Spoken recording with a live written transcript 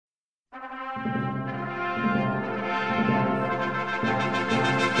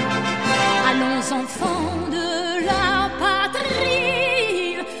Allons enfants de la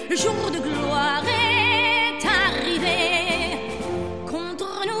patrie, le jour de gloire est arrivé.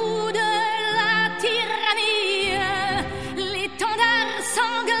 Contre nous de la tyrannie, l'étendard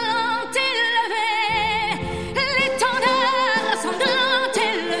sanglant élevé, l'étendard sanglant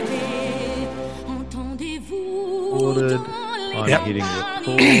élevé. Entendez-vous dans I'm hitting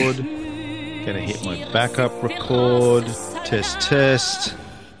record. Gonna hit my backup record. Test.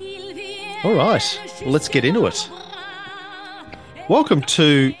 All right, well, let's get into it. Welcome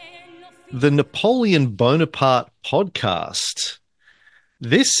to the Napoleon Bonaparte podcast.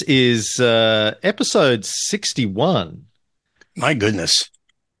 This is episode 61. My goodness.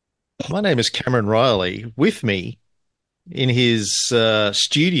 My name is Cameron Riley. With me in his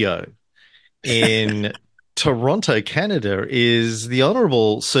studio in Toronto, Canada, is the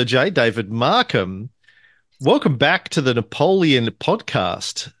Honourable Sir J. David Markham. Welcome back to the Napoleon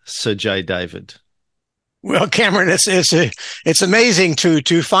podcast, Sir J. David. Well, Cameron, it's amazing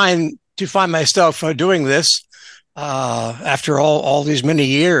to find myself doing this after all these many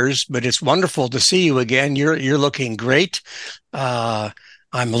years. But it's wonderful to see you again. You're looking great. I'm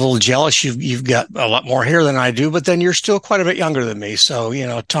a little jealous. You've got a lot more hair than I do, but then you're still quite a bit younger than me. So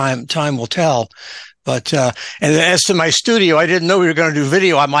time will tell. But and as to my studio, I didn't know we were going to do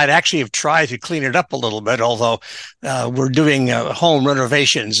video. I might actually have tried to clean it up a little bit, although we're doing home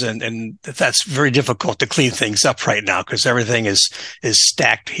renovations, and that's very difficult to clean things up right now because everything is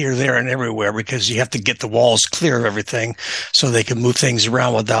stacked here, there, and everywhere because you have to get the walls clear of everything so they can move things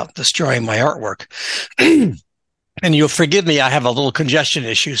around without destroying my artwork. And you'll forgive me, I have a little congestion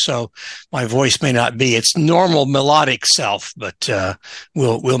issue, so my voice may not be its normal melodic self, but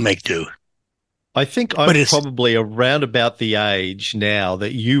we'll make do. I think I'm probably around about the age now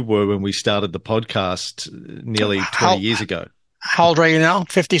that you were when we started the podcast nearly 20 years ago. How old are you now?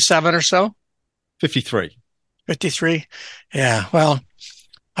 57 or so? 53. 53? Yeah, well,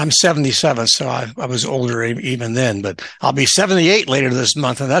 I'm 77, so I was older even then, but I'll be 78 later this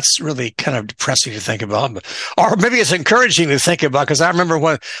month, and that's really kind of depressing to think about. Or maybe it's encouraging to think about, because I remember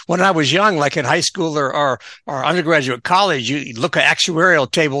when I was young, like in high school or undergraduate college, you look at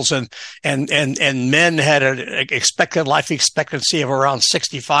actuarial tables, and men had an expected life expectancy of around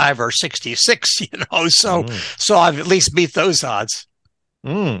 65 or 66, so I've at least beat those odds.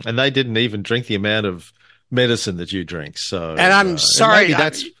 And they didn't even drink the amount of medicine that you drink. So, and I'm sorry.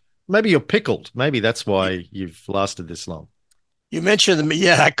 Maybe you're pickled. Maybe that's why you've lasted this long. You mentioned,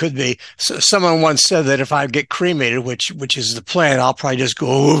 yeah, that could be. So someone once said that if I get cremated, which is the plan, I'll probably just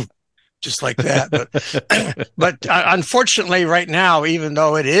go just like that. But unfortunately, right now, even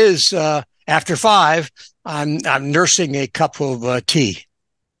though it is after 5, I'm nursing a cup of tea.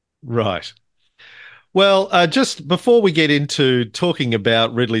 Right. Well, just before we get into talking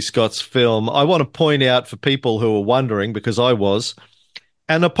about Ridley Scott's film, I want to point out for people who are wondering, because I was,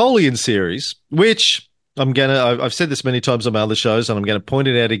 a Napoleon series, which I've said this many times on my other shows, and I'm going to point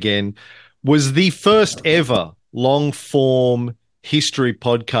it out again, was the first ever long-form history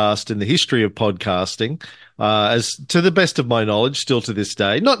podcast in the history of podcasting, as to the best of my knowledge, still to this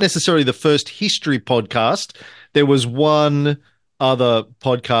day. Not necessarily the first history podcast. There was one other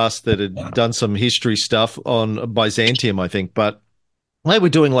podcast that had done some history stuff on Byzantium, I think, but they were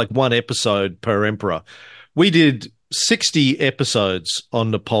doing like one episode per emperor. We did 60 episodes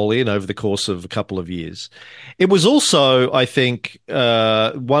on Napoleon over the course of a couple of years. It was also, I think,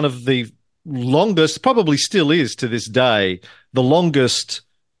 one of the longest, probably still is to this day, the longest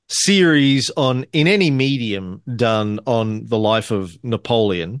series in any medium done on the life of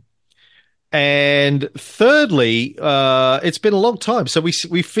Napoleon. And thirdly, it's been a long time. So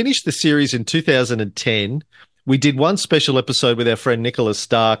we finished the series in 2010. We did one special episode with our friend Nicholas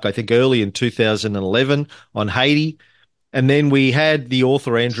Stark, I think early in 2011 on Haiti. And then we had the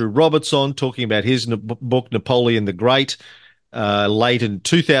author Andrew Roberts on talking about his book, Napoleon the Great, late in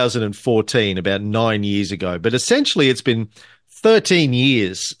 2014, about 9 years ago. But essentially, it's been 13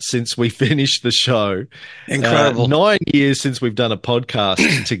 years since we finished the show. Incredible. 9 years since we've done a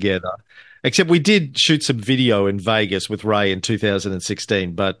podcast together. Except we did shoot some video in Vegas with Ray in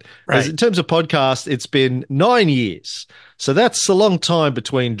 2016. But in terms of podcast, it's been 9 years. So that's a long time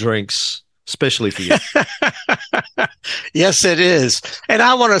between drinks, especially for you. Yes, it is. And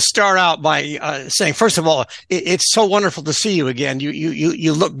I want to start out by saying, first of all, it's so wonderful to see you again.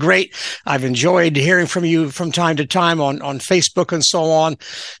 You look great. I've enjoyed hearing from you from time to time on Facebook and so on.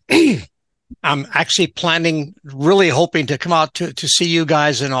 I'm actually really hoping to come out to see you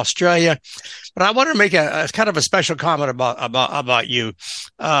guys in Australia. But I want to make a kind of a special comment about you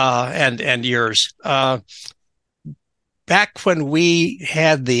and yours. back when we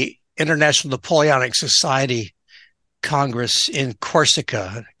had the International Napoleonic Society Congress in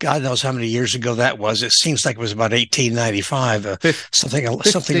Corsica. God knows how many years ago that was. It seems like it was about 1895, something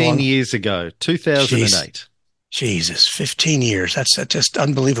 15 years ago, 2008. Jesus, 15 years. That's just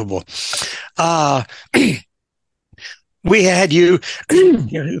unbelievable. We had you,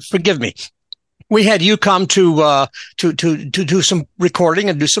 forgive me. We had you come to do some recording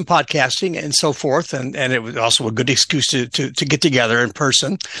and do some podcasting and so forth, and it was also a good excuse to get together in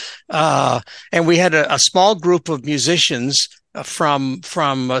person. And we had a small group of musicians from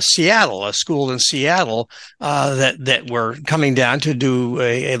Seattle, a school in Seattle, that were coming down to do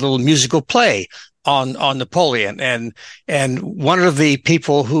a little musical play on Napoleon. And one of the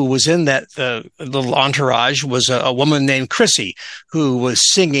people who was in that little entourage was a woman named Chrissy, who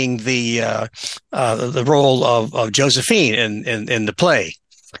was singing the role of Josephine in the play.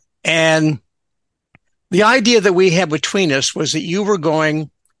 And the idea that we had between us was that you were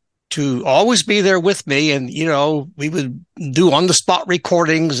going to always be there with me, and we would do on the spot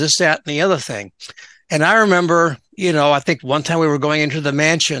recordings, this, that, and the other thing. And I remember, I think one time we were going into the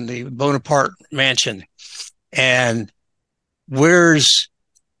mansion, the Bonaparte mansion, and where's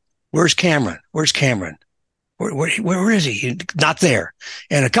Cameron? Where's Cameron? Where is he? Not there.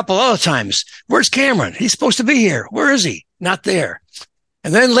 And a couple other times, where's Cameron? He's supposed to be here. Where is he? Not there.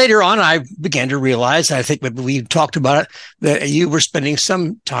 And then later on, I began to realize, I think we talked about it, that you were spending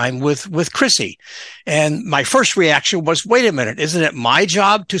some time with Chrissy. And my first reaction was, wait a minute, isn't it my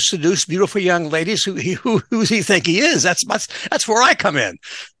job to seduce beautiful young ladies? Who does he think he is? That's where I come in.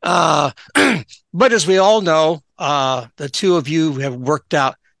 But as we all know, the two of you have worked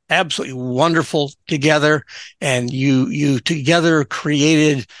out absolutely wonderful together, and you together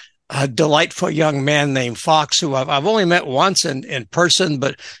created a delightful young man named Fox, who I've only met once in person,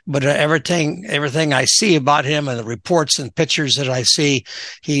 but everything I see about him and the reports and pictures that I see,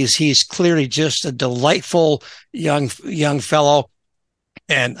 he's clearly just a delightful young fellow.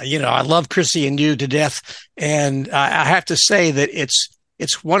 And I love Chrissy and you to death. And I have to say that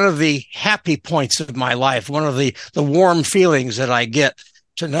it's one of the happy points of my life, one of the warm feelings that I get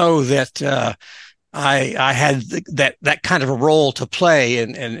to know that I had that kind of a role to play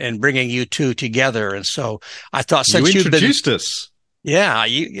in bringing you two together. And so I thought, since you introduced us. Yeah,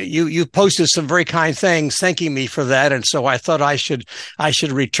 you posted some very kind things thanking me for that. And so I thought I should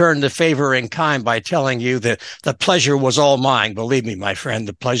return the favor in kind by telling you that the pleasure was all mine. Believe me, my friend,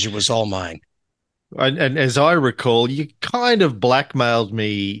 the pleasure was all mine. And as I recall, you kind of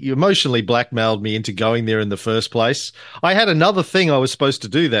you emotionally blackmailed me into going there in the first place. I had another thing I was supposed to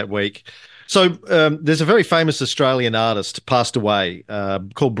do that week. So there's a very famous Australian artist passed away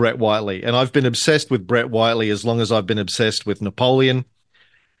called Brett Whiteley, and I've been obsessed with Brett Whiteley as long as I've been obsessed with Napoleon.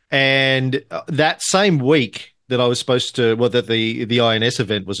 And that same week that I was supposed to, that the INS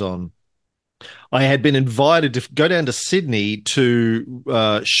event was on, I had been invited to go down to Sydney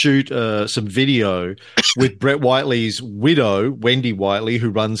to shoot some video with Brett Whiteley's widow, Wendy Whiteley, who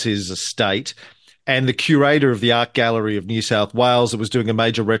runs his estate, and the curator of the Art Gallery of New South Wales that was doing a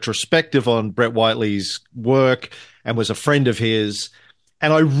major retrospective on Brett Whiteley's work and was a friend of his.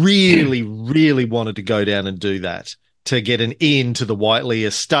 And I really, really wanted to go down and do that, to get an in to the Whiteley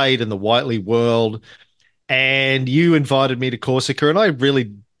estate and the Whiteley world. And you invited me to Corsica, and I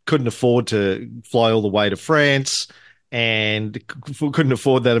really couldn't afford to fly all the way to France and couldn't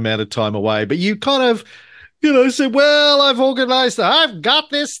afford that amount of time away. But you kind of said, well, I've got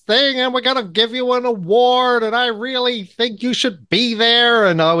this thing and we're going to give you an award and I really think you should be there.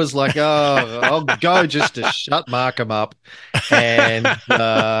 And I was like, oh, I'll go just to shut Markham up. And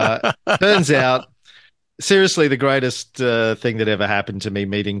turns out, seriously, the greatest thing that ever happened to me,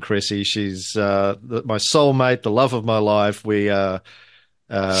 meeting Chrissy. She's my soulmate, the love of my life. We are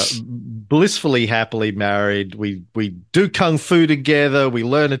blissfully, happily married. We do Kung Fu together. We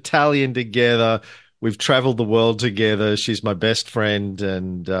learn Italian together. We've traveled the world together. She's my best friend,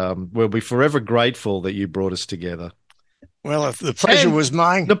 and we'll be forever grateful that you brought us together. Well, if the pleasure was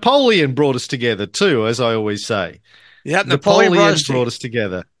mine. Napoleon brought us together too, as I always say. Yeah, Napoleon brought us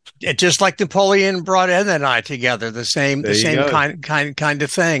together. Just like Napoleon brought Ed and I together, the same kind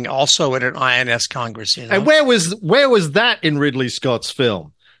of thing. Also at an INS Congress, And where was that in Ridley Scott's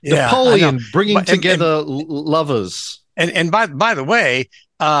film? Yeah, Napoleon bringing together lovers. And by the way,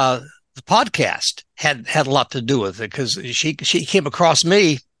 the podcast had a lot to do with it, because she came across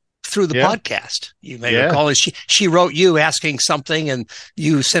me through the podcast. You may recall, she wrote you asking something and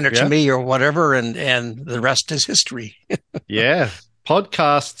you sent it to me or whatever, and the rest is history. Yeah.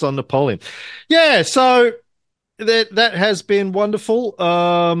 Podcasts on Napoleon. Yeah, so that has been wonderful.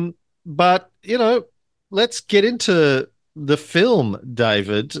 But let's get into the film,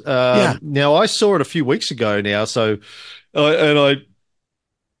 David. Yeah. Now, I saw it a few weeks ago now, so and I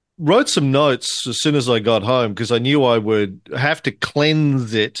wrote some notes as soon as I got home because I knew I would have to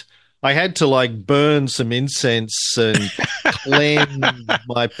cleanse it. I had to like burn some incense and cleanse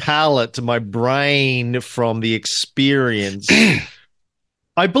my palate, my brain from the experience.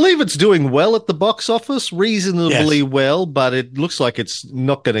 I believe it's doing well at the box office, reasonably Yes. well, but it looks like it's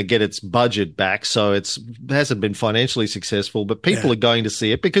not going to get its budget back, so it hasn't been financially successful. But people Yeah. are going to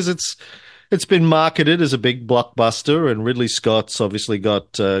see it because it's been marketed as a big blockbuster, and Ridley Scott's obviously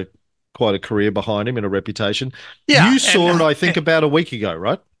got quite a career behind him and a reputation. Yeah. You And saw it, I think, about a week ago,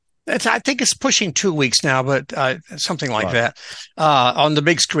 right? I think it's pushing 2 weeks now, but something like Right. that on the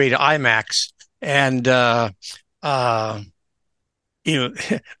big screen, IMAX. And, you know,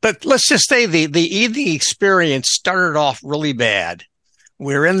 but let's just say the evening experience started off really bad.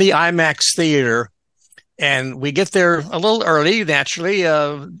 We're in the IMAX theater and we get there a little early, naturally.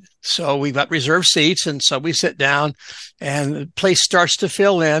 So we've got reserved seats. And so we sit down and the place starts to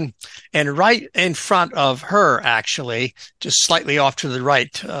fill in. And right in front of her, actually, just slightly off to the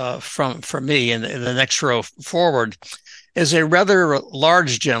right from me in the next row forward, is a rather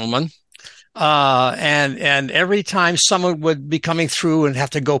large gentleman. And every time someone would be coming through and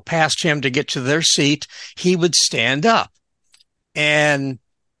have to go past him to get to their seat, he would stand up. And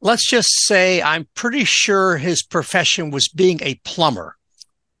let's just say I'm pretty sure his profession was being a plumber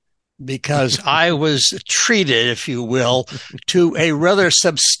because I was treated, if you will, to a rather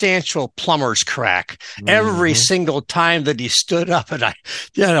substantial plumber's crack every single time that he stood up. And Ed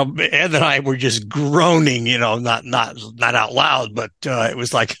and I were just groaning, not out loud, but it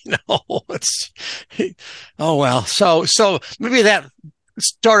was like, oh, well. So maybe that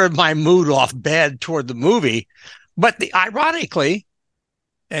started my mood off bad toward the movie. But ironically,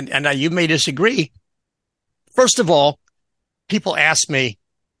 and you may disagree, first of all, people ask me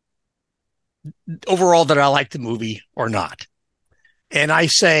overall that I like the movie or not. And I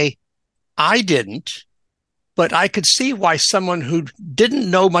say, I didn't, but I could see why someone who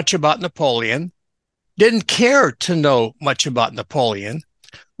didn't know much about Napoleon, didn't care to know much about Napoleon,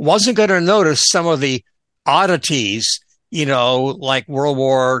 wasn't going to notice some of the oddities, like World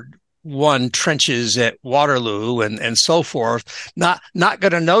War I trenches at Waterloo and so forth, not going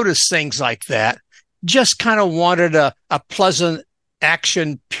to notice things like that, just kind of wanted a pleasant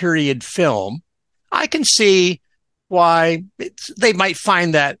action period film. I can see why they might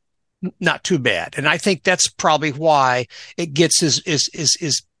find that not too bad. And I think that's probably why it gets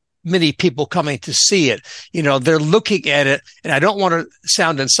as many people coming to see it. They're looking at it, and I don't want to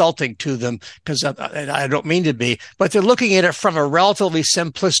sound insulting to them because I don't mean to be, but they're looking at it from a relatively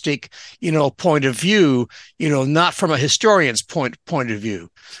simplistic, point of view, not from a historian's point of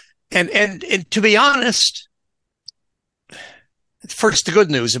view. And to be honest, first, the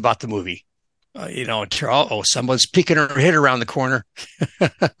good news about the movie, someone's peeking her head around the corner.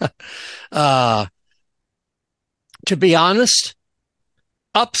 To be honest,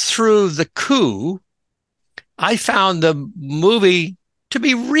 up through the coup, I found the movie to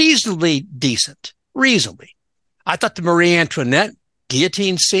be reasonably decent. Reasonably. I thought the Marie Antoinette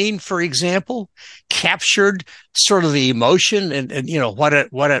guillotine scene, for example, captured sort of the emotion and what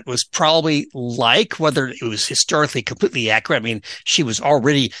it was probably like, whether it was historically completely accurate. I mean, she was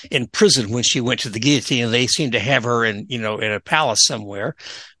already in prison when she went to the guillotine, and they seemed to have her in a palace somewhere.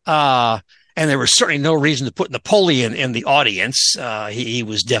 And there was certainly no reason to put Napoleon in the audience. He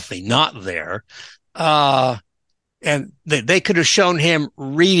was definitely not there. And they could have shown him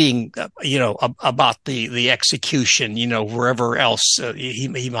reading, about the execution, wherever else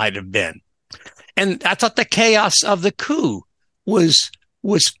he might have been. And I thought the chaos of the coup was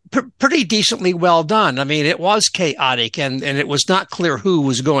pretty decently well done. I mean, it was chaotic, and it was not clear who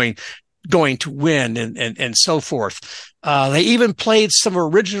was going to win and so forth. They even played some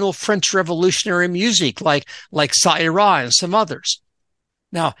original French Revolutionary music like Ça Ira and some others.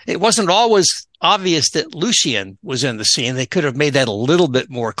 Now, it wasn't always obvious that Lucien was in the scene. They could have made that a little bit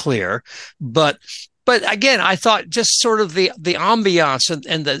more clear. But again, I thought just sort of the ambiance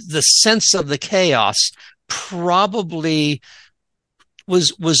and the sense of the chaos probably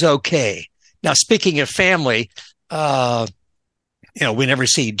was okay. Now, speaking of family, we never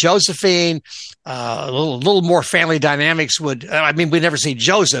see Josephine. A little more family dynamics would. We never see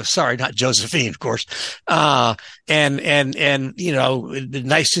Joseph. Sorry, not Josephine, of course. And it'd be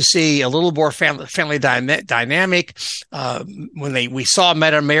nice to see a little more family dynamic. When we saw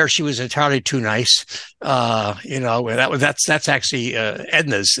Madame Mayer, she was entirely too nice. That's actually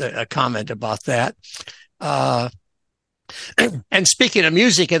Edna's comment about that. And speaking of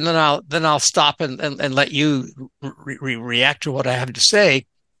music, and then I'll stop and let you react to what I have to say.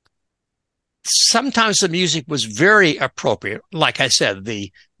 Sometimes the music was very appropriate. Like I said,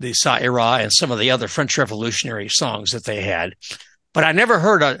 the Ça Ira and some of the other French Revolutionary songs that they had. But I never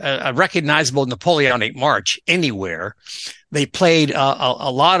heard a recognizable Napoleonic march anywhere. They played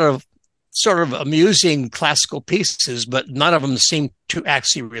a lot of sort of amusing classical pieces, but none of them seemed to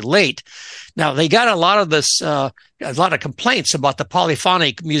actually relate. Now, they got a lot of complaints about the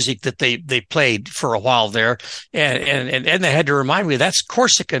polyphonic music that they played for a while there. And they had to remind me that's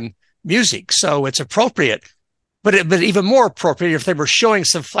Corsican music, so it's appropriate. But even more appropriate if they were showing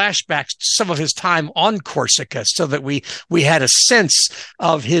some flashbacks to some of his time on Corsica, so that we had a sense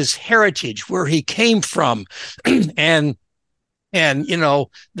of his heritage, where he came from, and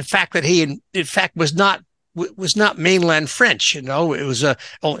the fact that he in fact was not mainland French. It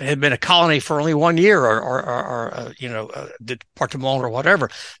had been a colony for only 1 year, or departement or whatever,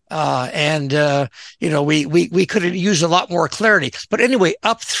 we could have used a lot more clarity. But anyway,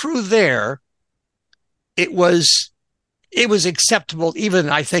 up through there, it was acceptable, even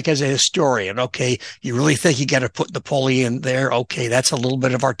I think as a historian. Okay, you really think you got to put Napoleon there? Okay, that's a little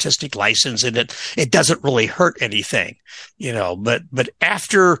bit of artistic license, and it doesn't really hurt anything, But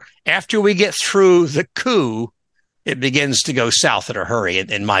after we get through the coup, it begins to go south in a hurry,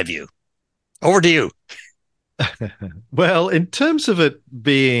 in my view. Over to you. Well, in terms of it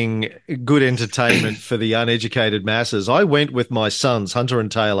being good entertainment for the uneducated masses, I went with my sons, Hunter and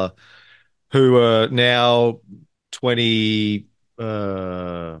Taylor, who are now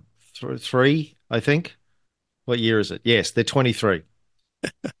 23, I think. What year is it? Yes, they're 23.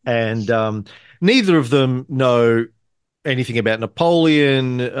 And neither of them know anything about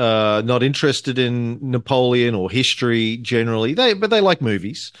Napoleon, not interested in Napoleon or history generally. But they like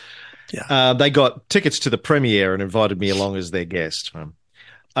movies. Yeah. They got tickets to the premiere and invited me along as their guest.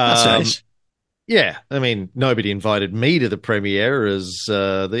 That's nice. Yeah, I mean, nobody invited me to the premiere as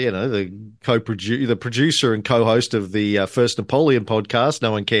the producer and co-host of the First Napoleon podcast.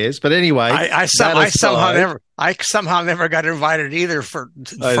 No one cares, but anyway, I somehow never got invited either for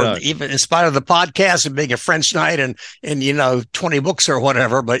even in spite of the podcast and being a French night and 20 books or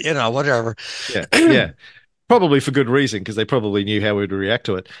whatever. But whatever. Yeah, probably for good reason, because they probably knew how we'd react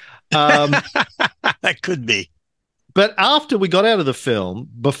to it. That could be. But after we got out of the film,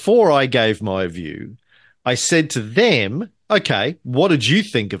 before I gave my view, I said to them, okay, what did you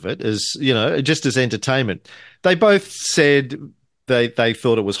think of it as, just as entertainment? They both said they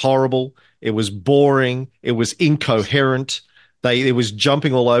thought it was horrible. It was boring. It was incoherent. It was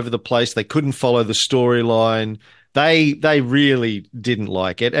jumping all over the place. They couldn't follow the storyline. They really didn't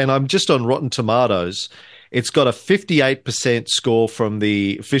like it. And I'm just on Rotten Tomatoes. It's got a 58% score from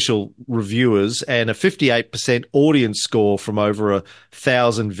the official reviewers and a 58% audience score from over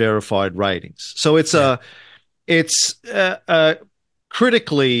 1,000 verified ratings. So it's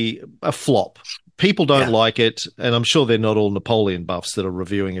critically a flop. People don't like it, and I'm sure they're not all Napoleon buffs that are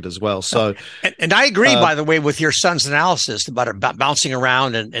reviewing it as well. So, and I agree, by the way, with your son's analysis about bouncing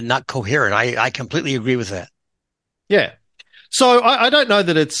around and not coherent. I completely agree with that. Yeah. So I don't know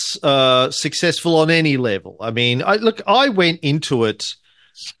that it's successful on any level. I mean, I went into it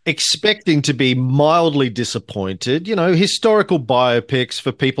expecting to be mildly disappointed. Historical biopics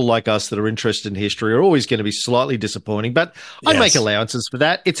for people like us that are interested in history are always going to be slightly disappointing, but I make allowances for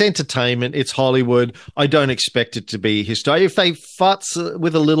that. It's entertainment. It's Hollywood. I don't expect it to be history. If they futz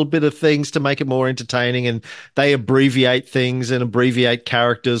with a little bit of things to make it more entertaining and they abbreviate things and abbreviate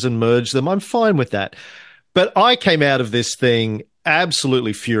characters and merge them, I'm fine with that. But I came out of this thing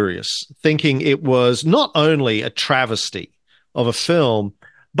absolutely furious, thinking it was not only a travesty of a film,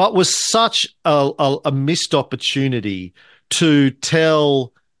 but was such a missed opportunity to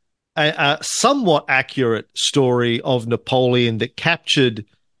tell a somewhat accurate story of Napoleon that captured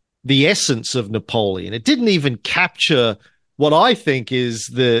the essence of Napoleon. It didn't even capture what I think is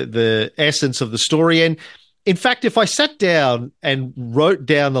the essence of the story. And in fact, if I sat down and wrote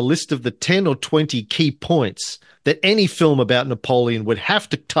down a list of the 10 or 20 key points that any film about Napoleon would have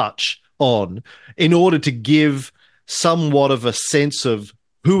to touch on in order to give somewhat of a sense of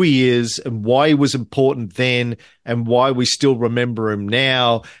who he is and why he was important then and why we still remember him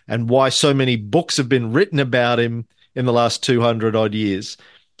now and why so many books have been written about him in the last 200 odd years,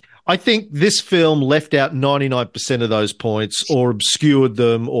 I think this film left out 99% of those points or obscured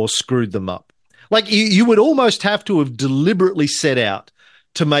them or screwed them up. Like you would almost have to have deliberately set out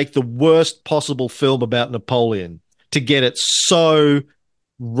to make the worst possible film about Napoleon to get it so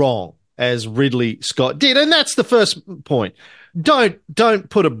wrong as Ridley Scott did. And that's the first point. don't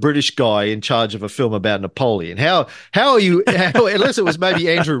put a British guy in charge of a film about Napoleon. How are you? Unless it was maybe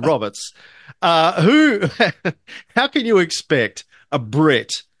Andrew Roberts, who? How can you expect a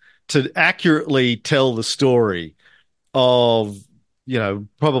Brit to accurately tell the story of,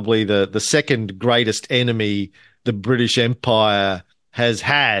 probably the second greatest enemy the British Empire has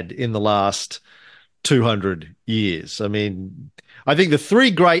had in the last 200 years? I mean, I think the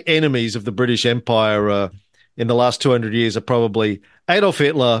three great enemies of the British Empire in the last 200 years are probably Adolf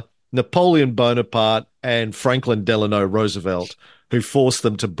Hitler, Napoleon Bonaparte, and Franklin Delano Roosevelt, who forced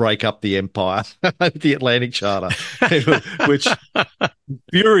them to break up the empire, the Atlantic Charter, which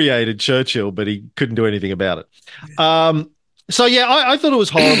infuriated Churchill, but he couldn't do anything about it. So, yeah, I thought it was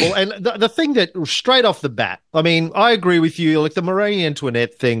horrible. And the thing that straight off the bat, I mean, I agree with you. Like, the Marie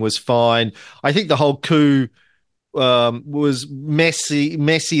Antoinette thing was fine. I think the whole coup was messy.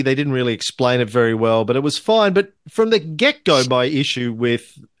 They didn't really explain it very well, but it was fine. But from the get-go, my issue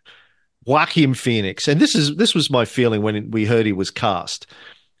with Joaquin Phoenix, and this was my feeling when we heard he was cast,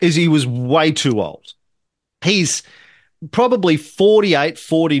 is he was way too old. He's probably 48,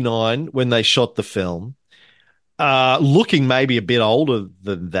 49 when they shot the film. Looking maybe a bit older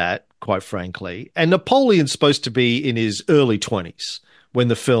than that, quite frankly. And Napoleon's supposed to be in his early 20s when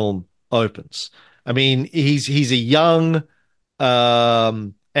the film opens. I mean, he's a young,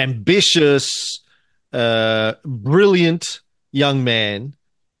 ambitious, brilliant young man.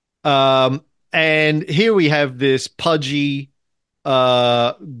 And here we have this pudgy,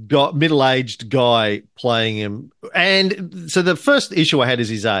 middle-aged guy playing him. And so the first issue I had is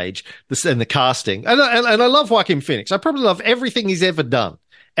his age and the casting. And I love Joaquin Phoenix. I probably love everything he's ever done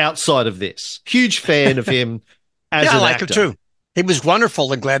outside of this. Huge fan of him as an actor. Yeah, I like him too. He was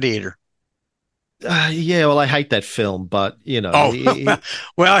wonderful in Gladiator. Yeah, well, I hate that film, but,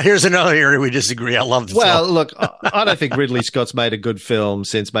 well, here's another area we disagree. I love the film. Well, look, I don't think Ridley Scott's made a good film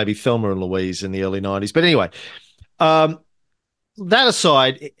since maybe Thelma and Louise in the early 90s. But anyway, that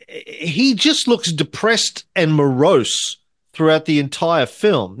aside, he just looks depressed and morose throughout the entire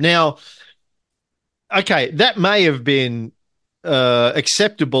film. Now, okay, that may have been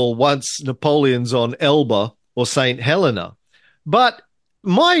acceptable once Napoleon's on Elba or St. Helena, but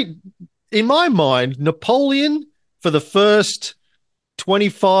in my mind, Napoleon, for the first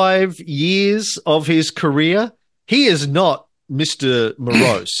 25 years of his career, he is not Mr.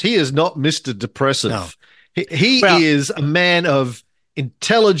 Morose. He is not Mr. Depressive. No. He is a man of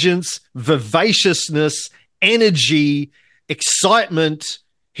intelligence, vivaciousness, energy, excitement.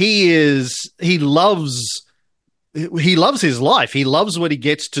 He loves his life. He loves what he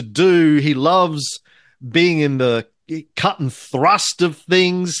gets to do. He loves being in the cut and thrust of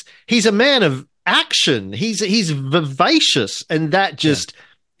things. He's a man of action. He's vivacious, and that just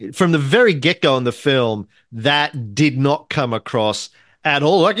from the very get-go in the film, that did not come across at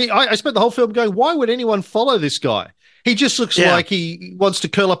all. Like, I spent the whole film going, why would anyone follow this guy? He just looks like he wants to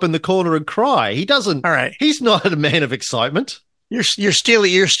curl up in the corner and cry. He doesn't. All right. He's not a man of excitement. You're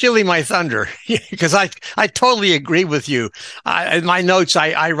stealing my thunder, because I totally agree with you. In my notes,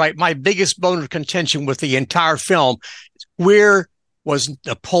 I write my biggest bone of contention with the entire film. Where was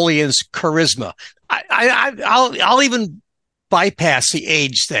Napoleon's charisma? I'll even bypass the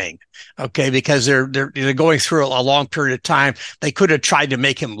age thing. Okay, because they're going through a long period of time. They could have tried to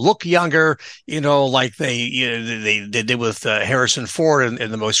make him look younger, like they did with Harrison Ford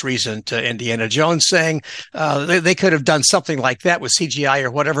in the most recent Indiana Jones thing. They could have done something like that with CGI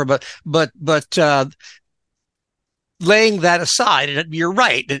or whatever. But laying that aside, and you're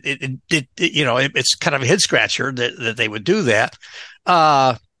right. It's kind of a head scratcher that they would do that.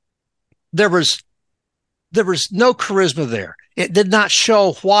 There was no charisma there. It did not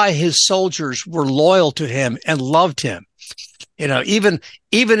show why his soldiers were loyal to him and loved him. Even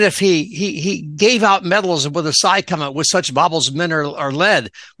if he gave out medals with a side comment, with such baubles men are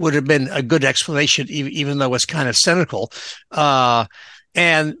led, would have been a good explanation, even though it's kind of cynical. But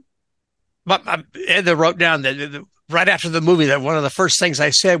Ed wrote down that right after the movie, that one of the first things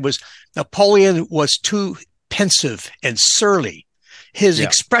I said was Napoleon was too pensive and surly. His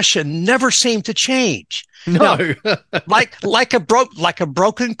expression never seemed to change. No, like a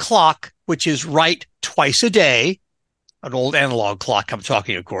broken clock, which is right twice a day, an old analog clock I'm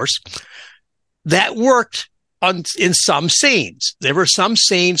talking, of course. That worked in some scenes. There were some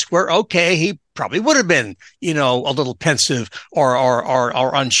scenes where, okay, he probably would have been, a little pensive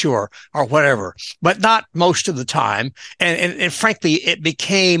or unsure or whatever, but not most of the time. And frankly, it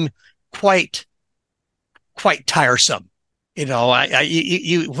became quite tiresome.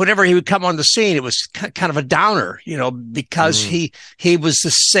 Whenever he would come on the scene, it was kind of a downer, because he was the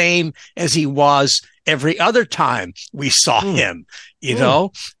same as he was every other time we saw him,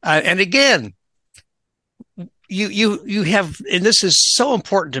 and again, you have, and this is so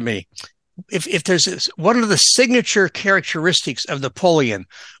important to me. If there's one of the signature characteristics of Napoleon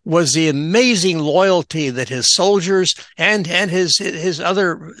was the amazing loyalty that his soldiers and his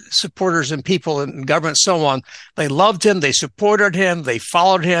other supporters and people in government, so on, they loved him, they supported him, they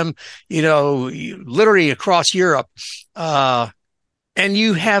followed him, literally across Europe. And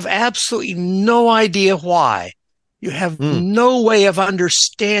you have absolutely no idea why. You have no way of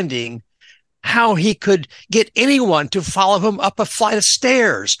understanding how he could get anyone to follow him up a flight of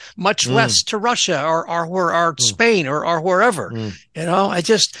stairs, much less to Russia or Spain or wherever.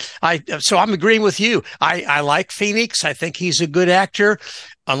 So I'm agreeing with you. I like Phoenix. I think he's a good actor.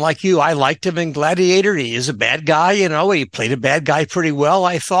 Unlike you, I liked him in Gladiator. He is a bad guy. He played a bad guy pretty well,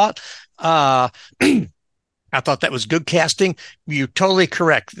 I thought. I thought that was good casting. You're totally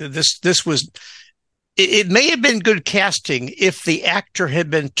correct. This was. It may have been good casting if the actor had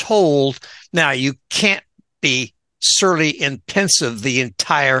been told, now you can't be surly and pensive the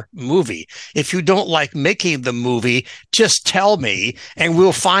entire movie. If you don't like making the movie, just tell me and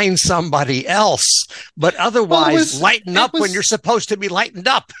we'll find somebody else. But otherwise, lighten up when you're supposed to be lightened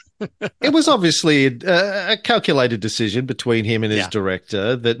up. It was obviously a calculated decision between him and his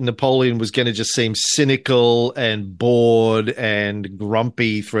director that Napoleon was going to just seem cynical and bored and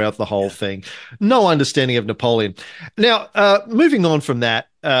grumpy throughout the whole thing. No understanding of Napoleon. Now, moving on from that,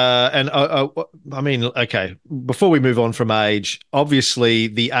 before we move on from age, obviously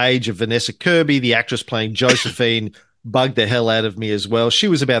the age of Vanessa Kirby, the actress playing Josephine, bugged the hell out of me as well. She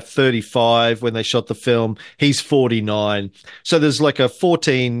was about 35 when they shot the film. He's 49. So there's like a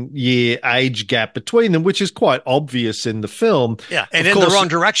 14-year age gap between them, which is quite obvious in the film. Yeah, and in the wrong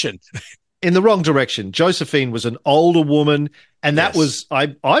direction. In the wrong direction. Josephine was an older woman, and that was,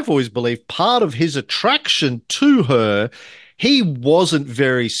 I've always believed, part of his attraction to her. He wasn't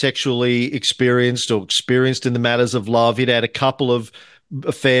very sexually experienced or experienced in the matters of love. He'd had a couple of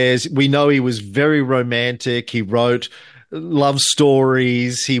affairs. We know he was very romantic. He wrote love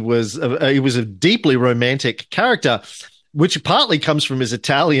stories. He was a deeply romantic character, which partly comes from his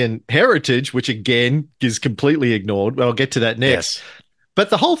Italian heritage, which again is completely ignored. I'll get to that next. Yes. But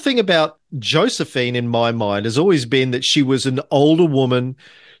the whole thing about Josephine in my mind has always been that she was an older woman.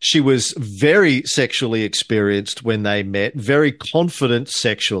 She was very sexually experienced when they met, very confident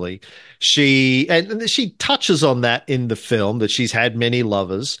sexually. She touches on that in the film, that she's had many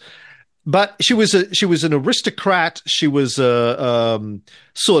lovers, but she was an aristocrat. She was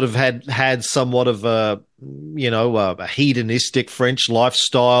sort of had somewhat of a hedonistic French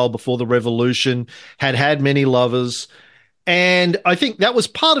lifestyle before the Revolution. Had many lovers, and I think that was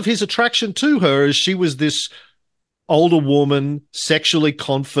part of his attraction to her, as she was this older woman, sexually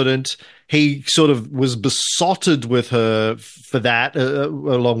confident. He sort of was besotted with her for that,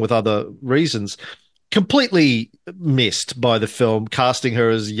 along with other reasons. Completely missed by the film, casting her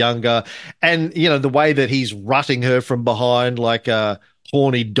as younger. And, the way that he's rutting her from behind like a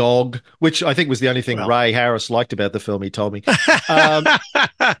horny dog, which I think was the only thing Ray Harris liked about the film, he told me.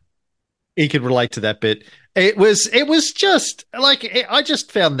 He could relate to that bit. It was just like, I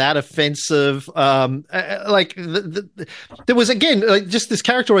just found that offensive. There was, again, just this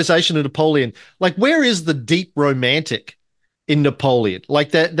characterization of Napoleon. Like, where is the deep romantic in Napoleon?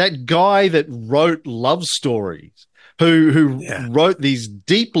 Like that guy that wrote love stories, who wrote these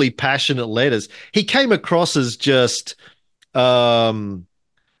deeply passionate letters. He came across as just, I don't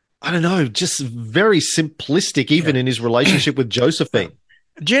know, just very simplistic, even in his relationship with Josephine.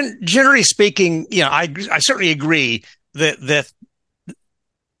 Generally speaking, I certainly agree that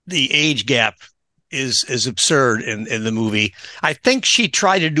the age gap is absurd in the movie. I think she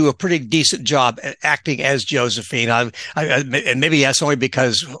tried to do a pretty decent job at acting as Josephine. And maybe that's only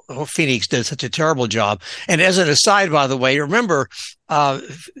because Phoenix did such a terrible job. And as an aside, by the way, remember,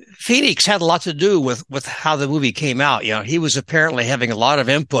 Phoenix had a lot to do with how the movie came out. He was apparently having a lot of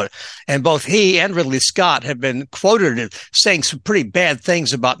input, and both he and Ridley Scott have been quoted as saying some pretty bad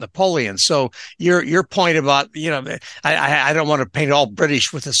things about Napoleon. So your point about, I don't want to paint all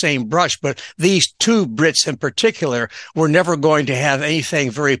British with the same brush, but these two Brits in particular were never going to have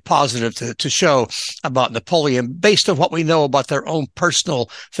anything very positive to show about Napoleon based on what we know about their own personal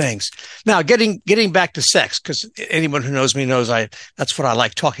things. Now, getting back to sex, because anyone who knows me knows that's what I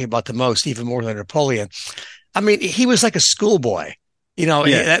like talking about the most, even more than Napoleon. I mean, he was like a schoolboy. He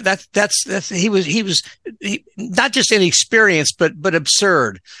was not just inexperienced, but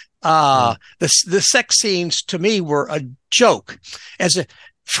absurd. The sex scenes to me were a joke.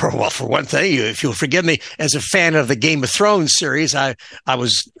 For one thing, if you'll forgive me, as a fan of the Game of Thrones series, I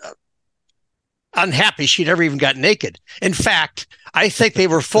was unhappy she'd ever even got naked. In fact, I think they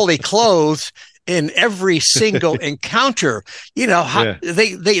were fully clothed in every single encounter.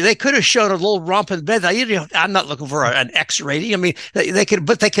 They could have shown a little romp in bed. I'm not looking for an X rating. I mean, they could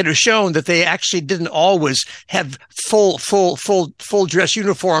have shown that they actually didn't always have full dress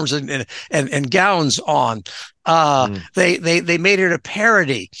uniforms and gowns on. They made it a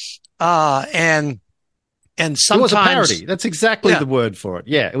parody, and sometimes it was a parody. That's exactly the word for it.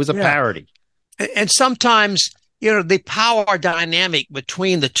 Yeah, it was a parody. And sometimes, the power dynamic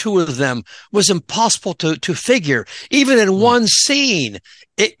between the two of them was impossible to figure. Even in one scene,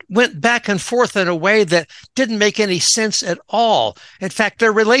 it went back and forth in a way that didn't make any sense at all. In fact,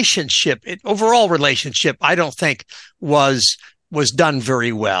 their overall relationship, I don't think was done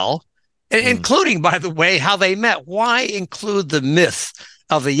very well, including, by the way, how they met. Why include the myth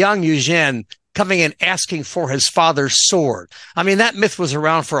of the young Eugene coming and asking for his father's sword? I mean, that myth was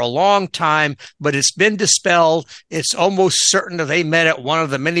around for a long time, but it's been dispelled. It's almost certain that they met at one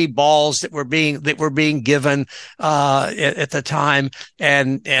of the many balls that were being given at the time,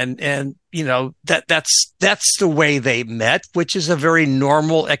 and that's the way they met, which is a very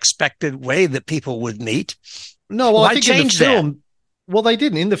normal, expected way that people would meet. No, well, I think in the film, well, they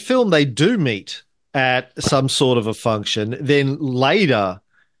didn't. In the film, they do meet at some sort of a function. Then later,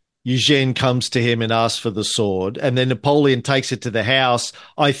 Eugene comes to him and asks for the sword, and then Napoleon takes it to the house.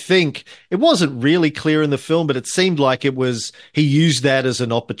 I think it wasn't really clear in the film, but it seemed like he used that as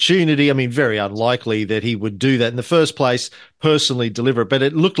an opportunity. I mean, very unlikely that he would do that in the first place, personally deliver it, but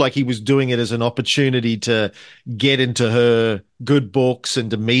it looked like he was doing it as an opportunity to get into her good books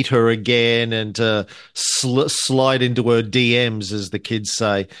and to meet her again and to slide into her DMs, as the kids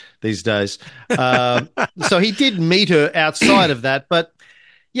say these days. So he did meet her outside of that, but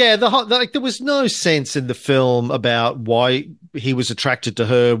yeah, there was no sense in the film about why he was attracted to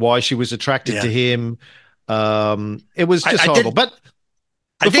her, why she was attracted to him. It was just horrible. But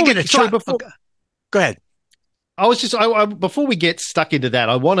go ahead. Before we get stuck into that,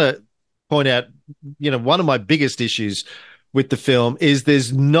 I want to point out, one of my biggest issues with the film is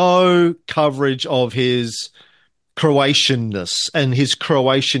there's no coverage of his Croatianness and his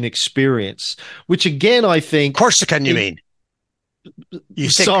Croatian experience, which again, I think Corsican, you mean?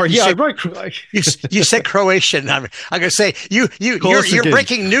 I wrote Croatian. You said Croatian. I'm going to say you're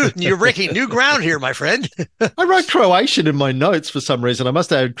breaking new ground here, my friend. I wrote Croatian in my notes for some reason. I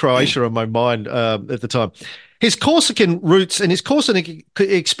must have had Croatia on my mind at the time. His Corsican roots and his Corsican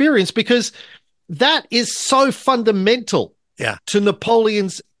experience, because that is so fundamental to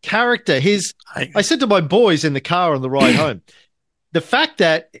Napoleon's character. I said to my boys in the car on the ride home, the fact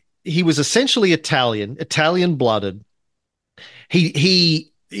that he was essentially Italian blooded. His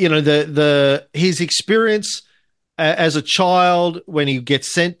experience as a child when he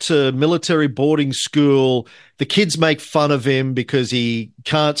gets sent to military boarding school, the kids make fun of him because he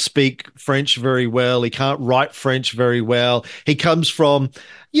can't speak French very well. He can't write French very well. He comes from,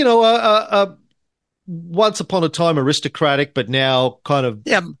 a once upon a time aristocratic, but now kind of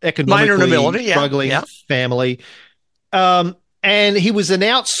economically struggling family. And he was an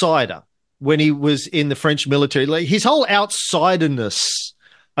outsider when he was in the French military. Like, his whole outsiderness,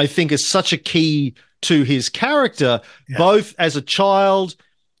 I think, is such a key to his character, both as a child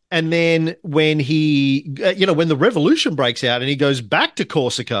and then when when the revolution breaks out and he goes back to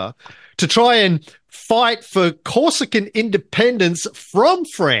Corsica to try and fight for Corsican independence from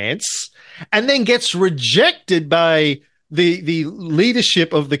France, and then gets rejected by the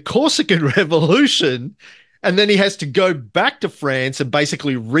leadership of the Corsican Revolution. And then he has to go back to France and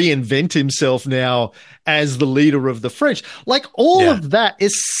basically reinvent himself now as the leader of the French. Like, all of that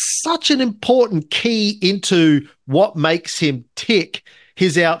is such an important key into what makes him tick,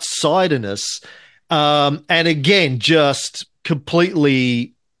 his outsiderness. And again, just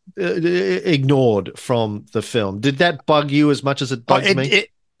completely ignored from the film. Did that bug you as much as it bugged me?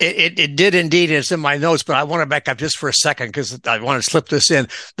 It did indeed. It's in my notes, but I want to back up just for a second because I want to slip this in.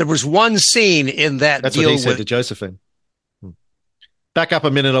 There was one scene in that. That's what he said to Josephine. Back up a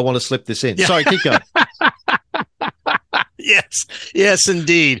minute. I want to slip this in. Yeah. Sorry, keep going. Yes,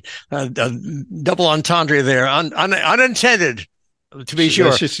 indeed. Double entendre there, unintended, to be sure.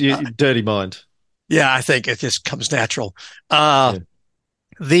 It's just your dirty mind. Yeah, I think it just comes natural.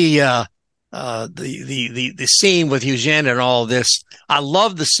 The scene with Eugene and all this, I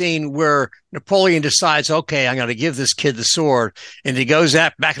love the scene where Napoleon decides, okay, I'm going to give this kid the sword. And he goes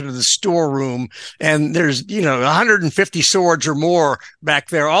back into the storeroom, and there's, 150 swords or more back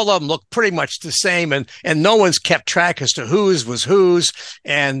there. All of them look pretty much the same, and no one's kept track as to whose was whose.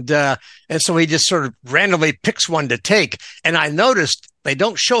 And so he just sort of randomly picks one to take. And I noticed they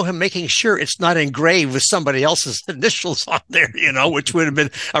don't show him making sure it's not engraved with somebody else's initials on there, which would have been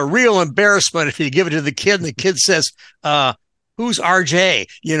a real embarrassment if you give it to the kid and the kid says, who's RJ,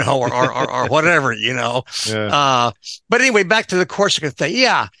 or whatever, Yeah. But anyway, back to the Corsican thing.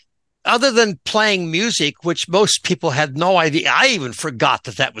 Yeah. Other than playing music, which most people had no idea. I even forgot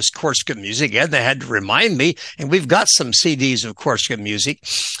that was Corsican music, and they had to remind me. And we've got some CDs of Corsican music.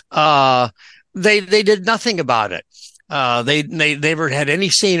 They did nothing about it. They never had any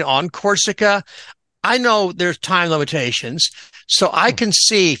scene on Corsica. I know there's time limitations, so I can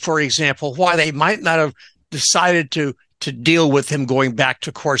see, for example, why they might not have decided to deal with him going back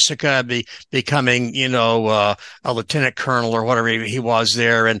to Corsica, becoming, a lieutenant colonel or whatever he was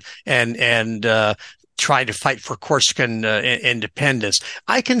there, and try to fight for Corsican independence.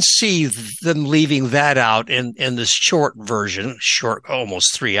 I can see them leaving that out in this short version,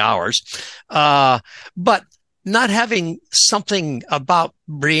 almost 3 hours, but not having something about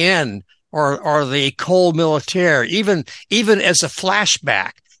Brienne or the École Militaire, even as a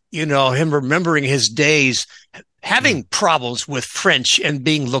flashback, him remembering his days having problems with French and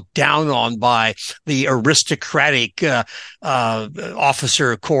being looked down on by the aristocratic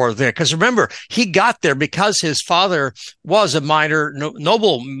officer corps there. Because remember, he got there because his father was a minor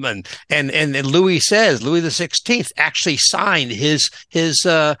nobleman, and Louis the 16th actually signed his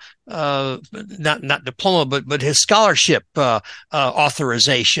not diploma, but his scholarship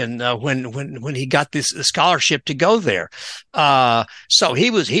authorization when he got this scholarship to go there. So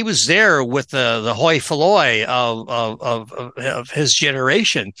he was there with the hoi polloi of his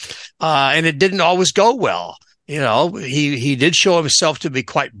generation, and it didn't always go well. He did show himself to be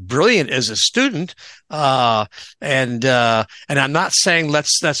quite brilliant as a student, and I'm not saying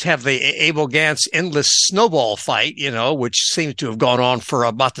let's have the Abel Gance endless snowball fight, which seems to have gone on for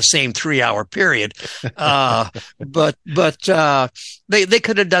about the same 3-hour period, but they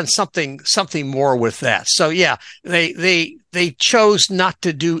could have done something more with that. So yeah, they chose not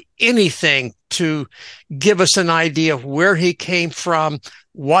to do anything to give us an idea of where he came from,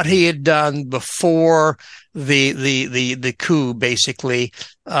 what he had done before the coup, basically.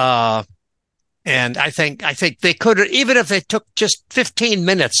 And I think they could have, even if they took just 15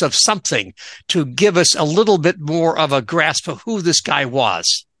 minutes of something to give us a little bit more of a grasp of who this guy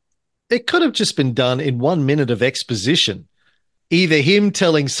was. It could have just been done in 1 minute of exposition. Either him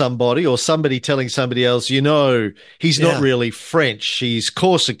telling somebody or somebody telling somebody else, he's not really French. He's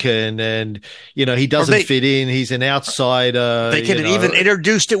Corsican, and, he doesn't fit in. He's an outsider. They could have even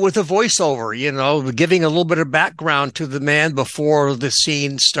introduced it with a voiceover, giving a little bit of background to the man before the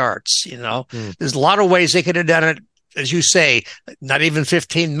scene starts, There's a lot of ways they could have done it, as you say, not even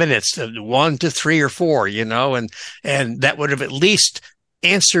 15 minutes, 1 to 3 or 4, and that would have at least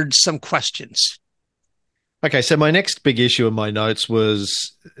answered some questions. Okay, so my next big issue in my notes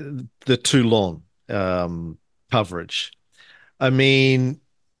was the Toulon coverage. I mean,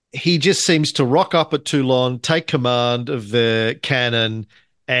 he just seems to rock up at Toulon, take command of the cannon,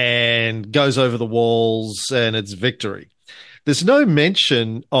 and goes over the walls, and it's victory. There's no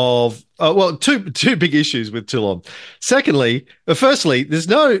mention of two big issues with Toulon. Firstly, there's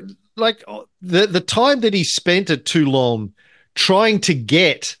no the time that he spent at Toulon trying to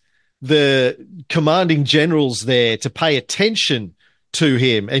get the commanding generals there to pay attention to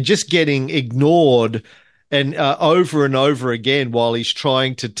him, and just getting ignored and over and over again while he's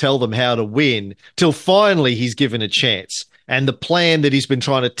trying to tell them how to win, till finally he's given a chance. And the plan that he's been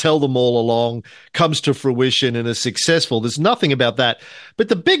trying to tell them all along comes to fruition and is successful. There's nothing about that. But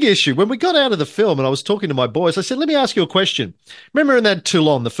the big issue, when we got out of the film and I was talking to my boys, I said, let me ask you a question. Remember in that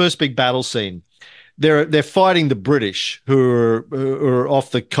Toulon, the first big battle scene, they're fighting the British who are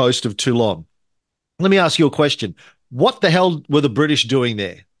off the coast of Toulon. Let me ask you a question. What the hell were the British doing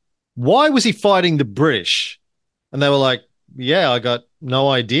there? Why was he fighting the British? And they were like, yeah, I got no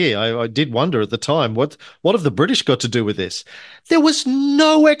idea. I did wonder at the time, what have the British got to do with this? There was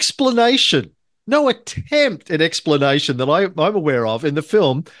no explanation, no attempt at explanation that I'm aware of in the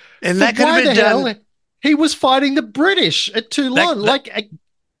film. And that could have been done. He was fighting the British at Toulon.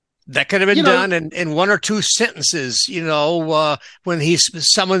 That could have been done in 1 or 2 sentences, when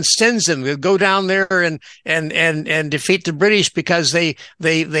someone sends them to go down there and defeat the British because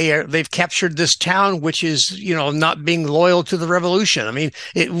they've captured this town, which is, not being loyal to the revolution. I mean,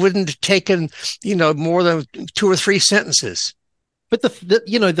 it wouldn't have taken, more than 2 or 3 sentences. But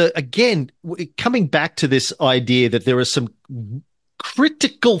coming back to this idea that there are some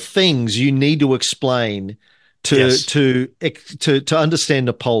critical things you need to explain to understand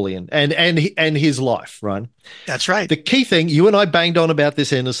Napoleon and his life, right? That's right. The key thing, you and I banged on about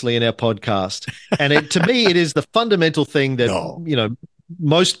this endlessly in our podcast, and to me, it is the fundamental thing that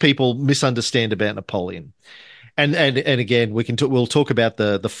most people misunderstand about Napoleon. And again, we'll talk about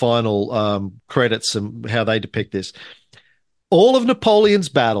the final credits and how they depict this. All of Napoleon's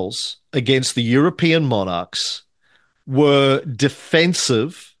battles against the European monarchs were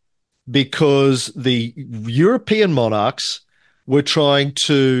defensive because the European monarchs were trying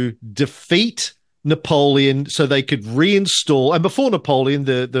to defeat Napoleon so they could reinstal. And before Napoleon,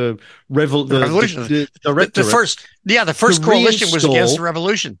 the revolution, the first coalition was against the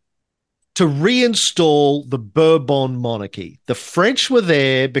revolution. To reinstall the Bourbon monarchy. The French were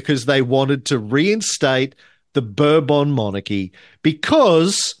there because they wanted to reinstate the Bourbon monarchy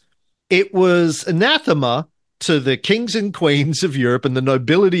because it was anathema to the kings and queens of Europe and the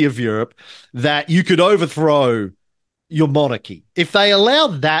nobility of Europe that you could overthrow your monarchy. If they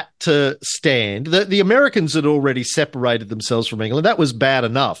allowed that to stand, the Americans had already separated themselves from England. That was bad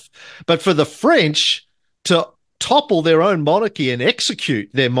enough. But for the French to topple their own monarchy and execute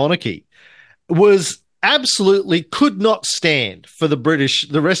their monarchy was absolutely could not stand for the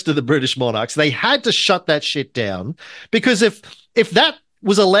rest of the British monarchs. They had to shut that shit down because if that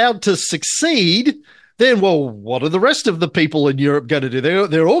was allowed to succeed, then, well, what are the rest of the people in Europe going to do?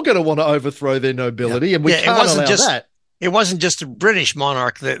 They're all going to want to overthrow their nobility, and we can't allow that. It wasn't just the British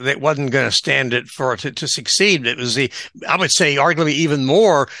monarch that wasn't going to stand it to succeed. It was I would say, arguably even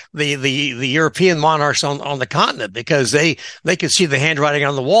more, the European monarchs on the continent, because they could see the handwriting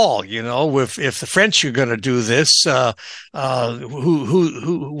on the wall. If the French are going to do this, what's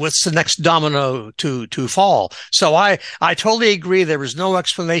the next domino to fall? So I totally agree. There was no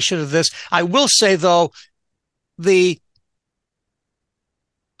explanation of this. I will say though, I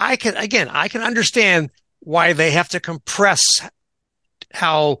can understand why they have to compress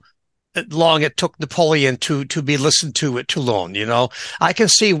how long it took Napoleon to be listened to at Toulon. I can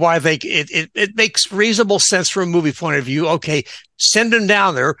see why it makes reasonable sense from a movie point of view. Okay, send him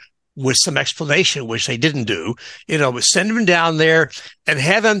down there with some explanation, which they didn't do, but send him down there and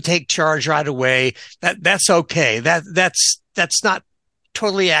have him take charge right away. That's okay. That's not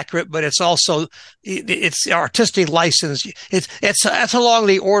totally accurate, but it's also it's artistic license. It's along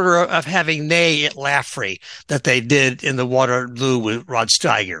the order of having Ney at Laffrey that they did in the Waterloo with Rod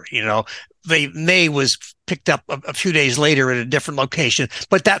Steiger. Ney was picked up a few days later at a different location,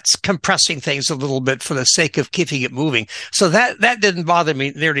 but that's compressing things a little bit for the sake of keeping it moving. So that didn't bother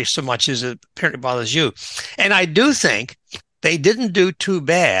me nearly so much as it apparently bothers you. And I do think they didn't do too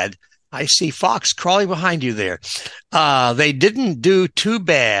bad. I see Fox crawling behind you there. They didn't do too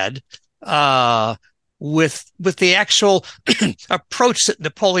bad with the actual approach that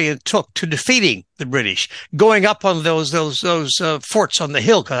Napoleon took to defeating the British, going up on those forts on the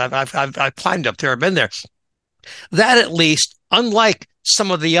hill. Because I've climbed up there, I've been there. That at least, unlike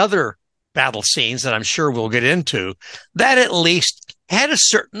some of the other battle scenes that I'm sure we'll get into, that at least had a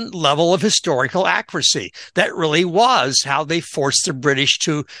certain level of historical accuracy. That really was how they forced the British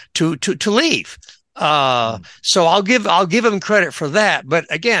to leave. So I'll give them credit for that. But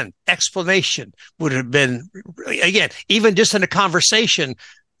again, explanation would have been, again, even just in a conversation,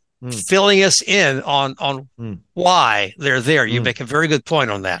 filling us in on why they're there. You make a very good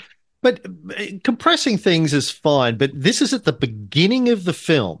point on that. But compressing things is fine, but this is at the beginning of the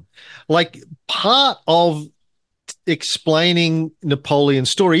film. Like, part of explaining Napoleon's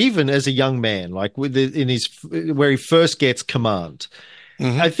story, even as a young man, like where he first gets command.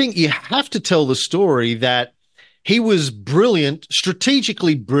 I think you have to tell the story that he was brilliant,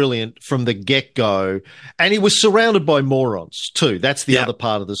 strategically brilliant from the get-go, and he was surrounded by morons too. That's the other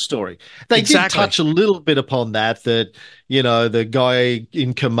part of the story. They did touch a little bit upon that the guy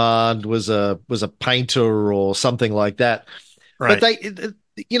in command was a painter or something like that. Right. But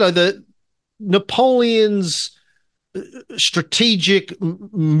the Napoleon's strategic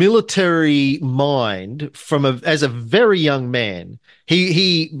military mind as a very young man,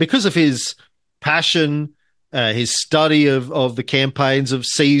 he because of his passion, his study of the campaigns of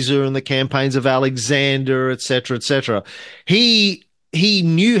Caesar and the campaigns of Alexander, et cetera, he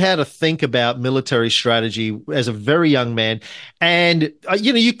knew how to think about military strategy as a very young man. And,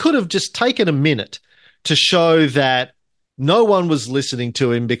 you could have just taken a minute to show that no one was listening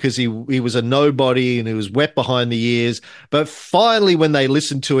to him because he was a nobody and he was wet behind the ears. But finally, when they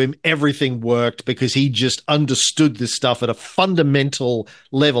listened to him, everything worked because he just understood this stuff at a fundamental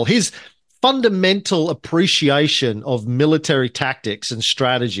level. His fundamental appreciation of military tactics and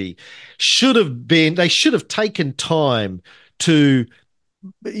strategy they should have taken time to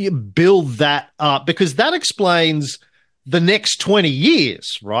build that up, because that explains the next 20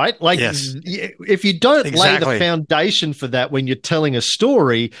 years, right? Like, yes. If you don't lay the foundation for that when you're telling a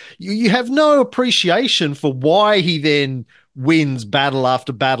story, you have no appreciation for why he then wins battle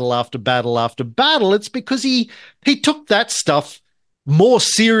after battle after battle after battle. It's because he took that stuff more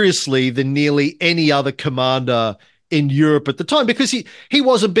seriously than nearly any other commander in Europe at the time, because he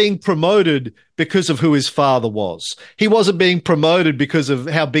wasn't being promoted because of who his father was. He wasn't being promoted because of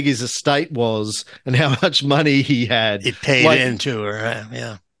how big his estate was and how much money he had. He paid into her,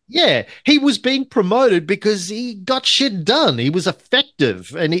 yeah. Yeah, he was being promoted because he got shit done. He was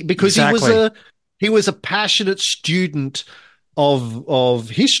effective, and he was a passionate student of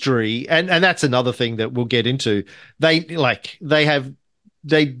history, and that's another thing that we'll get into. They did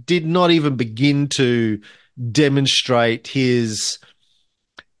not even begin to demonstrate his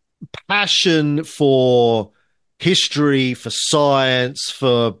passion for history, for science,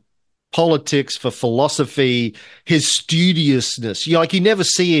 for politics, for philosophy, his studiousness. You never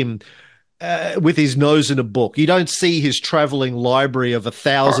see him with his nose in a book. You don't see his traveling library of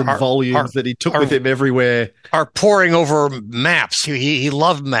 1,000 volumes that he took with him everywhere. Or poring over maps. He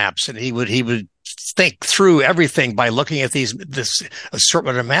loved maps, and he would think through everything by looking at this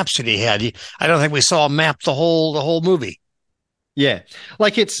assortment of maps that he had. I don't think we saw a map the whole movie. Yeah,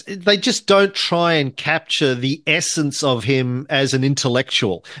 they just don't try and capture the essence of him as an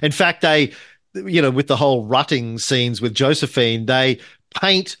intellectual. In fact, they, with the whole rutting scenes with Josephine, they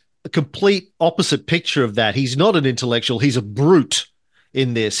paint a complete opposite picture of that. He's not an intellectual. He's a brute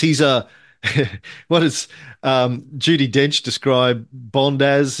in this. He's what does Judi Dench describe Bond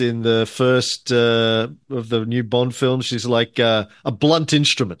as in the first of the new Bond films? She's like a blunt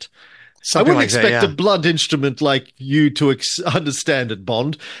instrument. Something I wouldn't expect that, a blunt instrument like you to understand it,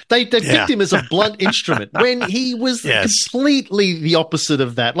 Bond. They picked him as a blunt instrument when he was completely the opposite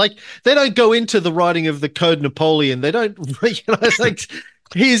of that. Like, they don't go into the writing of the Code Napoleon. They don't,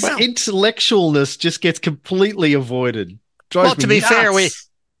 his intellectualness just gets completely avoided. To be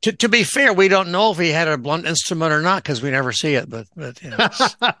fair, we don't know if he had a blunt instrument or not because we never see it. But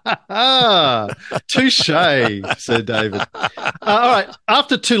touche, Sir David. All right,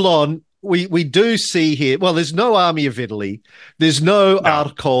 after Toulon, we do see here. Well, there's no army of Italy. There's no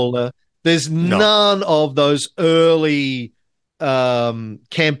Arcola. There's none of those early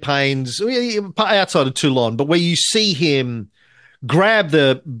campaigns outside of Toulon, but where you see him grab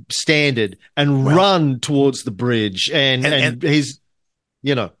the standard and run towards the bridge, and he's,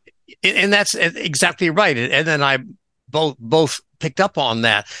 and that's exactly right. And then I both picked up on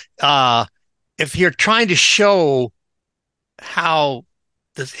that. If you're trying to show how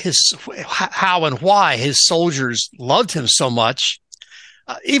and why his soldiers loved him so much,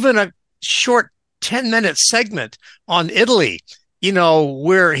 even a short 10-minute segment on Italy,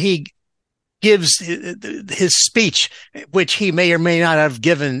 where he gives his speech, which he may or may not have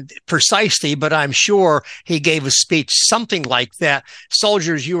given precisely, but I'm sure he gave a speech something like that.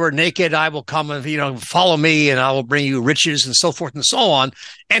 Soldiers, you are naked. I will come and, follow me, and I will bring you riches, and so forth and so on.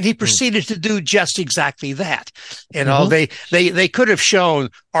 And he proceeded to do just exactly that. They could have shown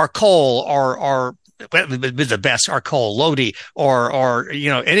Arcole or the best, Arcole, Lodi, or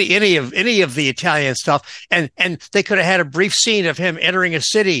any of the Italian stuff, and they could have had a brief scene of him entering a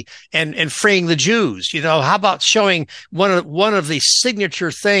city and freeing the Jews. How about showing one of the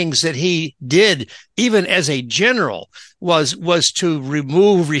signature things that he did, even as a general, was to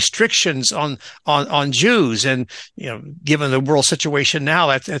remove restrictions on Jews, and given the world situation now,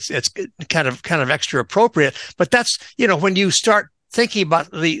 that's kind of extra appropriate. But that's when you start thinking about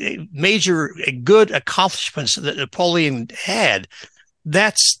the major good accomplishments that Napoleon had,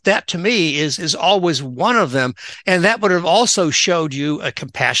 that to me is always one of them. And that would have also showed you a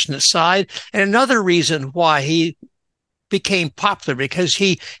compassionate side. And another reason why he became popular, because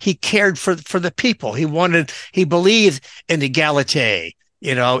he cared for the people. He believed in egalite,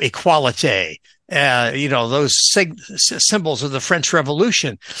 equality, those symbols of the French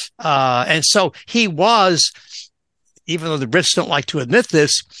Revolution. And so he was, even though the Brits don't like to admit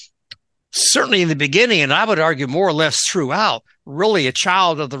this, certainly in the beginning, and I would argue more or less throughout, really a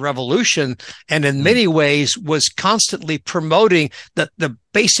child of the revolution, and in many ways was constantly promoting the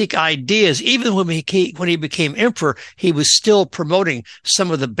basic ideas. Even when he became emperor, he was still promoting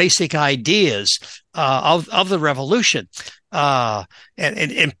some of the basic ideas of the revolution.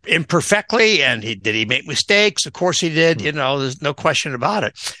 And imperfectly, and did he make mistakes? Of course he did. There's no question about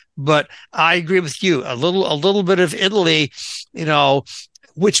it. But I agree with you. A little bit of Italy,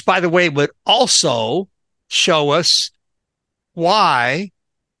 which, by the way, would also show us why,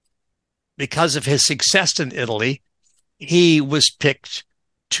 because of his success in Italy, he was picked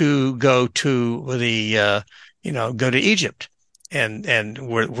to go to go to Egypt and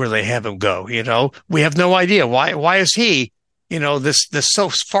where they have him go. We have no idea why is he, this so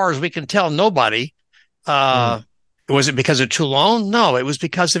far as we can tell, nobody. Was it because of Toulon? No, it was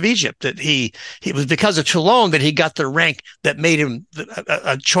because of Egypt that it was because of Toulon that he got the rank that made him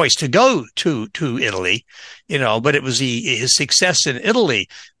a choice to go to Italy, but it was his success in Italy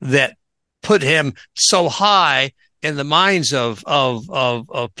that put him so high in the minds of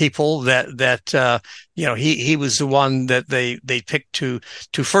people that he was the one that they picked to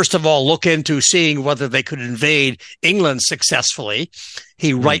first of all look into seeing whether they could invade England successfully.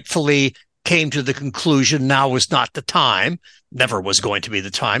 He rightfully came to the conclusion now was not the time. Never was going to be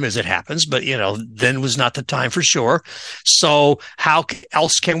the time, as it happens, but then was not the time for sure. So how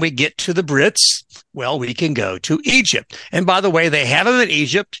else can we get to the Brits? Well, we can go to Egypt. And by the way, they have him in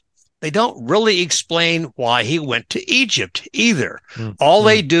Egypt. They don't really explain why he went to Egypt either. All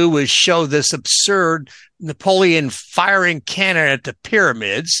they do is show this absurd Napoleon firing cannon at the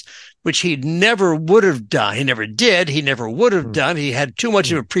pyramids, which he never would have done. He never did. He never would have done. He had too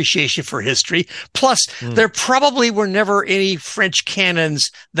much of appreciation for history. Plus, there probably were never any French cannons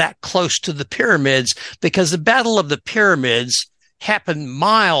that close to the pyramids because the Battle of the Pyramids happened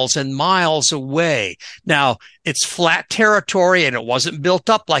miles and miles away. Now, it's flat territory and it wasn't built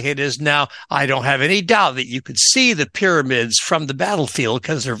up like it is now. I don't have any doubt that you could see the pyramids from the battlefield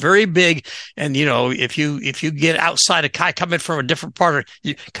because they're very big. And, if you get outside of Cairo, coming from a different part of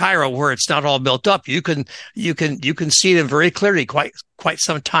Cairo where it's not all built up, you can see them very clearly quite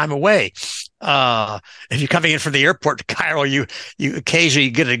some time away. If you're coming in from the airport to Cairo, you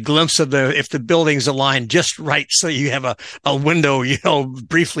occasionally get a glimpse of if the buildings align just right. So you have a window,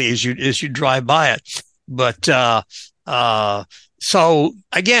 briefly as you drive by it. But, so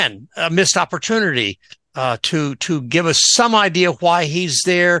again, a missed opportunity, to give us some idea why he's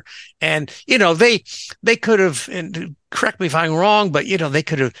there. And, they could have, and correct me if I'm wrong, but, they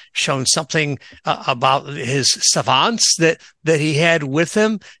could have shown something about his savants that he had with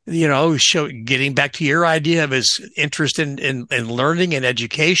him, getting back to your idea of his interest in learning and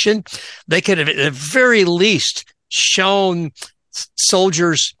education. They could have at the very least shown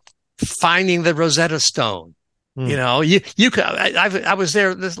soldiers finding the Rosetta Stone. You could. I was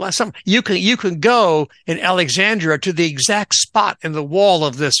there this last summer. You can go in Alexandria to the exact spot in the wall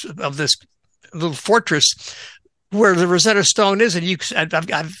of this little fortress where the Rosetta Stone is, and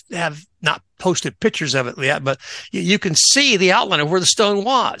I have not posted pictures of it yet, but you can see the outline of where the stone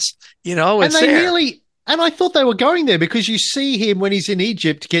was. It's there. And I thought they were going there because you see him when he's in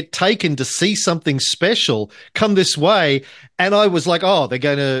Egypt get taken to see something special come this way. And I was like, oh, they're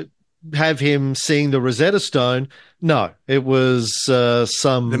going to have him seeing the Rosetta Stone. No, it was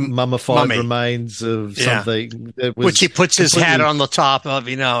some mummified remains of something. That was which he puts his hat on the top of,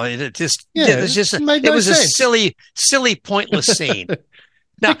 it was a silly, pointless scene.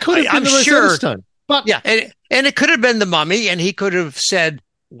 Now, it could have been I'm the Rosetta Stone. But yeah, and it could have been the mummy, and he could have said,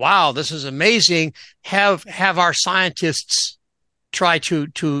 wow, this is amazing. Have our scientists try to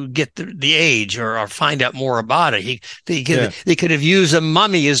get the age or find out more about it. They could have used a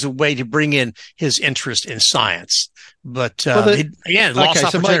mummy as a way to bring in his interest in science. But lost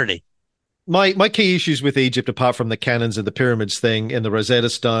opportunity. So my key issues with Egypt, apart from the cannons and the pyramids thing and the Rosetta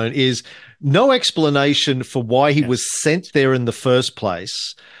Stone, is no explanation for why he was sent there in the first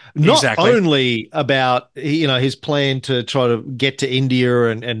place. Not only about his plan to try to get to India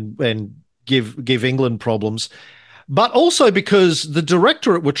and give England problems, but also because the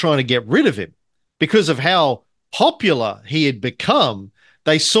directorate were trying to get rid of him because of how popular he had become.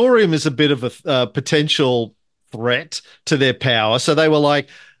 They saw him as a bit of a potential threat to their power, so they were like,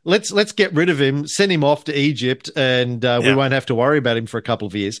 let's get rid of him, send him off to Egypt, and we won't have to worry about him for a couple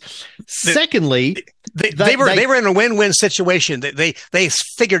of years. Secondly, they were in a win-win situation. They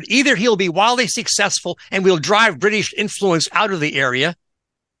figured either he'll be wildly successful and we'll drive British influence out of the area,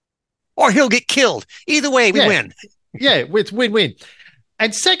 or he'll get killed. Either way, we win. Yeah, it's win-win.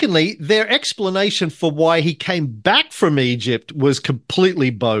 And secondly, their explanation for why he came back from Egypt was completely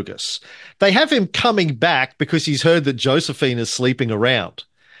bogus. They have him coming back because he's heard that Josephine is sleeping around.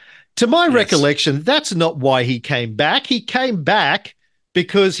 To my recollection, that's not why he came back. He came back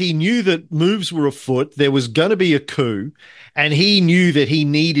because he knew that moves were afoot, there was going to be a coup, and he knew that he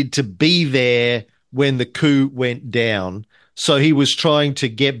needed to be there when the coup went down. So he was trying to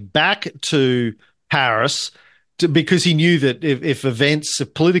get back to Paris because he knew that if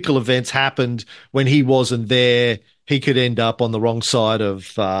political events happened when he wasn't there, he could end up on the wrong side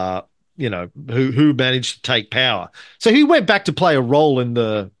of who managed to take power. So he went back to play a role in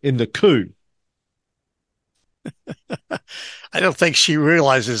the coup. I don't think she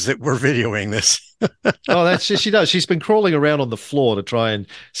realizes that we're videoing this. Oh, that's just, she does. She's been crawling around on the floor to try and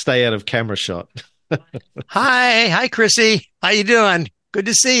stay out of camera shot. Hi, Chrissy. How you doing? Good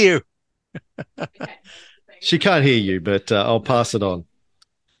to see you. She can't hear you, but I'll pass it on.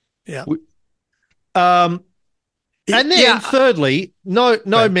 Yeah. And then thirdly, no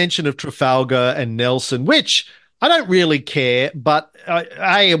mention of Trafalgar and Nelson, which I don't really care, but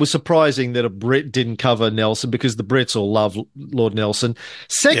it was surprising that a Brit didn't cover Nelson because the Brits all love Lord Nelson.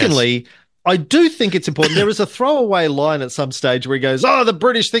 Secondly, yes. I do think it's important. There is a throwaway line at some stage where he goes, "Oh, the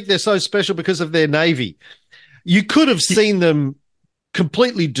British think they're so special because of their navy." You could have seen them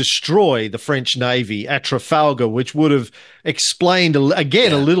completely destroy the French Navy at Trafalgar, which would have explained,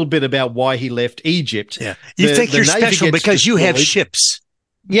 again, a little bit about why he left Egypt. Yeah. You think you're special because you have ships.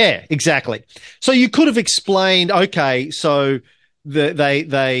 Yeah, exactly. So you could have explained, okay, so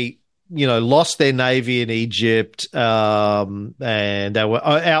they lost their navy in Egypt, and they were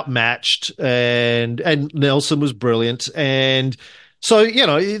outmatched, and Nelson was brilliant, and so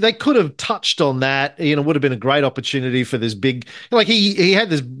they could have touched on that. Would have been a great opportunity for this big, like he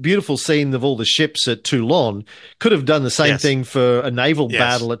had this beautiful scene of all the ships at Toulon. Could have done the same thing for a naval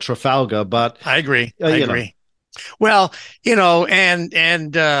battle at Trafalgar, but I agree. I agree. Well,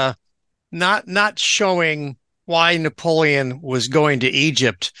 and not showing why Napoleon was going to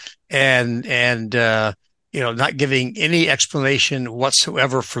Egypt and not giving any explanation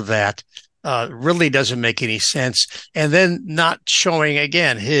whatsoever for that really doesn't make any sense. And then not showing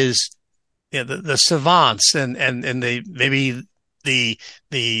again his the savants and maybe the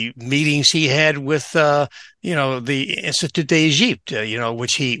meetings he had with the Institut d'Egypte,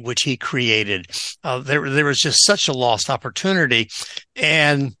 which he created. There was just such a lost opportunity,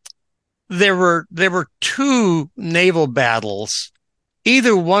 and there were two naval battles,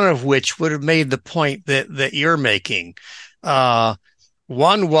 either one of which would have made the point that you're making.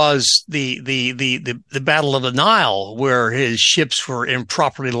 One was the Battle of the Nile, where his ships were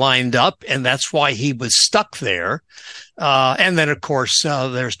improperly lined up, and that's why he was stuck there. And then, of course,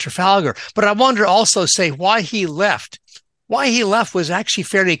 there's Trafalgar. But I wanted to also say why he left. Why he left was actually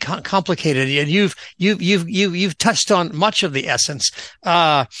fairly complicated, and you've touched on much of the essence.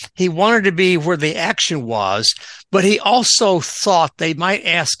 He wanted to be where the action was, but he also thought they might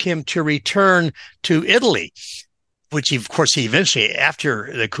ask him to return to Italy, which he eventually,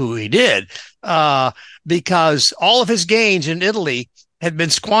 after the coup, he did, because all of his gains in Italy had been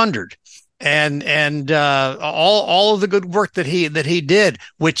squandered, and all of the good work that he did,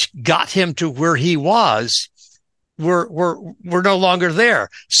 which got him to where he was, were no longer there.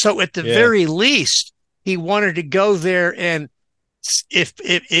 So at the very least, he wanted to go there and if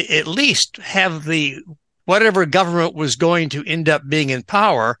at least have the whatever government was going to end up being in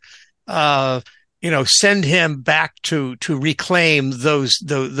power, send him back to reclaim those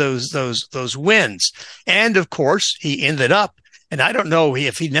wins. And of course, he ended up, and I don't know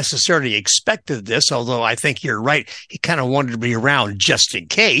if he necessarily expected this, although I think you're right. He kind of wanted to be around just in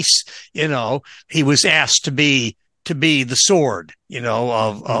case. He was asked to be the sword,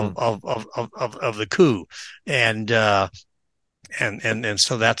 of the coup, and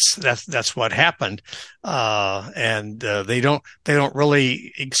so that's what happened. They don't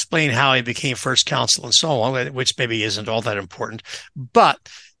really explain how he became first consul and so on, which maybe isn't all that important. But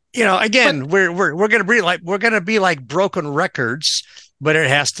again, we're going to be like broken records, but it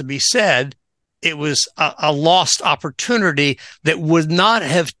has to be said, it was a lost opportunity that would not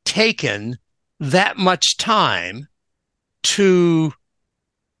have taken that much time to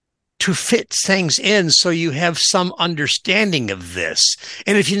fit things in so you have some understanding of this.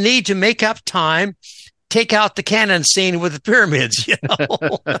 And if you need to make up time, take out the cannon scene with the pyramids,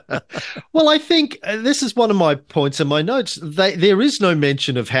 Well, I think this is one of my points in my notes. There is no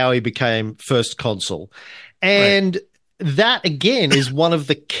mention of how he became first consul. And that, again, is one of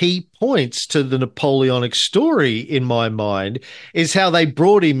the key points to the Napoleonic story in my mind, is how they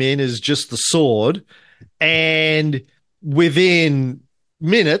brought him in as just the sword, and within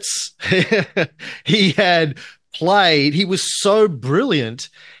minutes, he was so brilliant.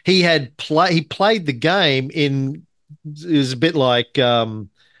 He played the game is a bit like, I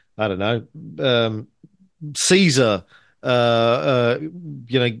don't know, Caesar, getting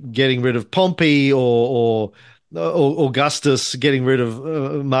rid of Pompey, or Augustus getting rid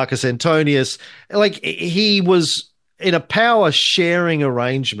of Marcus Antonius. Like, he was in a power sharing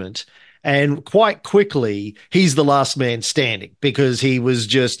arrangement, And quite quickly, he's the last man standing because he was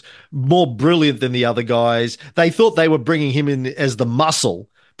just more brilliant than the other guys. They thought they were bringing him in as the muscle,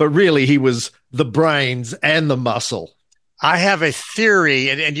 but really he was the brains and the muscle. I have a theory,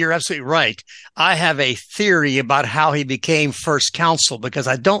 and you're absolutely right. I have a theory about how he became first consul because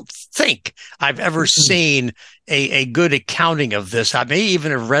I don't think I've ever seen a good accounting of this. I may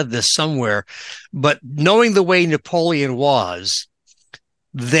even have read this somewhere, but knowing the way Napoleon was,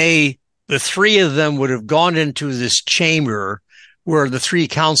 the three of them would have gone into this chamber where the three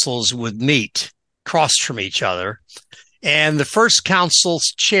consuls would meet, across from each other. And the first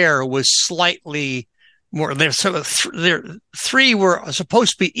consul's chair was slightly more. Three were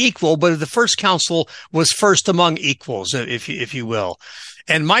supposed to be equal, but the first consul was first among equals, if you will.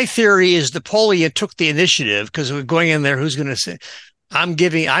 And my theory is Napoleon took the initiative because we're going in there. Who's going to say? I'm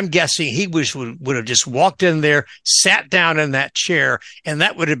guessing he would have just walked in there, sat down in that chair, and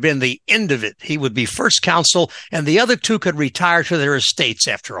that would have been the end of it. He would be first consul, and the other two could retire to their estates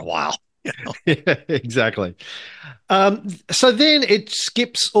after a while. You know? Yeah, exactly. So then it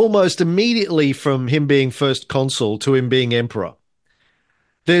skips almost immediately from him being first consul to him being emperor.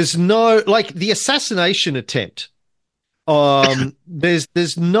 There's no, like, the assassination attempt.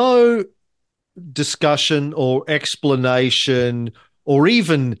 There's no discussion or explanation or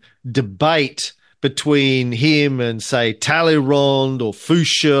even debate between him and, say, Talleyrand or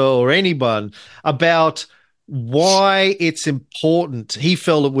Fouché or anyone about why it's important. He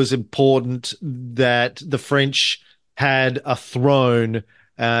felt it was important that the French had a throne.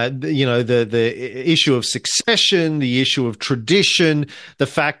 The issue of succession, the issue of tradition, the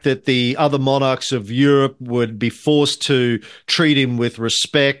fact that the other monarchs of Europe would be forced to treat him with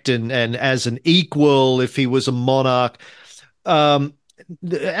respect and as an equal if he was a monarch. And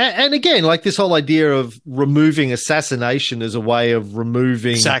again, like this whole idea of removing assassination as a way of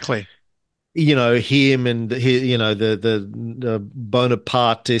removing exactly, him and the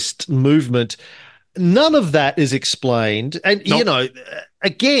Bonapartist movement. None of that is explained. And, nope.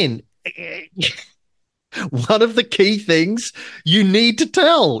 Again, one of the key things you need to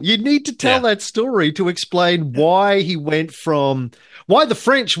tell that story to explain why the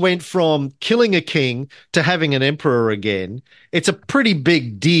French went from killing a king to having an emperor again. It's a pretty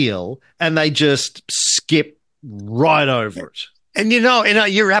big deal, and they just skip right over it. And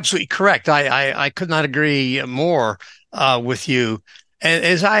you're absolutely correct. I could not agree more with you. And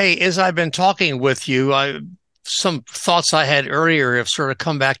as I've been talking with you, some thoughts I had earlier have sort of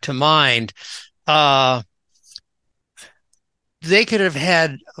come back to mind. They could have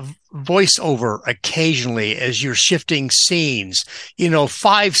had voiceover occasionally as you're shifting scenes,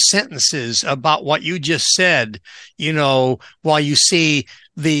 5 sentences about what you just said, while you see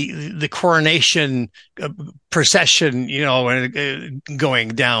the coronation procession, going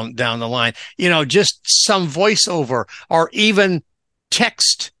down the line, just some voiceover or even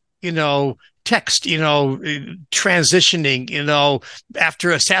text, transitioning,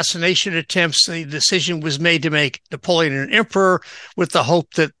 after assassination attempts, the decision was made to make Napoleon an emperor with the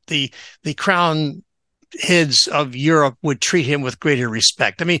hope that the crown heads of Europe would treat him with greater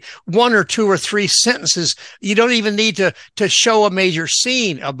respect. I mean, 1 or 2 or 3 sentences, you don't even need to show a major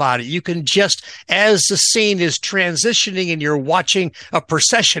scene about it. You can just, as the scene is transitioning and you're watching a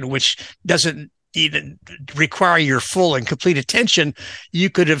procession, which doesn't even require your full and complete attention, you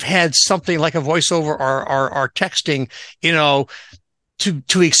could have had something like a voiceover or texting,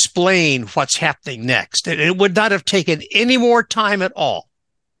 to explain what's happening next. It would not have taken any more time at all.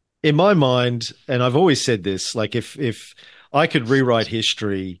 In my mind, and I've always said this, like if I could rewrite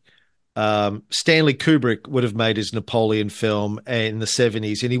history, Stanley Kubrick would have made his Napoleon film in the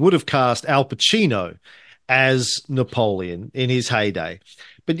 70s, and he would have cast Al Pacino as Napoleon in his heyday.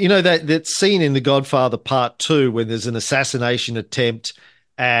 But that scene in The Godfather Part 2 when there's an assassination attempt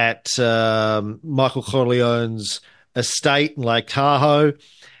at Michael Corleone's estate in Lake Tahoe,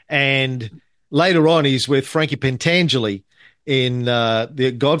 and later on he's with Frankie Pentangeli in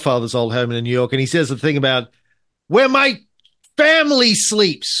The Godfather's old home in New York, and he says the thing about where my family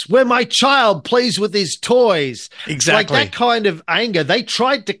sleeps, where my child plays with his toys. Exactly. Like that kind of anger. They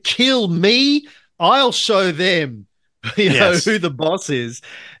tried to kill me. I'll show them. Who the boss is.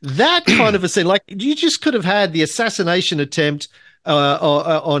 That kind of a scene, like you just could have had the assassination attempt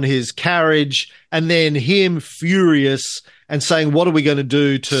on his carriage, and then him furious and saying, "What are we going to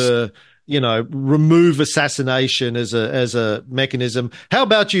do to, remove assassination as a mechanism? How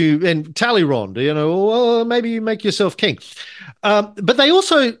about you and Talleyrand? Well, maybe you make yourself king." But they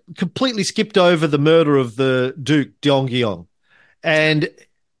also completely skipped over the murder of the Duke d'Enghien, and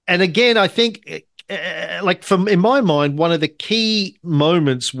again, I think like from in my mind, one of the key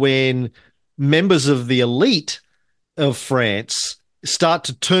moments when members of the elite of France start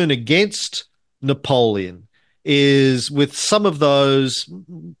to turn against Napoleon is with some of those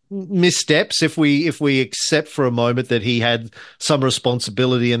missteps. If we accept for a moment that he had some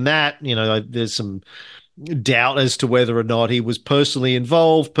responsibility in that, there's some doubt as to whether or not he was personally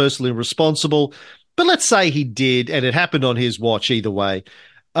involved, personally responsible. But let's say he did, and it happened on his watch either way.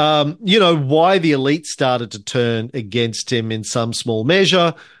 Why the elite started to turn against him in some small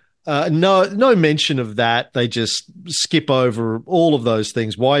measure. No mention of that. They just skip over all of those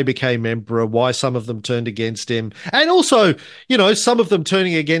things. Why he became emperor, why some of them turned against him. And also, some of them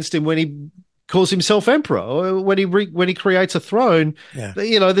turning against him when he calls himself emperor, or when he creates a throne. Yeah.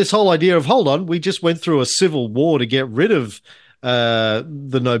 This whole idea of, hold on, we just went through a civil war to get rid of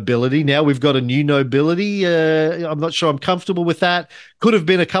the nobility. Now we've got a new nobility. I'm not sure I'm comfortable with that. Could have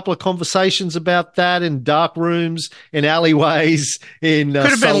been a couple of conversations about that in dark rooms, in alleyways, in could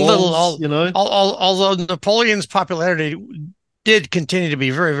have salons, been a little. Although Napoleon's popularity did continue to be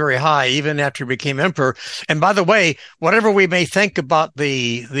very, very high even after he became emperor. And by the way, whatever we may think about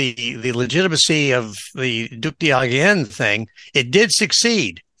the legitimacy of the Duc d'Enghien thing, it did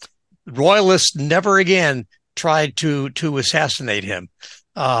succeed. Royalists never again tried to assassinate him.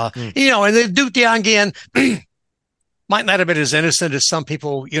 And the Duc d'Enghien might not have been as innocent as some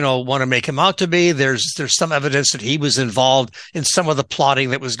people, want to make him out to be. There's some evidence that he was involved in some of the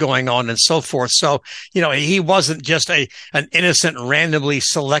plotting that was going on and so forth. So, he wasn't just an innocent, randomly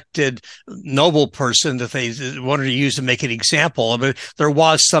selected noble person that they wanted to use to make an example. I mean, there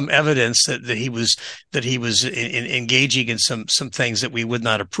was some evidence that he was engaging in some things that we would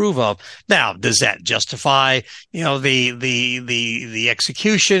not approve of. Now, does that justify, the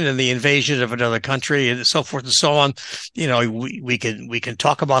execution and the invasion of another country and so forth and so on? We can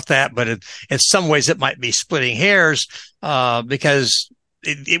talk about that, but in some ways it might be splitting hairs because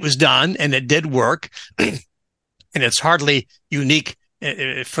it was done and it did work, and it's hardly unique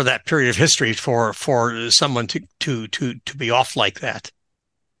for that period of history for someone to be off like that.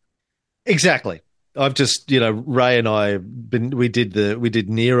 Exactly. I've just, Ray and I we did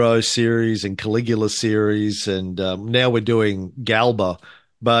Nero series and Caligula series, and now we're doing Galba.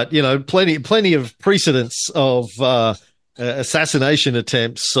 But plenty of precedents of assassination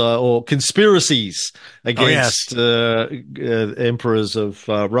attempts or conspiracies against emperors of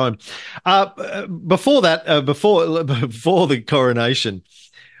Rome. Before that, before the coronation,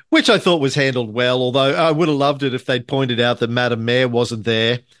 which I thought was handled well, although I would have loved it if they'd pointed out that Madame Mayor wasn't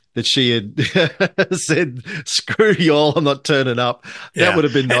there, that she had said, "Screw you all, I'm not turning up." Yeah. That would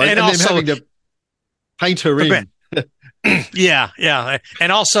have been nice. And also, them having to paint her in. Yeah.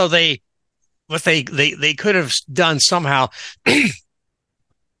 And also they could have done somehow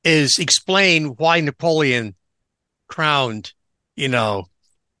is explain why Napoleon crowned,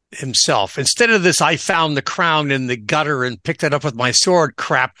 himself. Instead of this, I found the crown in the gutter and picked it up with my sword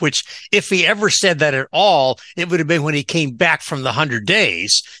crap, which if he ever said that at all, it would have been when he came back from the 100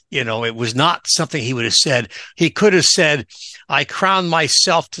 Days. It was not something he would have said. He could have said, I crown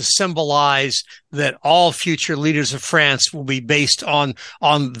myself to symbolize that all future leaders of France will be based on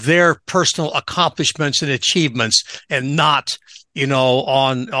their personal accomplishments and achievements, and not,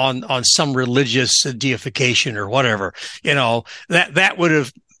 on some religious deification or whatever. That would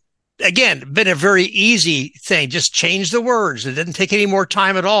have, again, been a very easy thing. Just change the words. It didn't take any more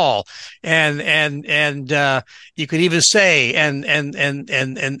time at all. And you could even say, and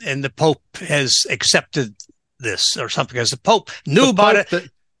the Pope has accepted this or something, because the Pope knew about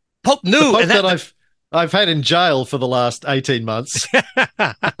it. Pope knew. The Pope that I've had in jail for the last 18 months.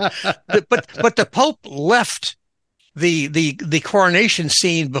 but the Pope left the coronation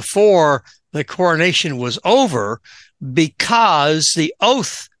scene before the coronation was over, because the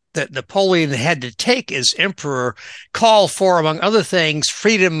oath that Napoleon had to take as emperor called for, among other things,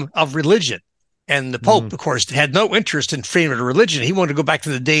 freedom of religion. And the Pope, of course, had no interest in freedom of religion. He wanted to go back to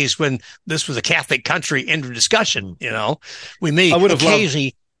the days when this was a Catholic country. End of discussion. We may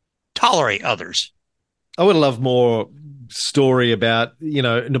occasionally tolerate others. I would have loved more story about,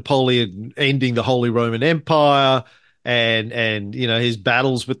 Napoleon ending the Holy Roman Empire and his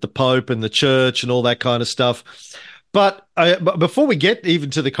battles with the Pope and the church and all that kind of stuff. But before we get even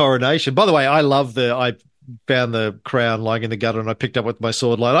to the coronation, by the way, I found the crown lying in the gutter and I picked up with my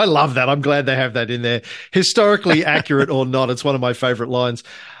sword line. I love that. I'm glad they have that in there. Historically accurate or not, it's one of my favorite lines.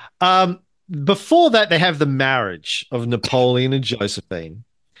 Before that, they have the marriage of Napoleon and Josephine,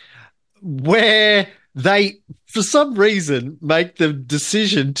 where they, for some reason, make the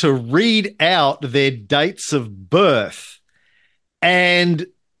decision to read out their dates of birth. And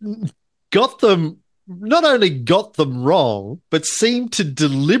got them, not only got them wrong, but seemed to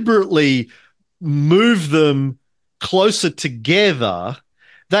deliberately move them closer together.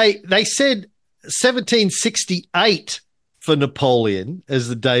 They said 1768 for Napoleon as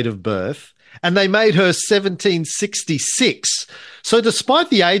the date of birth, and they made her 1766. So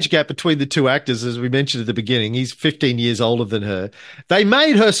despite the age gap between the two actors, as we mentioned at the beginning, he's 15 years older than her, they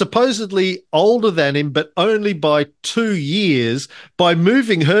made her supposedly older than him, but only by 2 years, by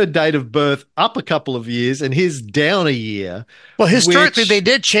moving her date of birth up a couple of years and his down a year. Well, historically, they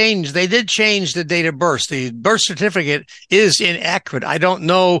did change the date of birth. The birth certificate is inaccurate. I don't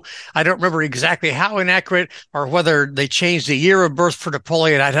know. I don't remember exactly how inaccurate, or whether they changed the year of birth for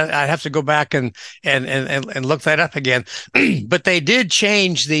Napoleon. I'd have to go back and look that up again. But they did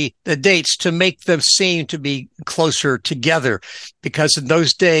change the dates to make them seem to be closer together, because in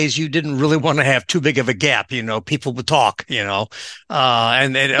those days you didn't really want to have too big of a gap. You know, people would talk. You know,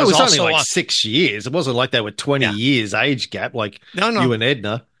 and it was only also like 6 years. It wasn't like they were 20 years age gap, like no. you and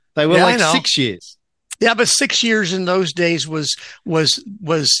Edna. They were like 6 years. Yeah, but 6 years in those days was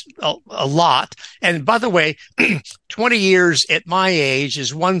a lot. And by the way, 20 years at my age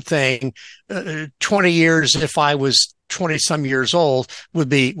is one thing. 20 years if I was 20 some years old would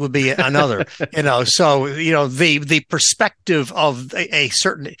be another. You know, so you know the perspective of a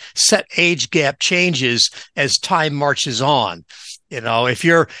certain set age gap changes as time marches on. You know, if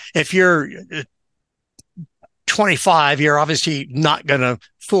you're 25, you're obviously not going to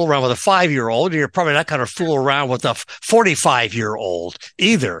fool around with a 5-year-old. You're probably not going to fool around with a 45-year-old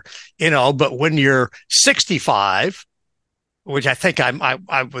either, you know. But when you're 65, which I think I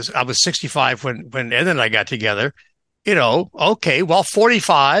was 65 when Ed and I got together, you know, okay, well,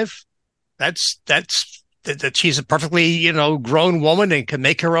 45, that's that she's a perfectly, you know, grown woman and can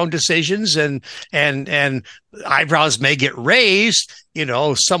make her own decisions, and eyebrows may get raised. You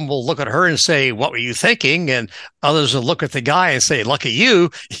know, some will look at her and say, "What were you thinking?" And others will look at the guy and say, "Lucky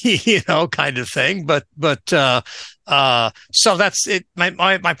you," you know, kind of thing. But so that's it.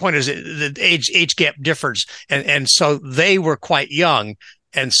 My point is the age gap differs, and so they were quite young,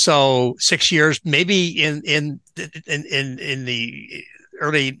 and so 6 years maybe in the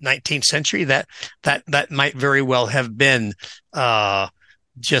early 19th century, that might very well have been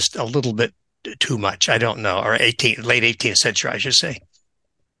just a little bit too much. I don't know, or late 18th century, I should say.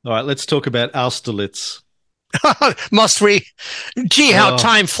 All right, let's talk about Austerlitz. Must we? Gee, how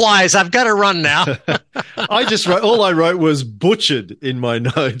time flies. I've got to run now. All I wrote was butchered in my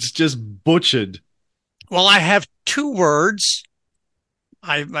notes, just butchered. Well, I have 2 words.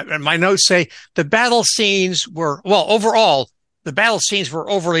 My notes say the battle scenes were, well, overall, the battle scenes were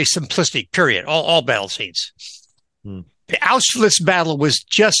overly simplistic, period. All battle scenes. The Austerlitz battle was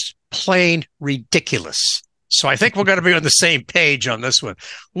just plain ridiculous. So I think we're going to be on the same page on this one.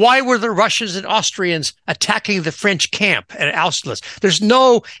 Why were the Russians and Austrians attacking the French camp at Austerlitz? There's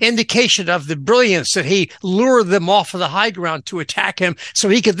no indication of the brilliance that he lured them off of the high ground to attack him so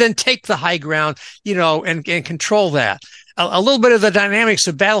he could then take the high ground, you know, and control that. A little bit of the dynamics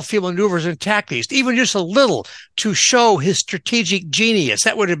of battlefield maneuvers and tactics, even just a little, to show his strategic genius.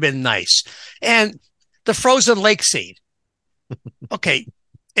 That would have been nice. And the frozen lake scene. Okay,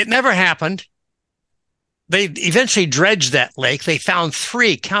 it never happened. They eventually dredged that lake. They found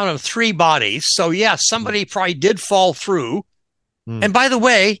 3 bodies. So, yeah, somebody probably did fall through. And by the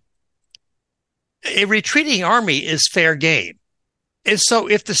way, a retreating army is fair game. And so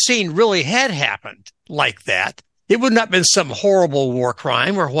if the scene really had happened like that, it would not have been some horrible war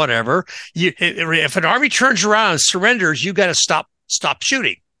crime or whatever. If an army turns around and surrenders, you got to stop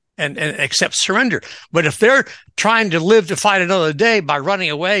shooting and accept surrender. But if they're trying to live to fight another day by running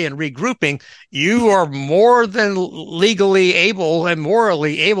away and regrouping, you are more than legally able and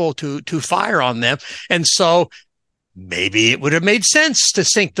morally able to fire on them. And so maybe it would have made sense to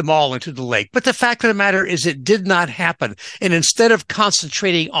sink them all into the lake. But the fact of the matter is it did not happen. And instead of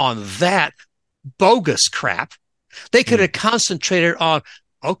concentrating on that bogus crap, they could have concentrated on,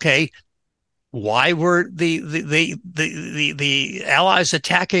 okay, why were the Allies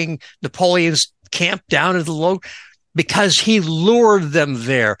attacking Napoleon's camp down in the low? Because he lured them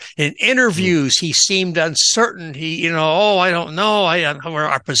there. In interviews, he seemed uncertain. He, you know, I don't know.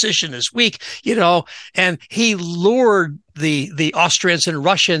 Our position is weak, you know, and he lured the Austrians and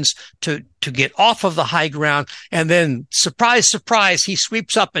Russians to get off of the high ground. And then surprise, surprise, he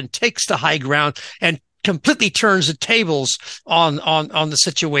sweeps up and takes the high ground and completely turns the tables on the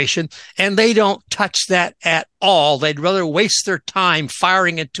situation, and they don't touch that at all. They'd rather waste their time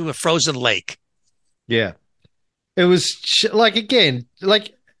firing into a frozen lake. Yeah. It was like, again,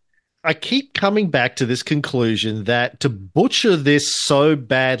 like I keep coming back to this conclusion that to butcher this so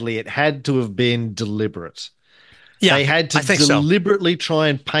badly, it had to have been deliberate. Yeah, They had to I think so. deliberately try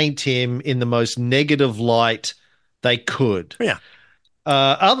and paint him in the most negative light they could. Yeah.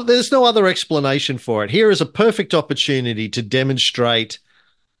 There's no other explanation for it. Here is a perfect opportunity to demonstrate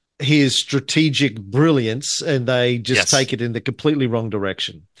his strategic brilliance, and they just Yes. take it in the completely wrong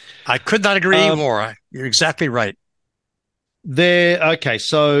direction. I could not agree more. You're exactly right. Okay,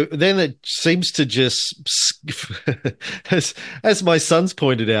 so then it seems to just, as my son's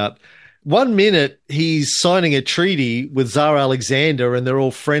pointed out, 1 minute he's signing a treaty with Tsar Alexander and they're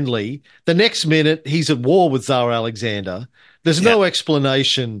all friendly. The next minute he's at war with Tsar Alexander. There's no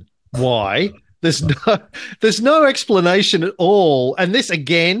explanation why. There's no explanation at all. And this,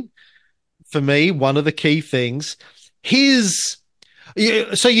 again, for me, one of the key things,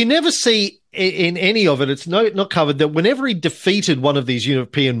 so you never see in any of it, it's not covered, that whenever he defeated one of these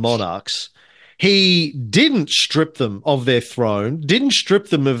European monarchs, he didn't strip them of their throne, didn't strip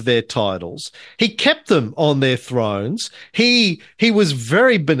them of their titles. He kept them on their thrones. He was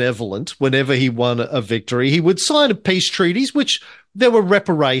very benevolent whenever he won a victory. He would sign peace treaties, which there were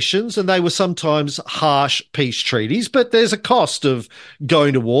reparations, and they were sometimes harsh peace treaties, but there's a cost of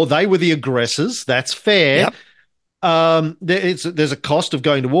going to war. They were the aggressors. That's fair. Yep. There's a cost of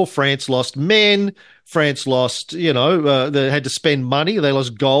going to war. France lost men. France lost, they had to spend money. They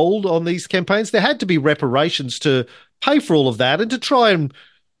lost gold on these campaigns. There had to be reparations to pay for all of that and to try and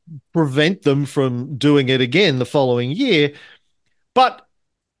prevent them from doing it again the following year. But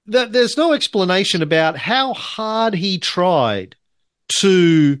there's no explanation about how hard he tried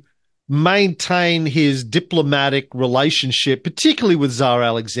to maintain his diplomatic relationship, particularly with Tsar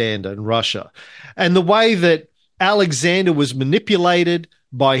Alexander and Russia, and the way that Alexander was manipulated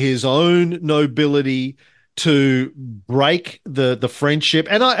by his own nobility to break the friendship.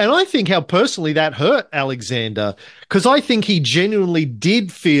 And I think how personally that hurt Alexander, because I think he genuinely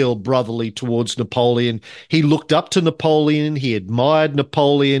did feel brotherly towards Napoleon. He looked up to Napoleon. He admired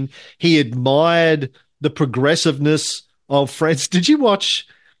Napoleon. He admired the progressiveness of France. Did you watch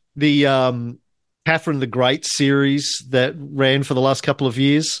the Catherine the Great series that ran for the last couple of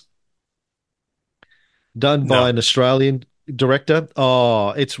years? Done by an Australian director. Oh,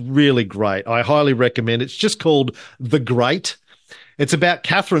 it's really great. I highly recommend it. It's just called The Great. It's about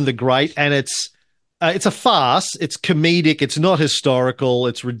Catherine the Great, and it's a farce. It's comedic. It's not historical.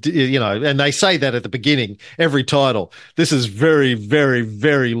 It's, and they say that at the beginning, every title. This is very, very,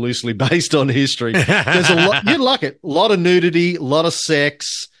 very loosely based on history. There's a lot. You'd like it. A lot of nudity, a lot of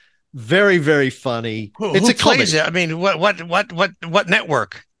sex. Very, very funny. Who plays it? I mean, what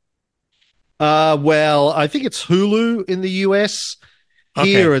network? Well, I think it's Hulu in the US.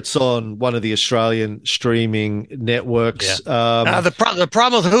 Here it's on one of the Australian streaming networks. Yeah. The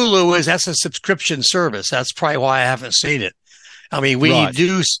problem with Hulu is that's a subscription service. That's probably why I haven't seen it. I mean,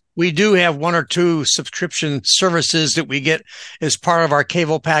 we do have one or two subscription services that we get as part of our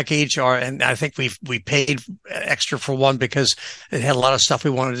cable package, and I think we paid extra for one because it had a lot of stuff we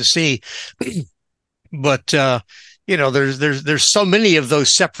wanted to see. But there's so many of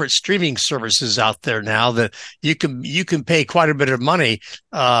those separate streaming services out there now that you can pay quite a bit of money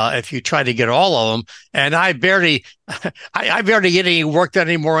if you try to get all of them. And I barely get any work done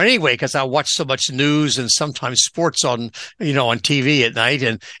anymore anyway, because I watch so much news and sometimes sports on TV at night,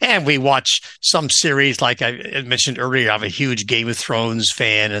 and we watch some series like I mentioned earlier. I'm a huge Game of Thrones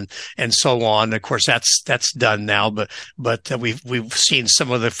fan and so on. Of course, that's done now, but we've seen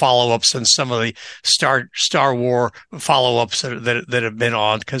some of the follow-ups and some of the Star Wars follow-ups that have been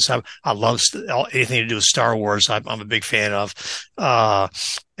on, because I love anything to do with Star Wars. I'm a big fan of.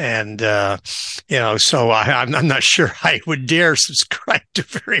 So I'm not sure I would dare subscribe to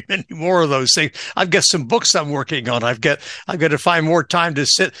very many more of those things. I've got some books I'm working on. I've got to find more time to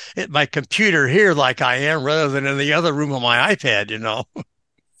sit at my computer here like I am, rather than in the other room on my iPad,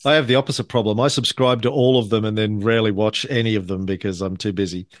 I have the opposite problem. I subscribe to all of them and then rarely watch any of them because I'm too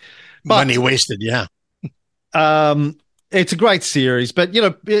busy. Money wasted, yeah. It's a great series, but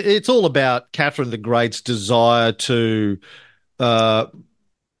it's all about Catherine the Great's desire to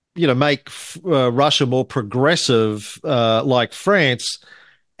make Russia more progressive, like France.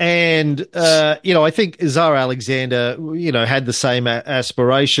 And, I think Tsar Alexander, had the same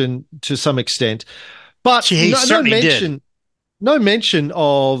aspiration to some extent. But he certainly did. No mention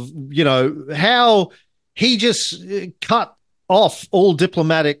of, how he just cut off all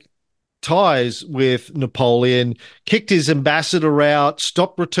diplomatic ties with Napoleon, kicked his ambassador out,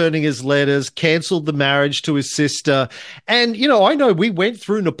 stopped returning his letters, cancelled the marriage to his sister. And, I know we went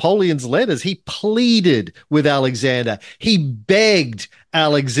through Napoleon's letters. He pleaded with Alexander. He begged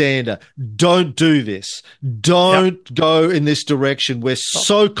Alexander, don't do this. Don't go in this direction. We're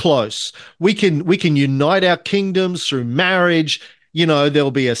so close. We can unite our kingdoms through marriage.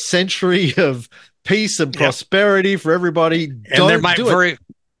 There'll be a century of peace and prosperity for everybody. And there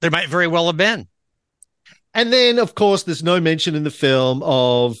might very well have been. And then, of course, there's no mention in the film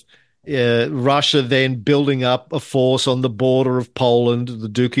of Russia then building up a force on the border of Poland, the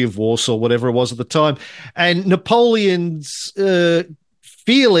Duchy of Warsaw, whatever it was at the time. And Napoleon's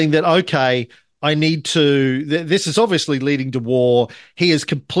feeling that, okay, I need to, this is obviously leading to war. He has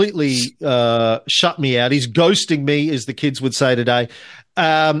completely shut me out. He's ghosting me, as the kids would say today.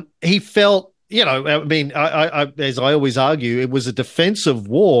 He felt, I as I always argue, it was a defensive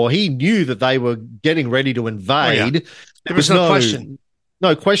war. He knew that they were getting ready to invade. Oh, yeah. There was no question.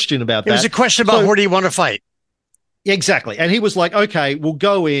 No question about that. It was a question about where do you want to fight? Exactly. And he was like, okay, we'll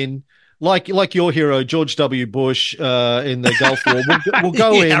go in. Like your hero, George W. Bush, in the Gulf War. We'll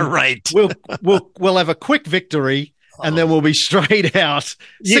go in. Yeah, right. We'll have a quick victory, and then we'll be straight out.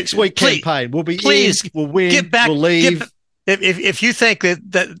 6-week campaign. We'll be in. We'll win. Get back. We'll leave. If you think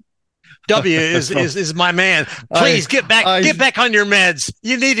that W is my man, please get back. Get back on your meds.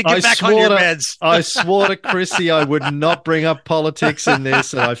 You need to get back on your meds. I swore to Chrissy I would not bring up politics in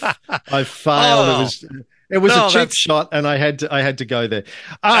this, and I failed. It was a cheap shot, and I had to go there.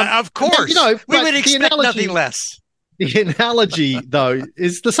 Of course, we would expect nothing less. The analogy, though,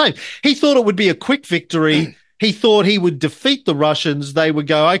 is the same. He thought it would be a quick victory. He thought he would defeat the Russians. They would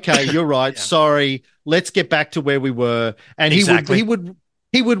go, okay, you're right. Yeah. Sorry, let's get back to where we were. And he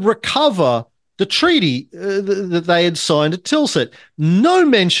would recover the treaty that they had signed at Tilsit. No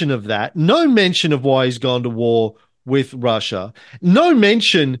mention of that. No mention of why he's gone to war with Russia. No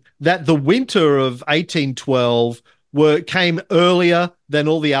mention that the winter of 1812 came earlier than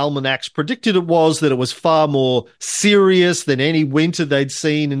all the almanacs predicted it was, that it was far more serious than any winter they'd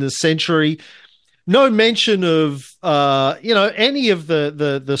seen in a century. No mention of any of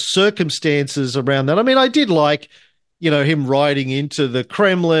the circumstances around that. I mean, I did like him riding into the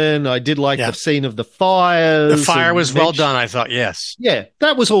Kremlin. I did like the scene of the fires. The fire was well done, I thought, yes. Yeah,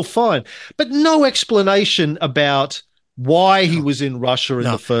 that was all fine. But no explanation about why he was in Russia in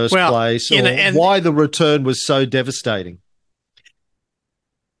the first place, or why the return was so devastating.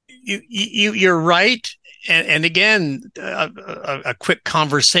 You're right. And again, a quick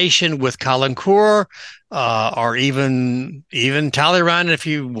conversation with Caulaincourt, or even Talleyrand, if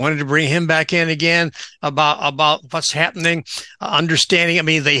you wanted to bring him back in again, about what's happening, understanding. I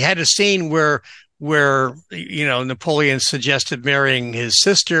mean, they had a scene where Napoleon suggested marrying his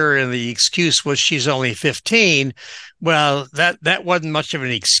sister, and the excuse was she's only 15. Well, that wasn't much of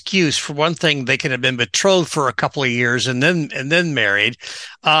an excuse. For one thing, they could have been betrothed for a couple of years and then married.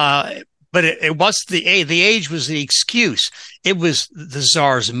 But it wasn't the age was the excuse. It was the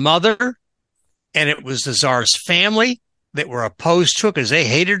Tsar's mother, and it was the Tsar's family that were opposed to it because they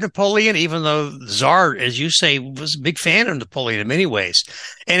hated Napoleon, even though the Tsar, as you say, was a big fan of Napoleon in many ways.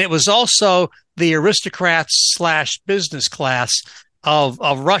 And it was also the aristocrats / business class of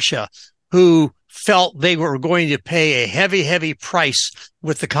Russia who felt they were going to pay a heavy, heavy price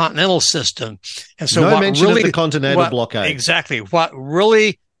with the continental system. And so no mention of the continental blockade. Exactly. What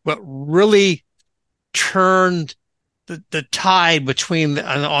really turned the tide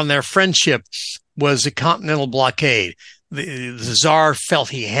on their friendship was the continental blockade. The Tsar felt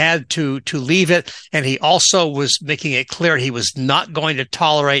he had to leave it, and he also was making it clear he was not going to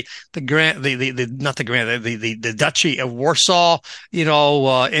tolerate the Duchy of Warsaw,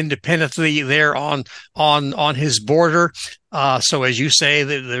 independently there on his border. So as you say,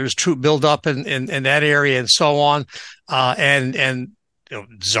 there's troop buildup in that area and so on, and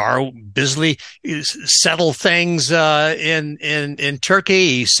Tsar busily settled things in Turkey.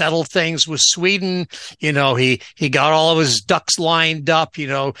 He settled things with Sweden. He got all of his ducks lined up.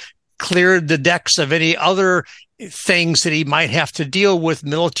 Cleared the decks of any other things that he might have to deal with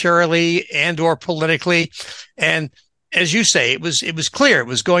militarily and or politically. And as you say, it was clear it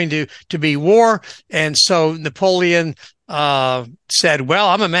was going to be war. And so Napoleon said, well,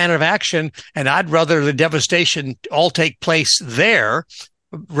 I'm a man of action, and I'd rather the devastation all take place there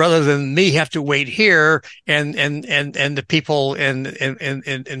rather than me have to wait here and the people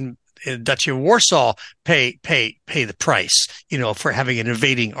in Duchy of Warsaw pay the price, for having an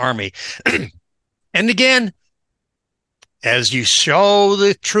invading army. And again, as you show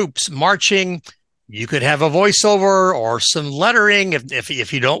the troops marching, you could have a voiceover or some lettering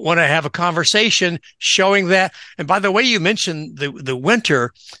if you don't want to have a conversation showing that. And by the way, you mentioned the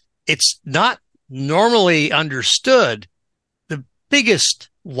winter. It's not normally understood. The biggest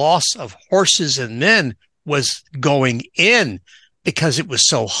loss of horses and men was going in because it was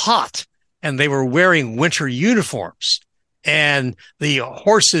so hot and they were wearing winter uniforms. And the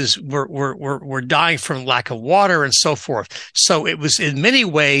horses were dying from lack of water and so forth. So it was in many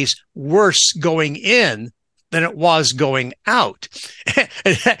ways worse going in than it was going out.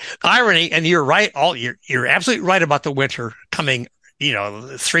 Irony, and you're right. You're absolutely right about the winter coming,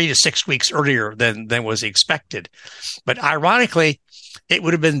 3 to 6 weeks earlier than was expected. But ironically, it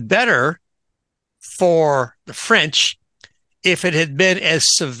would have been better for the French if it had been as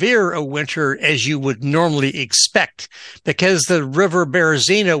severe a winter as you would normally expect, because the river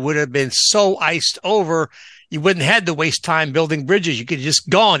Berezina would have been so iced over, you wouldn't have had to waste time building bridges. You could have just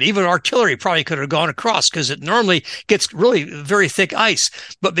gone. Even artillery probably could have gone across because it normally gets really very thick ice.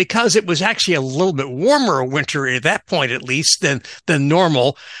 But because it was actually a little bit warmer winter at that point, at least than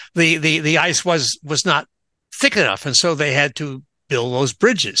normal, the ice was not thick enough. And so they had to build those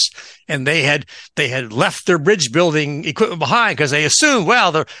bridges, and they had left their bridge building equipment behind because they assumed,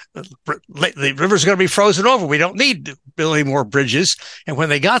 well, the river's going to be frozen over. We don't need to build any more bridges. And when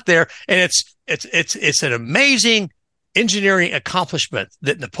they got there, and it's an amazing engineering accomplishment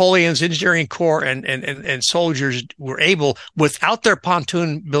that Napoleon's engineering corps and soldiers were able, without their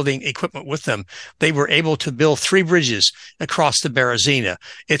pontoon building equipment with them, they were able to build 3 bridges across the Berezina.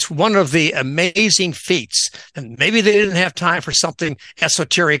 It's one of the amazing feats. And maybe they didn't have time for something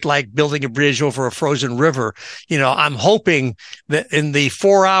esoteric like building a bridge over a frozen river. I'm hoping that in the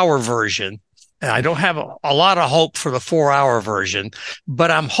 4-hour version, and I don't have a lot of hope for the 4-hour version,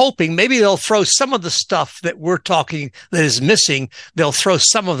 but I'm hoping maybe they'll throw some of the stuff that we're talking that is missing. They'll throw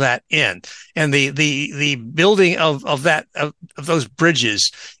some of that in, and the building of those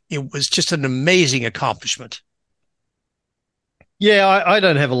bridges, it was just an amazing accomplishment. Yeah, I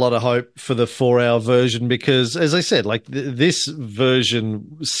don't have a lot of hope for the 4-hour version because, as I said, like this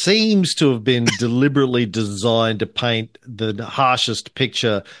version seems to have been deliberately designed to paint the harshest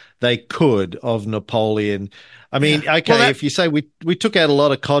picture they could of Napoleon. I mean, okay, well, if you say we took out a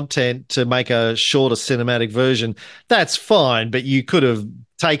lot of content to make a shorter cinematic version, that's fine, but you could have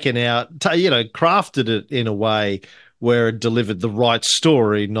taken out, crafted it in a way where it delivered the right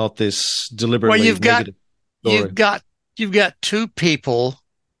story, not this deliberately negative story. You've got 2 people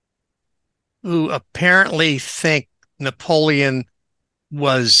who apparently think Napoleon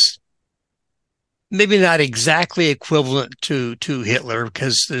was maybe not exactly equivalent to Hitler,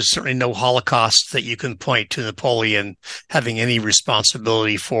 because there's certainly no Holocaust that you can point to Napoleon having any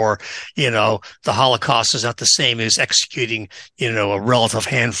responsibility for. The Holocaust is not the same as executing, a relative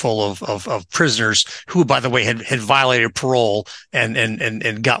handful of prisoners who, by the way, had violated parole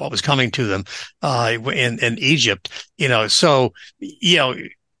and got what was coming to them in Egypt.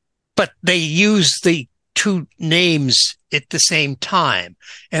 But they use the 2 names at the same time,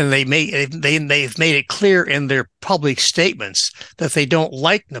 and they've made it clear in their public statements that they don't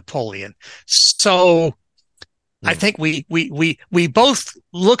like Napoleon. So I think we both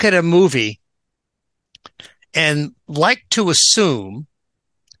look at a movie and like to assume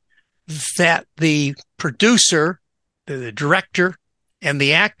that the producer, the director, and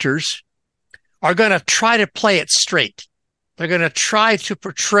the actors are going to try to play it straight. They're going to try to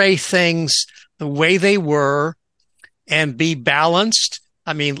portray things the way they were and be balanced.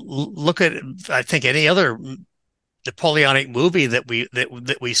 I mean, look at, I think, any other Napoleonic movie that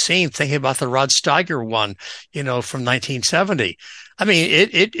we've seen, thinking about the Rod Steiger one, from 1970. I mean,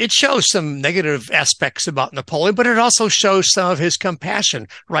 it shows some negative aspects about Napoleon, but it also shows some of his compassion,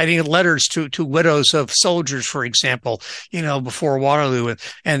 writing letters to widows of soldiers, for example, before Waterloo,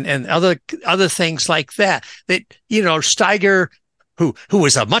 and other things like that. That, Steiger, who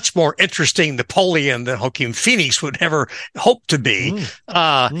was a much more interesting Napoleon than Joaquin Phoenix would ever hope to be.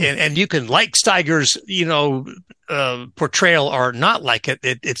 And you can like Steiger's, portrayal or not like it.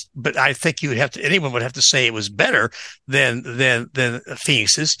 But I think anyone would have to say it was better than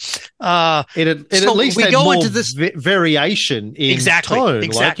Phoenix's. It at least had more variation in tone.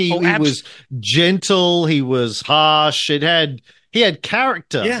 Exactly. Like he was gentle. He was harsh. He had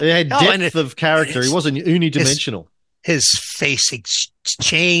character. Yeah. It had depth of character. He wasn't unidimensional. His face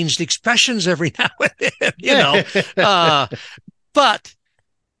changed expressions every now and then, but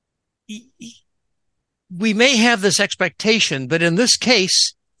we may have this expectation, but in this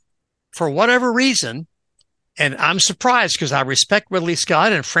case, for whatever reason, and I'm surprised because I respect Ridley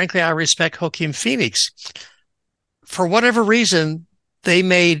Scott and frankly, I respect Joaquin Phoenix. For whatever reason, they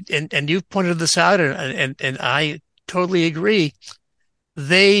made, and you've pointed this out, and I totally agree.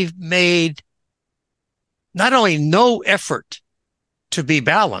 They've made not only no effort to be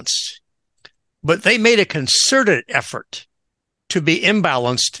balanced, but they made a concerted effort to be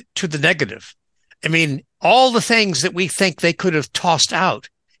imbalanced to the negative. I mean, all the things that we think they could have tossed out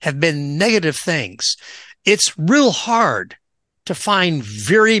have been negative things. It's real hard to find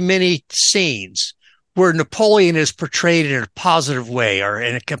very many scenes where Napoleon is portrayed in a positive way or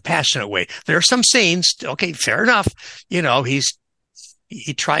in a compassionate way. There are some scenes, okay, fair enough.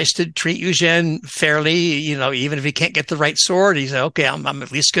 He tries to treat Eugene fairly, even if he can't get the right sword. He said, okay, I'm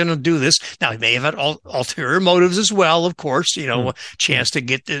at least going to do this. Now, he may have had ulterior motives as well, of course, a chance to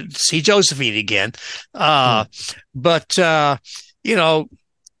get to see Josephine again. But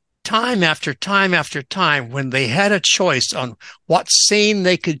time after time after time, when they had a choice on what scene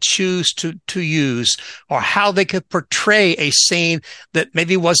they could choose to use or how they could portray a scene that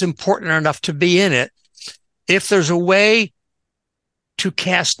maybe was important enough to be in it, if there's a way to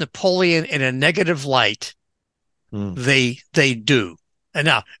cast Napoleon in a negative light, they do. And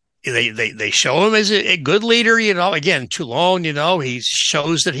now they show him as a good leader, again, Toulon, he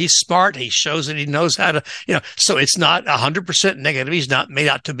shows that he's smart. He shows that he knows how to, so it's not 100% negative. He's not made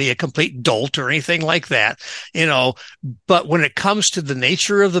out to be a complete dolt or anything like that, but when it comes to the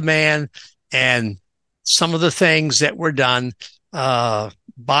nature of the man and some of the things that were done,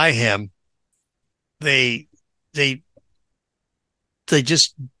 by him, they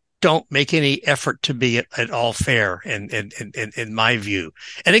just don't make any effort to be at all fair in my view.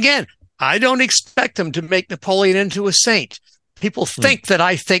 And again, I don't expect them to make Napoleon into a saint. People think that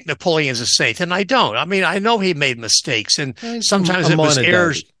I think Napoleon's a saint, and I don't. I mean, I know he made mistakes, and sometimes it was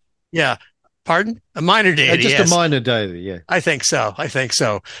errors. Deity. Yeah. Pardon? A minor deity. Just yes. A minor deity, yeah. I think so.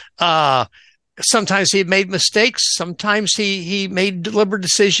 Sometimes he made mistakes. Sometimes he made deliberate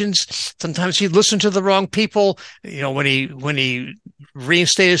decisions. Sometimes he listened to the wrong people. When he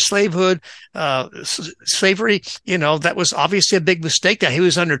reinstated slavery, that was obviously a big mistake. That he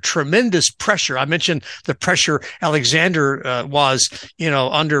was under tremendous pressure. I mentioned the pressure Alexander was,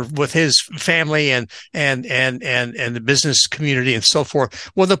 under with his family and the business community and so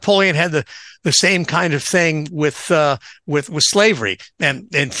forth. Well, Napoleon had the same kind of thing with slavery,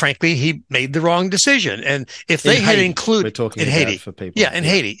 and frankly, he made the wrong decision. And if they had included, we're talking in about Haiti, for people,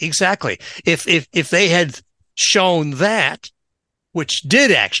 Haiti, exactly. If they had shown that, which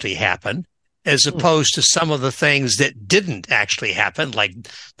did actually happen, as opposed to some of the things that didn't actually happen, like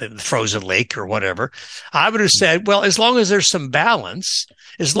the frozen lake or whatever, I would have said, well, as long as there's some balance,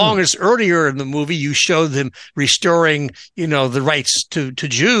 as long as earlier in the movie you showed them restoring, the rights to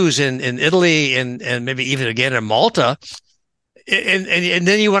Jews in Italy and maybe even again in Malta, and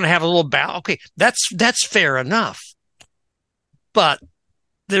then you want to have a little balance. Okay, that's fair enough. But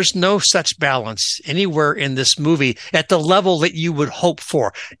there's no such balance anywhere in this movie at the level that you would hope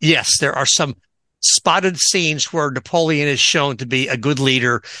for. Yes, there are some spotted scenes where Napoleon is shown to be a good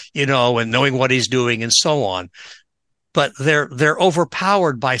leader, and knowing what he's doing and so on. But they're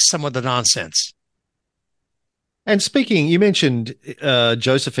overpowered by some of the nonsense. And speaking, you mentioned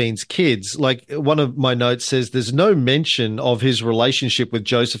Josephine's kids. Like, one of my notes says there's no mention of his relationship with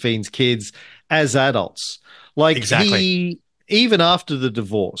Josephine's kids as adults. Like, exactly. Even after the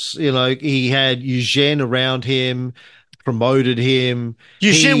divorce, he had Eugene around him, promoted him.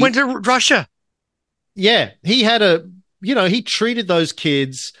 Eugene went to Russia. Yeah. He had he treated those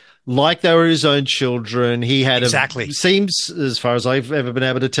kids like they were his own children. He had seems, as far as I've ever been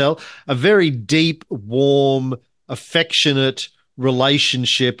able to tell, a very deep, warm, affectionate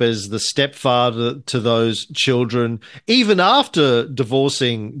relationship as the stepfather to those children, even after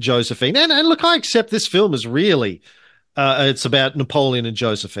divorcing Josephine. And look, I accept this film is really... it's about Napoleon and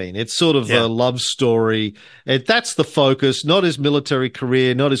Josephine. It's sort of a love story. That's the focus, not his military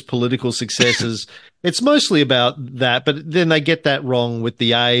career, not his political successes. It's mostly about that, but then they get that wrong with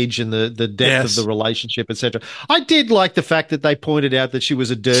the age and the depth of the relationship, etc. I did like the fact that they pointed out that she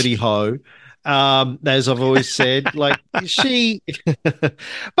was a dirty hoe, as I've always said. Like, she...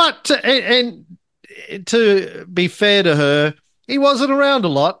 But, and to be fair to her, he wasn't around a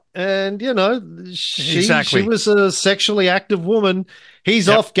lot, and she was a sexually active woman. He's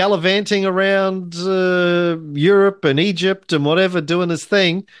off gallivanting around Europe and Egypt and whatever, doing his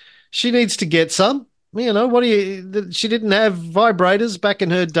thing. She needs to get some. She didn't have vibrators back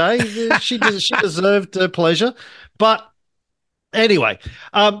in her day. She deserved pleasure. But anyway,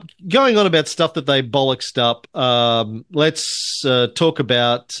 going on about stuff that they bollocksed up, let's talk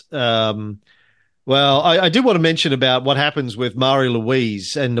about... Well, I do want to mention about what happens with Marie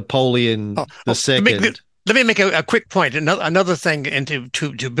Louise and Napoleon II. Let Let me make a quick point. Another thing, and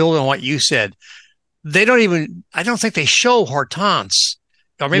to build on what you said, I don't think they show Hortense,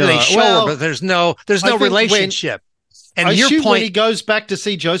 or maybe they show her, but there's no relationship. And I your assume point, when he goes back to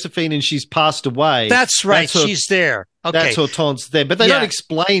see Josephine and she's passed away. That's right. She's there. Okay. That's Hortense there, but they don't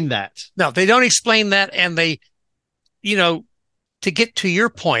explain that. No, they don't explain that. And they, to get to your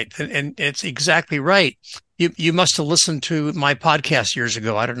point, and it's exactly right. You must have listened to my podcast years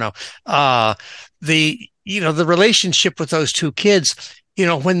ago. I don't know. The relationship with those two kids,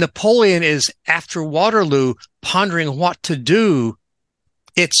 when Napoleon is after Waterloo pondering what to do,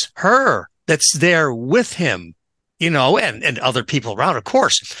 it's her that's there with him, and other people around, of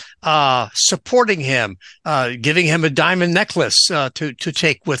course, supporting him, giving him a diamond necklace, to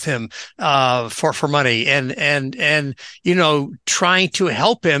take with him, for money and, trying to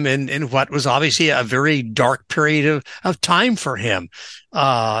help him in what was obviously a very dark period of time for him.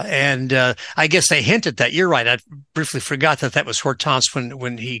 I guess they hinted that. You're right. I briefly forgot that was Hortense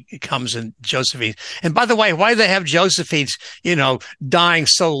when he comes in Josephine. And by the way, why do they have Josephine's, dying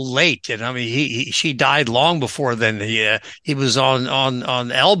so late? And I mean, she died long before then. He was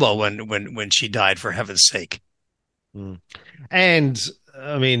on elbow when she died, for heaven's sake. And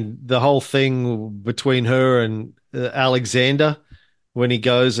I mean, the whole thing between her and Alexander, when he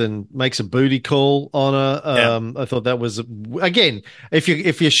goes and makes a booty call on her. I thought that was, again, if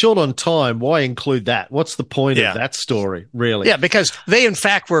you're short on time, why include that? What's the point of that story, really? Yeah, because they in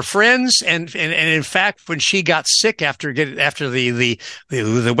fact were friends, and in fact, when she got sick after the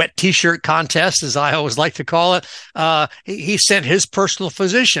wet T-shirt contest, as I always like to call it, he sent his personal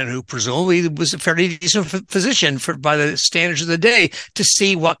physician, who presumably was a fairly decent physician by the standards of the day, to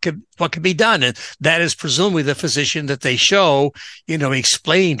see what could be done, and that is presumably the physician that they show,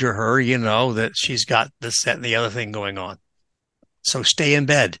 explain to her, that she's got this, that, and the other thing going on. So stay in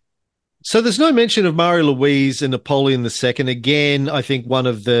bed. So there's no mention of Marie Louise and Napoleon II. Again, I think one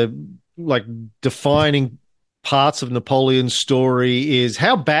of the defining parts of Napoleon's story is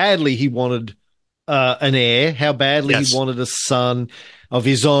how badly he wanted an heir, how badly he wanted a son of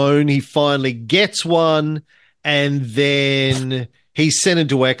his own. He finally gets one, and then he's sent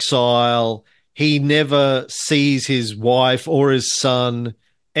into exile. He never sees his wife or his son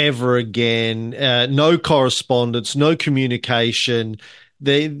ever again. No correspondence, no communication.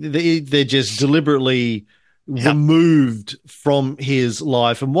 They're just deliberately removed from his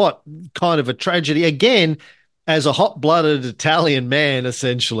life. And what kind of a tragedy, again, as a hot-blooded Italian man,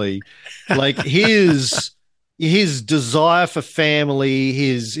 essentially, like his desire for family,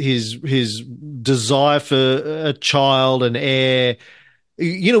 his desire for a child, an heir.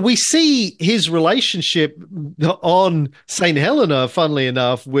 We see his relationship on St. Helena, funnily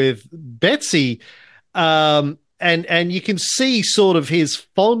enough, with Betsy, and you can see sort of his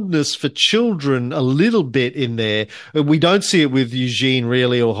fondness for children a little bit in there. We don't see it with Eugene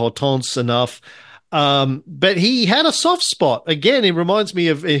really, or Hortense enough. But he had a soft spot. Again, it reminds me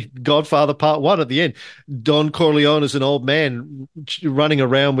of Godfather Part 1 at the end. Don Corleone is an old man running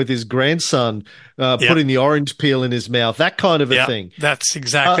around with his grandson, putting the orange peel in his mouth, that kind of a thing. That's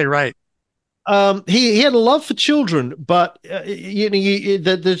exactly right. He had a love for children, but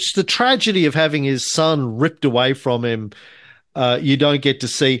the tragedy of having his son ripped away from him, you don't get to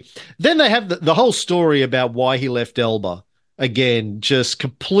see. Then they have the whole story about why he left Elba. Again, just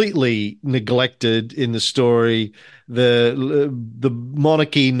completely neglected in the story. The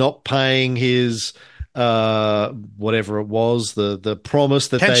monarchy not paying his whatever it was, the promise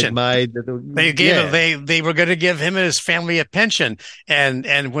that pension. they made. They were going to give him and his family a pension,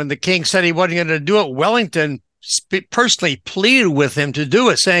 and when the king said he wasn't going to do it, Wellington personally pleaded with him to do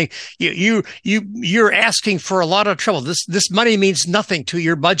it, saying, you're asking for a lot of trouble. This money means nothing to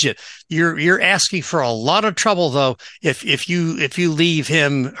your budget. You're asking for a lot of trouble, though, if you leave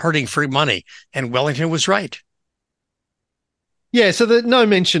him hurting for money. And Wellington was right. Yeah, so no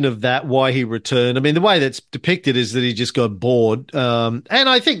mention of that, why he returned. I mean, the way that's depicted is that he just got bored. And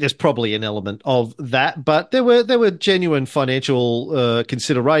I think there's probably an element of that, but there were genuine financial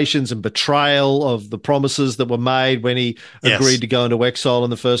considerations and betrayal of the promises that were made when he agreed to go into exile in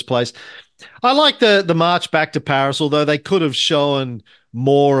the first place. I like the march back to Paris, although they could have shown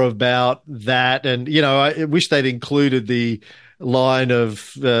more about that. And, I wish they'd included the line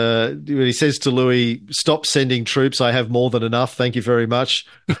of when he says to Louis, "Stop sending troops. I have more than enough. Thank you very much,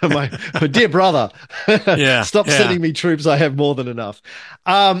 my dear brother. Stop sending me troops. I have more than enough."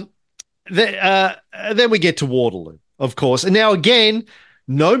 Then we get to Waterloo, of course, and now again,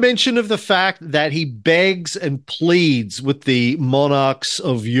 no mention of the fact that he begs and pleads with the monarchs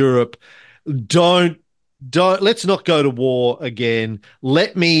of Europe, don't let's not go to war again.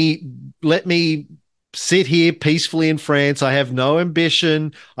 Let me sit here peacefully in France. I have no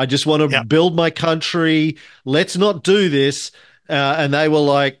ambition. I just want to build my country. Let's not do this. And they were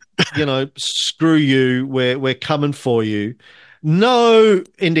like, screw you. We're coming for you. No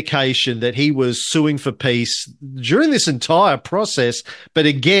indication that he was suing for peace during this entire process. But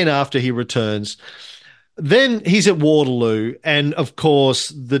again, after he returns, then he's at Waterloo. And of course,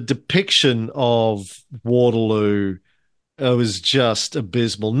 the depiction of Waterloo was just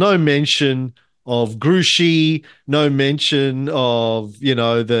abysmal. No mention of Grouchy, no mention of,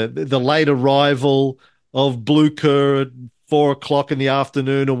 the late arrival of Blucher at 4:00 in the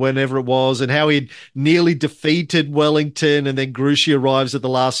afternoon or whenever it was, and how he'd nearly defeated Wellington, and then Grouchy arrives at the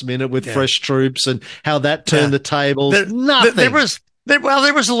last minute with fresh troops, and how that turned the tables. Nothing. There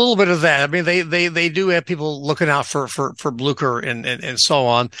was a little bit of that. I mean, they do have people looking out for Blucher and so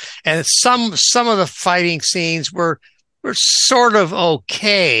on. And some of the fighting scenes were sort of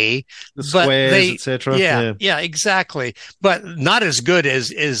okay, the squares, etc. Yeah, exactly. But not as good as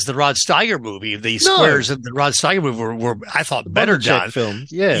the Rod Steiger movie. The squares of the Rod Steiger movie were I thought, better done. Film.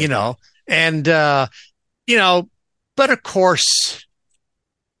 And but of course,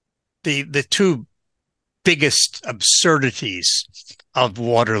 the two biggest absurdities of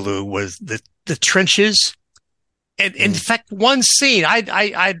Waterloo was the trenches. And in fact, one scene,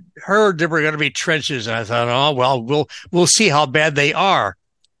 I heard there were going to be trenches, and I thought, oh well, we'll see how bad they are.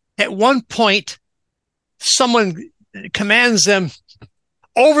 At one point, someone commands them,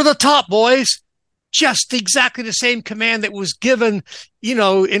 "Over the top, boys!" Just exactly the same command that was given,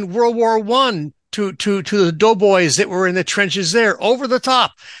 in World War I to the doughboys that were in the trenches there. Over the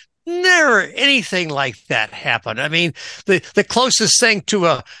top. Never anything like that happened. I mean, the closest thing to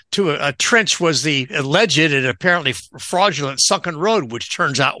a trench was the alleged and apparently fraudulent sunken road, which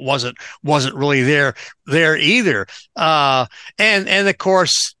turns out wasn't really there either. And of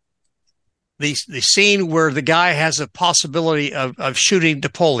course, the scene where the guy has a possibility of shooting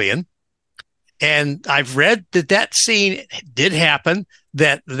Napoleon. And I've read that scene did happen.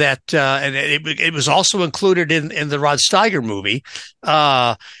 And it was also included in the Rod Steiger movie.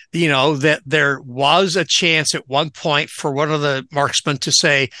 That there was a chance at one point for one of the marksmen to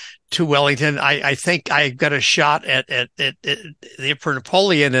say to Wellington, "I think I got a shot at the Emperor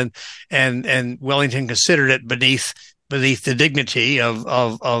Napoleon," and Wellington considered it beneath the dignity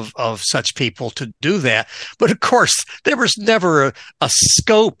of such people to do that. But of course, there was never a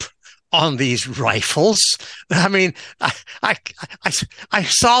scope on these rifles. I mean, I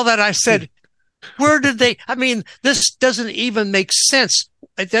saw that. I said, where did they? I mean, this doesn't even make sense.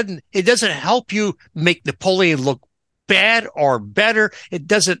 It doesn't help you make Napoleon look bad or better. It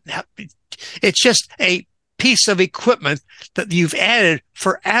doesn't. It's just a piece of equipment that you've added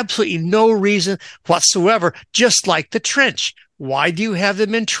for absolutely no reason whatsoever. Just like the trench. Why do you have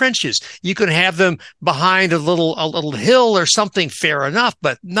them in trenches? You can have them behind a little hill or something, fair enough,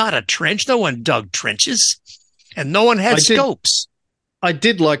 but not a trench. No one dug trenches, and no one had scopes. I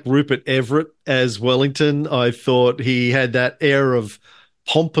did like Rupert Everett as Wellington. I thought he had that air of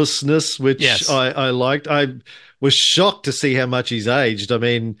pompousness, which I liked. I was shocked to see how much he's aged. I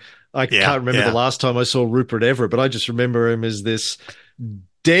mean, I can't remember the last time I saw Rupert Everett, but I just remember him as this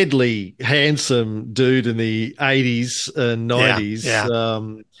deadly handsome dude in the 80s and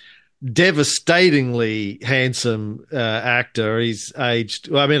 90s. Devastatingly handsome actor. He's aged.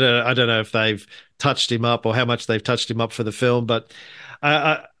 Well, I mean, I don't know if they've touched him up or how much they've touched him up for the film, but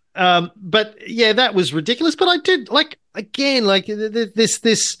yeah, that was ridiculous. But I did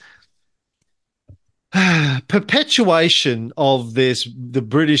this perpetuation of the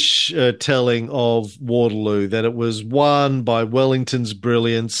British telling of Waterloo, that it was won by Wellington's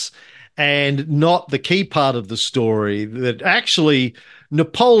brilliance and not the key part of the story, that actually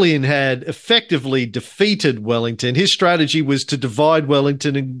Napoleon had effectively defeated Wellington. His strategy was to divide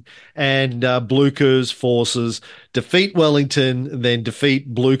Wellington and Blucher's forces, defeat Wellington, then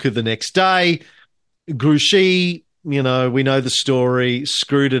defeat Blucher the next day. Grouchy, we know the story,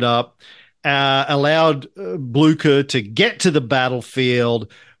 screwed it up. Allowed Blucher to get to the battlefield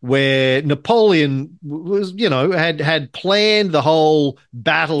where Napoleon was, had planned the whole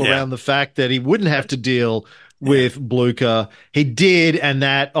battle around the fact that he wouldn't have to deal with Blucher. He did, and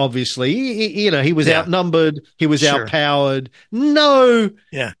that obviously, he was outnumbered, he was outpowered. No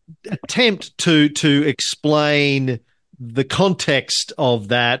attempt to explain the context of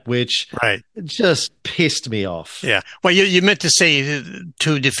that, which just pissed me off. Yeah. Well, you meant to say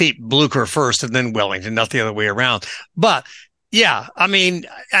to defeat Blucher first and then Wellington, not the other way around. But yeah, I mean,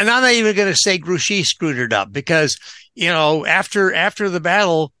 and I'm not even going to say Grouchy screwed it up because, after the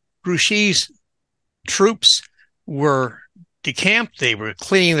battle, Grouchy's troops were decamped. They were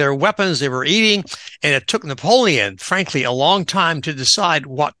cleaning their weapons. They were eating. And it took Napoleon, frankly, a long time to decide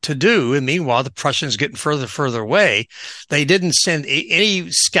what to do. And meanwhile, the Prussians getting further away. They didn't send any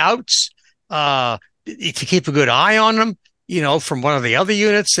scouts to keep a good eye on them. From one of the other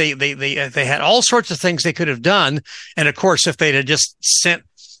units, they had all sorts of things they could have done. And of course, if they'd have just sent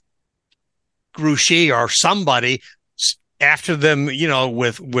Grouchy or somebody after them,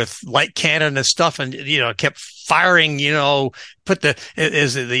 with light cannon and stuff, and kept firing, put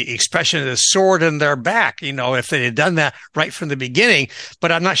the expression of the sword in their back, if they had done that right from the beginning.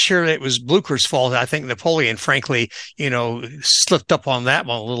 But I'm not sure it was Blucher's fault. I think Napoleon, frankly, slipped up on that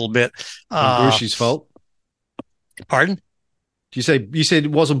one a little bit. Grouchy's fault. Pardon? You said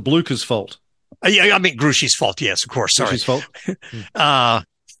it wasn't Blucher's fault? I mean Grouchy's fault. Yes, of course. Sorry. Grouchy's fault.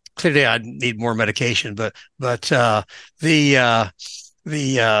 Clearly, I need more medication, but it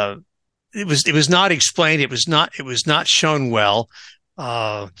was not explained. It was not shown well.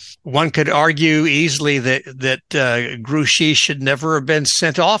 One could argue easily that Grouchy should never have been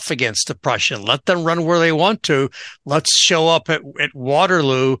sent off against the Prussian. Let them run where they want to. Let's show up at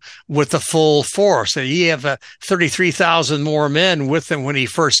Waterloo with the full force. And you have 33,000 more men with him when he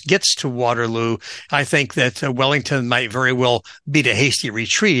first gets to Waterloo. I think that Wellington might very well beat a hasty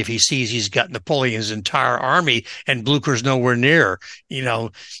retreat if he sees he's got Napoleon's entire army and Blucher's nowhere near.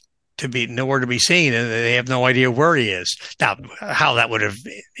 To be nowhere to be seen, and they have no idea where he is. Now, how that would have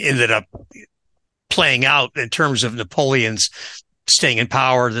ended up playing out in terms of Napoleon's staying in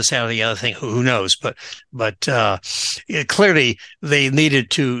power, this, that, or the other thing, who knows? But clearly they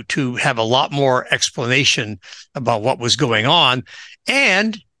needed to have a lot more explanation about what was going on,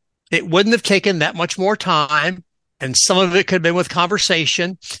 and it wouldn't have taken that much more time. And some of it could have been with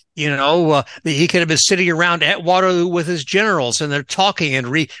conversation. He could have been sitting around at Waterloo with his generals, and they're talking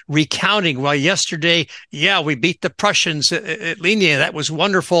and recounting. Well, yesterday, we beat the Prussians at Ligny. That was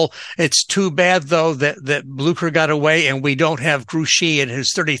wonderful. It's too bad, though, that Blucher got away, and we don't have Grouchy and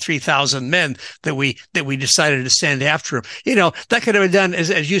his 33,000 men that we decided to send after him. That could have been done,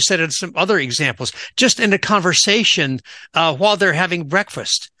 as you said, in some other examples, just in a conversation while they're having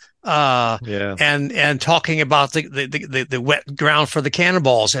breakfast. And talking about the wet ground for the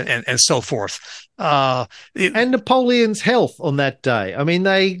cannonballs and so forth. And Napoleon's health on that day. I mean,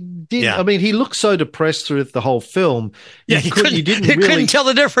 they did. Yeah. I mean, he looked so depressed through the whole film. You couldn't tell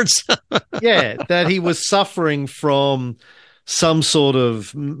the difference. That he was suffering from some sort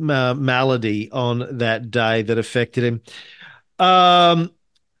of malady on that day that affected him.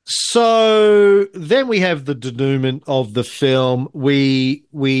 So then we have the denouement of the film. We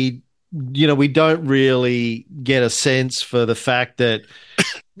don't really get a sense for the fact that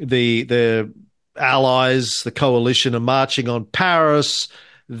the Allies, the coalition, are marching on Paris,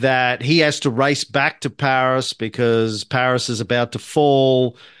 that he has to race back to Paris because Paris is about to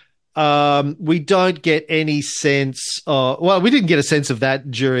fall. We don't get any sense. We didn't get a sense of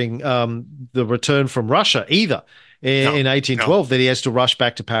that during the return from Russia either. In 1812, that he has to rush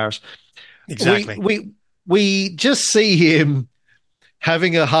back to Paris. Exactly. We just see him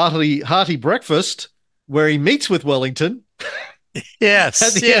having a hearty breakfast where he meets with Wellington. Yes,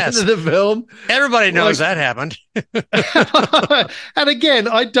 at the end of the film. Everybody knows that happened. And again,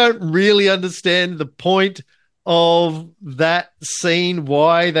 I don't really understand the point of that scene,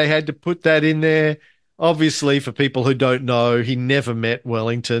 why they had to put that in there. Obviously, for people who don't know, he never met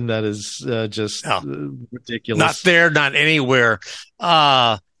Wellington. That is just ridiculous. Not there, not anywhere.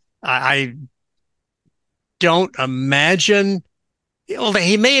 I don't imagine. Well,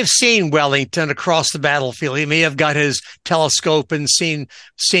 he may have seen Wellington across the battlefield. He may have got his telescope and seen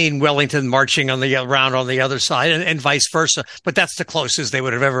Wellington marching around on the other side, and vice versa. But that's the closest they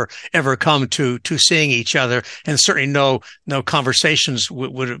would have ever come to seeing each other, and certainly no conversations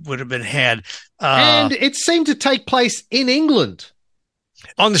would have been had. And it seemed to take place in England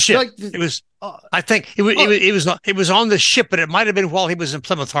on the ship. It was. I think it was on the ship, but it might have been while he was in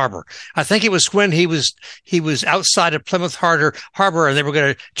Plymouth Harbor. I think it was when he was outside of Plymouth Harbor, and they were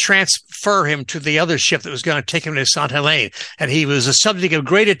going to transfer him to the other ship that was going to take him to St. Helene, and he was a subject of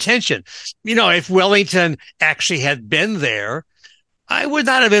great attention. If Wellington actually had been there, I would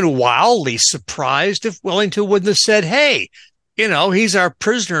not have been wildly surprised if Wellington wouldn't have said, "Hey, he's our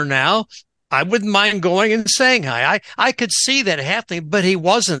prisoner now. I wouldn't mind going and saying hi." I could see that happening, but he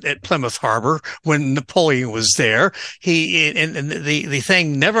wasn't at Plymouth Harbor when Napoleon was there. And the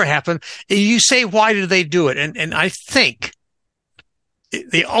thing never happened. You say, why did they do it? And I think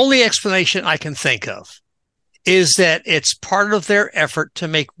the only explanation I can think of is that it's part of their effort to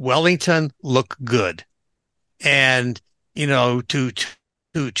make Wellington look good, and to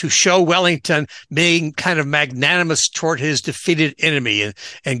to show Wellington being kind of magnanimous toward his defeated enemy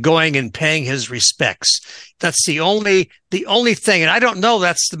and going and paying his respects. That's the only thing. And I don't know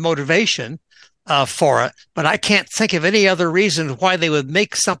that's the motivation for it, but I can't think of any other reason why they would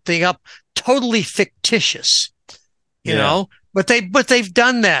make something up totally fictitious, you know. But they've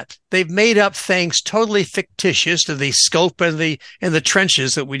done that. They've made up things totally fictitious to the scope and the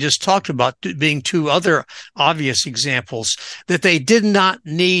trenches that we just talked about being two other obvious examples that they did not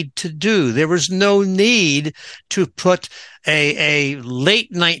need to do. There was no need to put a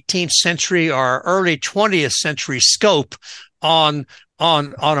late 19th century or early 20th century scope on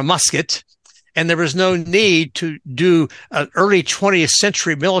a musket. And there was no need to do an early 20th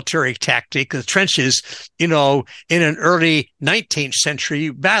century military tactic, the trenches, in an early 19th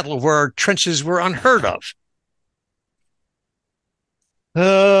century battle where trenches were unheard of.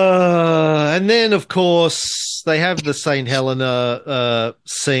 And then, of course, they have the St. Helena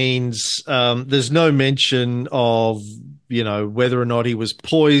scenes. There's no mention of, whether or not he was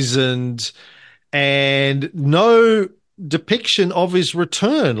poisoned, and no depiction of his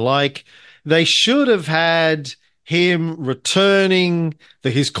return. Like, they should have had him returning,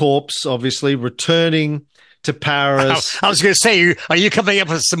 his corpse, obviously, returning to Paris. I was going to say, are you coming up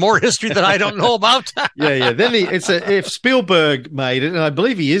with some more history that I don't know about? Yeah. Then if Spielberg made it, and I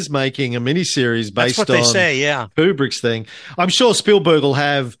believe he is making a miniseries based on Kubrick's thing, I'm sure Spielberg will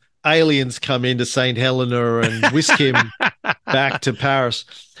have aliens come into St. Helena and whisk him back to Paris.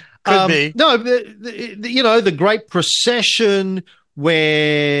 Could be. No, the great procession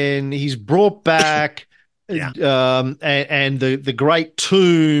when he's brought back, and the great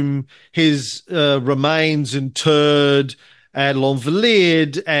tomb, his remains interred at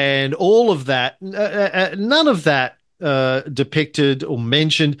L'Invalide, and all of that. None of that depicted or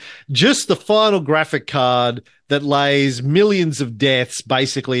mentioned. Just the final graphic card that lays millions of deaths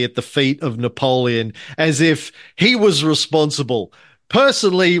basically at the feet of Napoleon, as if he was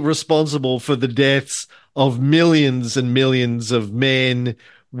personally responsible for the deaths of millions and millions of men,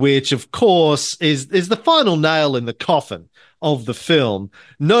 which, of course, is the final nail in the coffin of the film.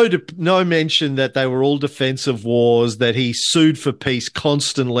 No mention that they were all defensive wars, that he sued for peace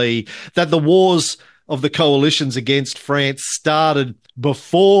constantly, that the wars of the coalitions against France started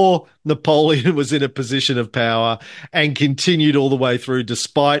before Napoleon was in a position of power and continued all the way through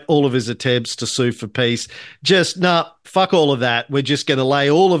despite all of his attempts to sue for peace. Fuck all of that. We're just going to lay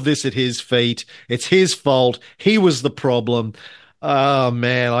all of this at his feet. It's his fault. He was the problem. Oh,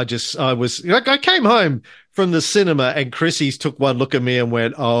 man, I came home from the cinema and Chrissy's took one look at me and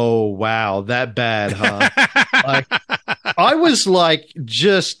went, "Oh, wow, that bad, huh?" I was like,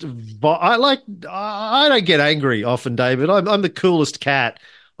 I don't get angry often, David. I'm the coolest cat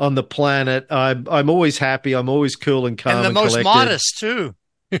on the planet. I'm always happy. I'm always cool and calm and most collected. Modest too.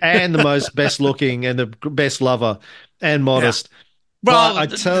 And the most best looking and the best lover and modest. Yeah. Well,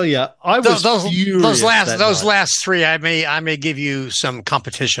 but I tell you, I was furious. Those last three, I may give you some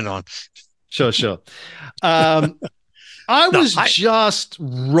competition on. Sure. I was just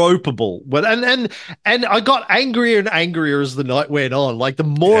ropeable, but and I got angrier and angrier as the night went on. Like the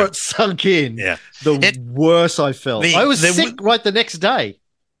more it sunk in, the worse I felt. I was sick right the next day.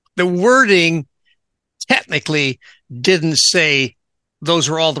 The wording technically didn't say those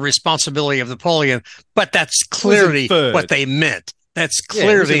were all the responsibility of Napoleon, but that's clearly what they meant. That's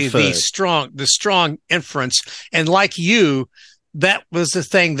clearly the strong inference. And like you, that was the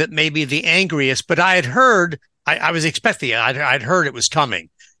thing that made me the angriest. But I had heard, I was expecting it. I'd heard it was coming,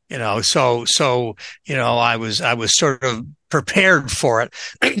 so I was sort of prepared for it.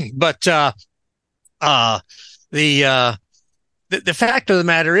 But the fact of the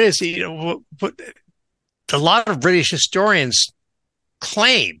matter is, a lot of British historians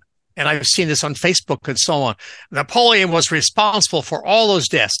claim, and I've seen this on Facebook and so on, Napoleon was responsible for all those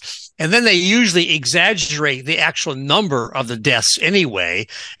deaths. And then they usually exaggerate the actual number of the deaths anyway,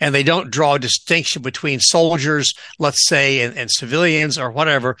 and they don't draw a distinction between soldiers, let's say, and civilians or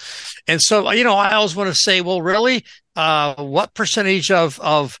whatever. And so, I always want to say, well, really, what percentage of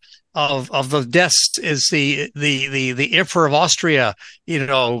the deaths is the Emperor of Austria,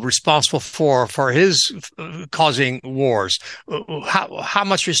 responsible for his causing wars? How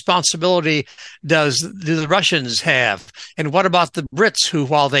much responsibility do the Russians have? And what about the Brits, who,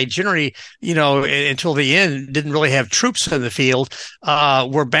 while they generally, until the end, didn't really have troops in the field,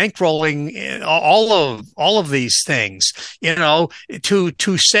 were bankrolling all of these things?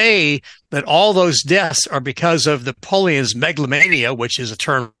 To say that all those deaths are because of Napoleon's megalomania, which is a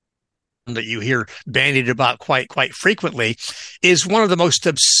term that you hear bandied about quite frequently, is one of the most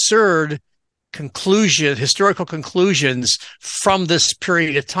absurd historical conclusions from this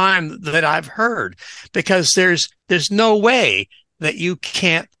period of time that I've heard, because there's no way that you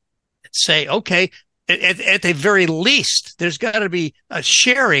can't say, okay, at the very least, there's got to be a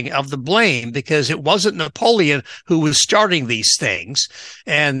sharing of the blame, because it wasn't Napoleon who was starting these things.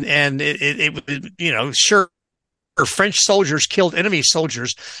 And sure, French soldiers killed enemy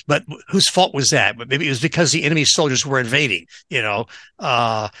soldiers, but whose fault was that? But maybe it was because the enemy soldiers were invading,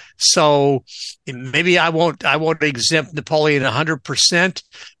 so maybe I won't exempt Napoleon 100%,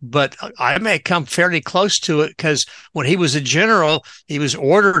 but I may come fairly close to it, because when he was a general, he was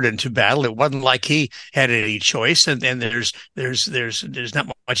ordered into battle. It wasn't like he had any choice, and there's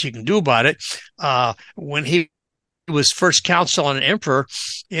not much you can do about it. When he was first consul and emperor,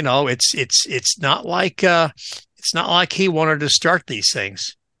 it's not like he wanted to start these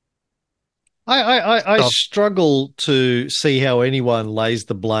things. I struggle to see how anyone lays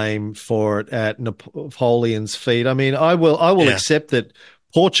the blame for it at Napoleon's feet. I mean, I will accept that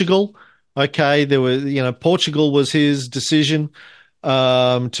Portugal, okay, Portugal was his decision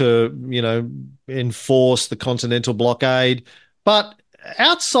to enforce the continental blockade, but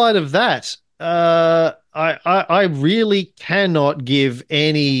outside of that, I really cannot give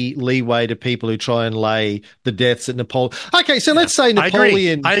any leeway to people who try and lay the deaths at Napoleon. Okay, so let's say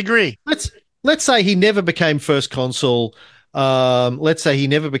Napoleon. I agree. Let's say he never became first consul. Let's say he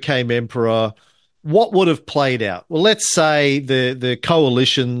never became emperor. What would have played out? Well, let's say the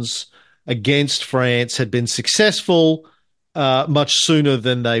coalitions against France had been successful much sooner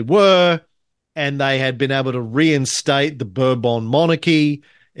than they were, and they had been able to reinstate the Bourbon monarchy.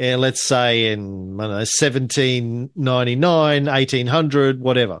 Let's say in 1799, 1800,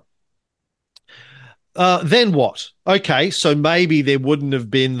 whatever. Then what? Okay, so maybe there wouldn't have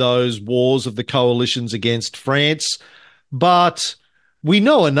been those wars of the coalitions against France, but we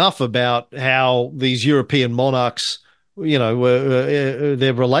know enough about how these European monarchs, were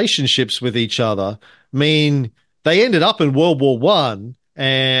their relationships with each other. I mean, they ended up in World War One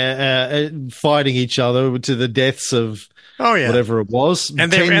and fighting each other to the deaths of whatever it was,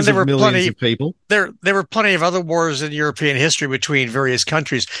 and there were millions of people. There were plenty of other wars in European history between various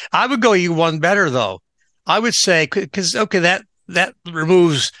countries. I would go you one better, though. I would say, because that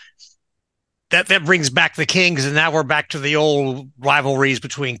removes that brings back the kings, and now we're back to the old rivalries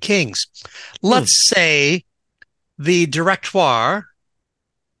between kings. Let's say the Directoire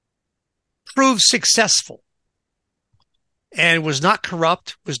proved successful and was not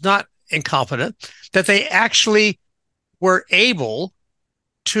corrupt, was not incompetent, that they actually were able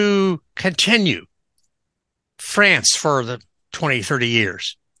to continue France for the 20, 30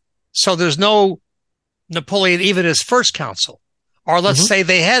 years. So there's no Napoleon even as first consul. Or let's say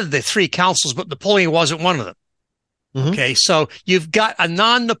they had the three consuls, but Napoleon wasn't one of them. Okay, so you've got a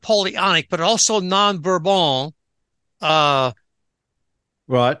non-Napoleonic, but also non-Bourbon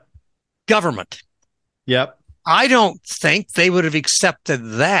government. Yep. I don't think they would have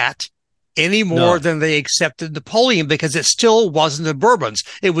accepted that any more than they accepted Napoleon, because it still wasn't the Bourbons.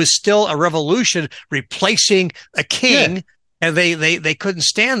 It was still a revolution replacing a king, and they couldn't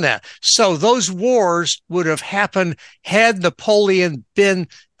stand that. So those wars would have happened had Napoleon been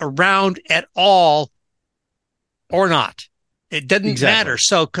around at all or not. It didn't matter.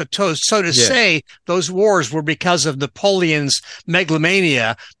 So to say those wars were because of Napoleon's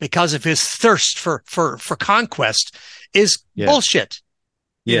megalomania, because of his thirst for conquest, is bullshit.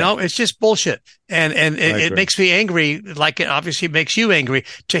 It's just bullshit. And it makes me angry, like it obviously makes you angry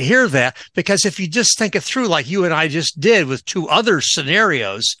to hear that, because if you just think it through like you and I just did with two other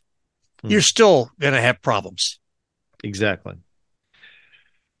scenarios, you're still going to have problems. Exactly.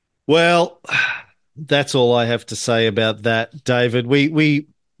 Well, that's all I have to say about that, David. We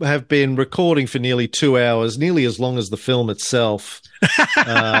have been recording for nearly 2 hours, nearly as long as the film itself.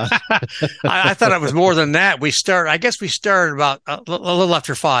 I thought it was more than that. I guess we started about a little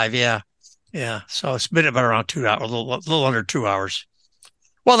after 5. Yeah. So it's been about around 2 hours, a little under 2 hours.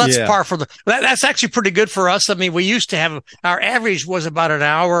 Well, that's par for that's actually pretty good for us. I mean, we used to have, our average was about an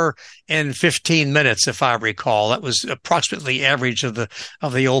hour and 15 minutes, if I recall. That was approximately average of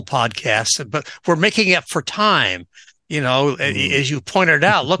the old podcast, but we're making up for time. As you pointed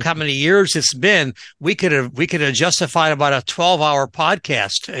out, look how many years it's been. We could have justified about a 12-hour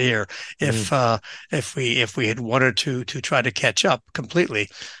podcast here if we had wanted to try to catch up completely.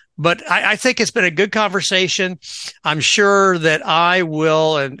 But I think it's been a good conversation. I'm sure that I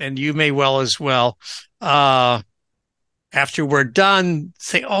will, and you may well as well, after we're done,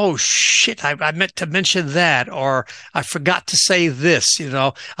 say, oh, shit, I meant to mention that, or I forgot to say this.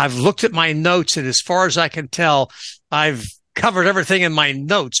 I've looked at my notes, and as far as I can tell, I've covered everything in my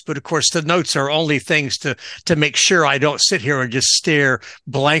notes, but of course the notes are only things to make sure I don't sit here and just stare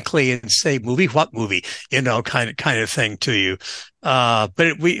blankly and say, movie, what movie, kind of thing to you.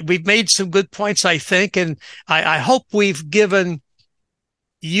 But we've made some good points, I think, and I hope we've given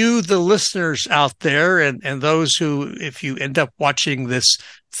you, the listeners out there, and those who, if you end up watching this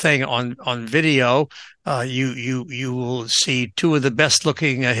thing on video, you will see two of the best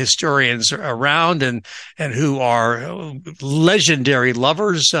looking historians around, and who are legendary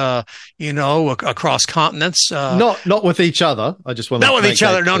lovers, across continents. Not with each other. I just want to not with each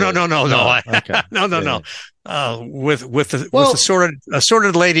other. No. Okay. No. With the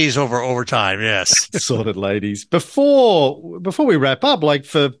assorted ladies over time. Yes. Assorted ladies. Before we wrap up, like,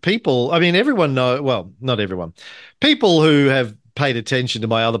 for people, I mean, everyone well, not everyone. People who have paid attention to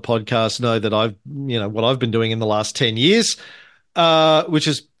my other podcasts know that what I've been doing in the last 10 years, which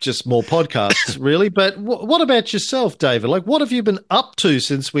is just more podcasts, really. But what about yourself, David? Like, what have you been up to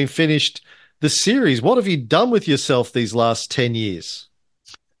since we finished the series? What have you done with yourself these last 10 years?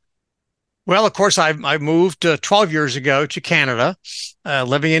 Well, of course, I moved 12 years ago to Canada,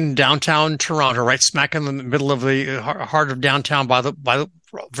 living in downtown Toronto, right smack in the middle of the heart of downtown, by the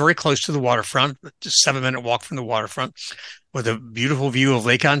very close to the waterfront, just 7-minute walk from the waterfront, with a beautiful view of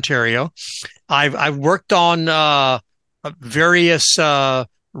Lake Ontario. I've worked on various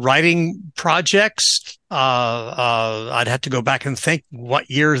writing projects. I'd have to go back and think what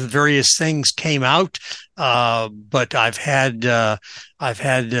year the various things came out. But I've had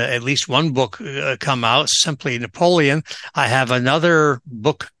at least one book come out, simply Napoleon. I have another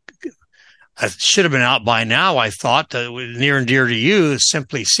book. It should have been out by now, I thought, near and dear to you,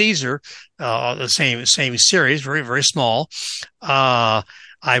 Simply Caesar, the same series, very, very small.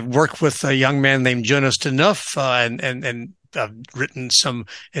 I've worked with a young man named Jonas Deneuf, and I've written some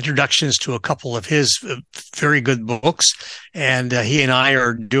introductions to a couple of his very good books, and he and I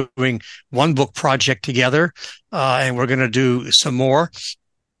are doing one book project together, and we're going to do some more.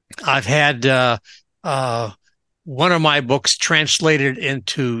 I've had one of my books translated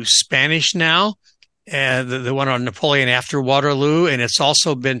into Spanish now, and the one on Napoleon After Waterloo, and it's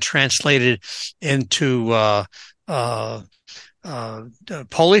also been translated into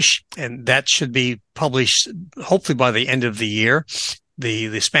Polish, and that should be published hopefully by the end of the year.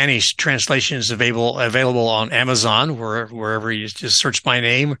 The Spanish translation is available on Amazon, wherever you just search my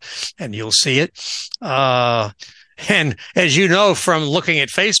name and you'll see it. And as you know from looking at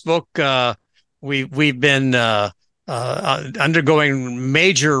Facebook, we've been undergoing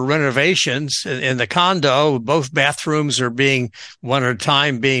major renovations in the condo. Both bathrooms are being one at a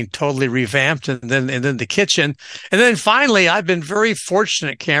time being totally revamped, and then the kitchen. And then finally, I've been very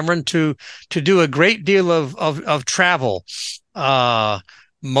fortunate, Cameron, to do a great deal of travel.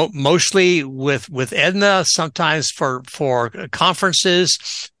 Mostly with Edna, sometimes for conferences.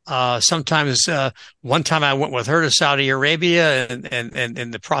 Sometimes one time I went with her to Saudi Arabia, and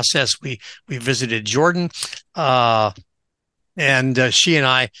in the process we visited Jordan, and she and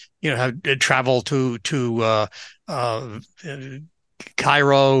I have traveled to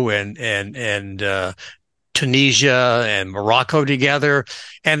Cairo and Tunisia and Morocco together.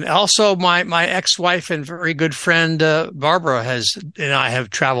 And also my ex-wife and very good friend, Barbara and I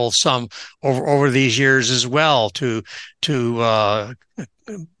have traveled some over these years as well to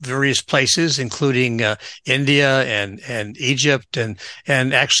various places, including India and Egypt, and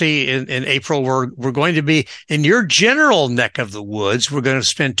actually in April we're going to be in your general neck of the woods. We're going to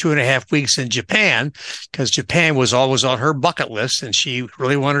spend 2.5 weeks in Japan, because Japan was always on her bucket list, and she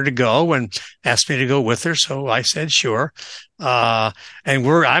really wanted to go and asked me to go with her, so I said sure. And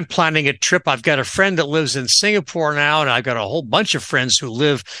I'm planning a trip. I've got a friend that lives in Singapore now, and I've got a whole bunch of friends who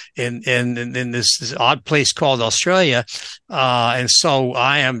live in this odd place called Australia. And so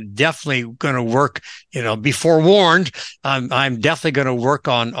I am definitely going to work, be forewarned. I'm definitely going to work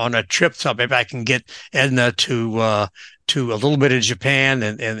on a trip, so maybe I can get Edna to a little bit of Japan,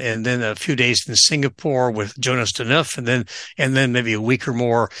 and then a few days in Singapore with Jonas Deneuf, and then maybe a week or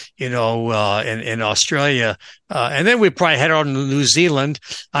more, in Australia. And then we probably head on to New Zealand.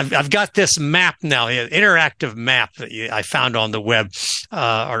 I've got this map now, an interactive map that I found on the web,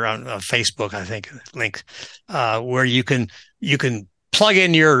 or on Facebook, I think, link, where you can plug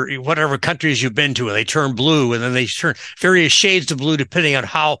in your whatever countries you've been to, and they turn blue, and then they turn various shades of blue depending on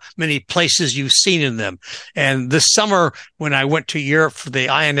how many places you've seen in them. And this summer, when I went to Europe for the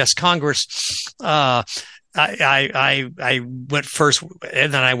INS Congress, I went first,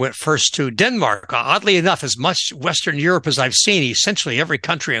 and then I went first to Denmark. Oddly enough, as much Western Europe as I've seen, essentially every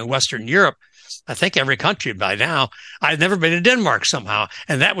country in Western Europe, I think every country by now, I've never been to Denmark somehow,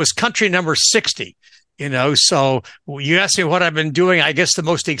 and that was country number 60. So you asked me what I've been doing. I guess the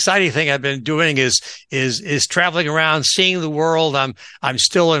most exciting thing I've been doing is traveling around, seeing the world. I'm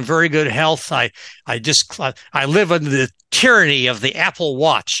still in very good health. I live under the tyranny of the Apple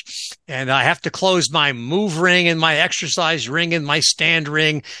Watch, and I have to close my move ring and my exercise ring and my stand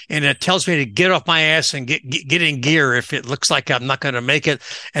ring, and it tells me to get off my ass and get in gear if it looks like I'm not going to make it.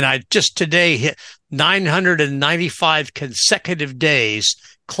 And I just today hit 995 consecutive days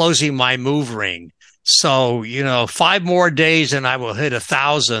closing my move ring. So, 5 more days and I will hit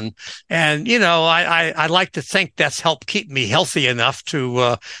 1,000. And, I like to think that's helped keep me healthy enough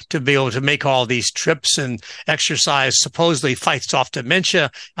to be able to make all these trips, and exercise supposedly fights off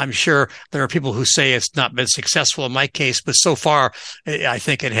dementia. I'm sure there are people who say it's not been successful in my case, but so far I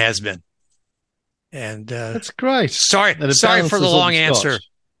think it has been. And, that's great. Sorry for the long answer.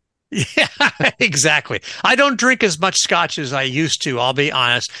 Yeah, exactly. I don't drink as much scotch as I used to, I'll be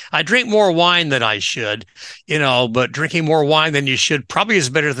honest. I drink more wine than I should, but drinking more wine than you should probably is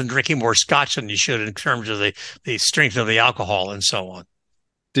better than drinking more scotch than you should in terms of the strength of the alcohol and so on.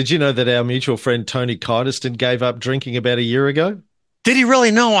 Did you know that our mutual friend Tony Kynaston gave up drinking about a year ago? Did he really?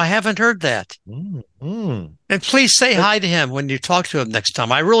 No, I haven't heard that. Mm-hmm. And please say hi to him when you talk to him next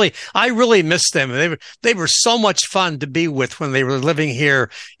time. I really miss them. They were so much fun to be with when they were living here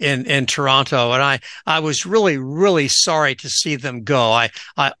in Toronto. And I was really, really sorry to see them go. I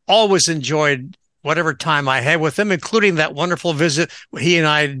always enjoyed whatever time I had with them, including that wonderful visit he and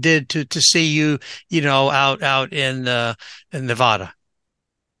I did to see you, out in Nevada.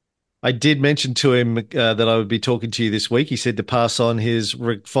 I did mention to him that I would be talking to you this week. He said to pass on his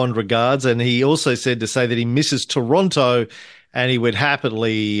fond regards, and he also said to say that he misses Toronto and he would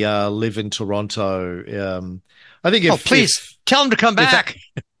happily live in Toronto. I think please tell him to come back.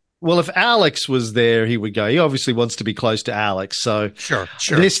 If Alex was there, he would go. He obviously wants to be close to Alex. So sure.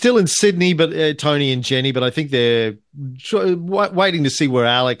 They're still in Sydney, but Tony and Jenny, but I think they're waiting to see where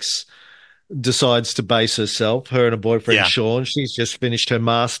Alex decides to base herself, her and her boyfriend, Sean. She's just finished her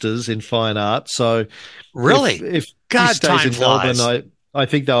master's in fine art. So really, if God, he stays in Melbourne, I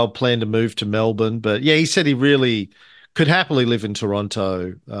think they'll plan to move to Melbourne. But yeah, he said he really could happily live in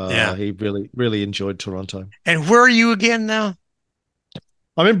Toronto. He really, really enjoyed Toronto. And where are you again now?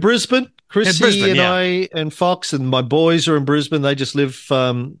 I'm in Brisbane. Chrissy and I and Fox and my boys are in Brisbane. They just live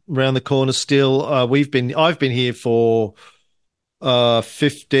around the corner still. I've been here for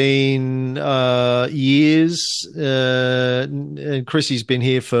 15 years, and Chrissy's been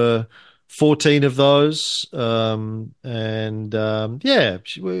here for 14 of those.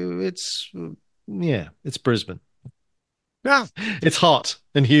 It's Brisbane. Yeah, it's hot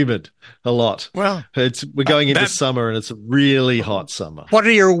and humid a lot. Well, we're going into summer, and it's a really hot summer. What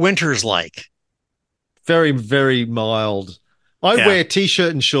are your winters like? Very, very mild. I wear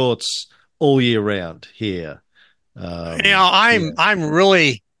t-shirt and shorts all year round here. I'm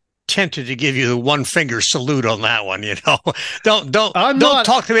really tempted to give you the one finger salute on that one. Don't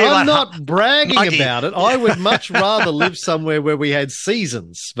talk to me. I'm not bragging about it. I would much rather live somewhere where we had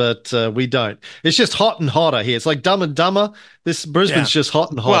seasons, but we don't. It's just hot and hotter here. It's like Dumb and Dumber. This Brisbane's just hot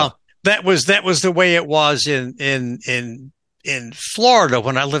and hotter. Well, that was the way it was in Florida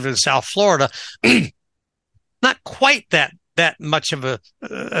when I lived in South Florida. Not quite that much of a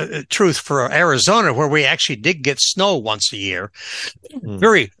truth for Arizona, where we actually did get snow once a year,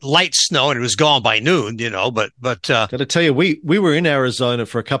 very light snow, and it was gone by noon, but got to tell you, we were in Arizona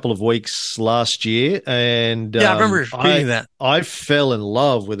for a couple of weeks last year, and I remember reading that. I fell in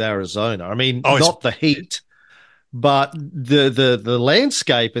love with Arizona. I mean, not the heat, but the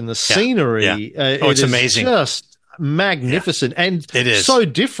landscape and the scenery. Yeah. It's amazing. Just magnificent, and it is so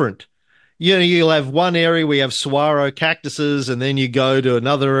different. You'll have one area where you have saguaro cactuses, and then you go to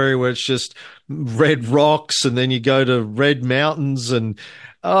another area where it's just red rocks, and then you go to red mountains, and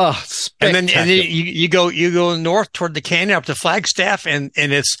spectacular. And then you go north toward the canyon up to Flagstaff, and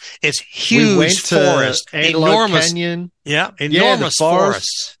it's huge forest, enormous Canyon. Enormous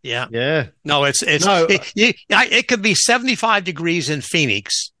forest. Yeah. No, it could be 75 degrees in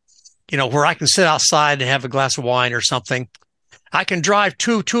Phoenix, where I can sit outside and have a glass of wine or something. I can drive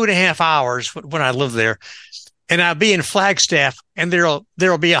 2.5 hours when I live there, and I'll be in Flagstaff, and there'll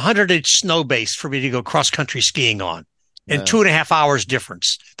be 100-inch snow base for me to go cross country skiing on, and 2.5 hours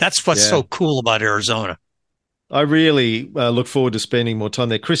difference. That's what's so cool about Arizona. I really look forward to spending more time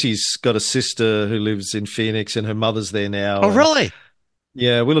there. Chrissy's got a sister who lives in Phoenix, and her mother's there now. Oh, really?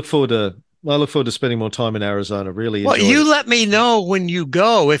 Yeah, I look forward to spending more time in Arizona. Really enjoy it. Let me know when you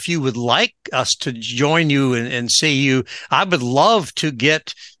go if you would like us to join you and see you. I would love to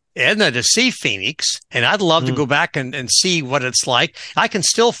get Edna to see Phoenix, and I'd love to go back and see what it's like. I can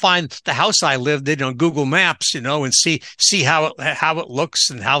still find the house I lived in on Google Maps, and see how it looks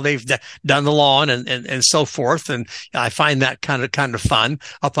and how they've done the lawn and so forth. And I find that kind of fun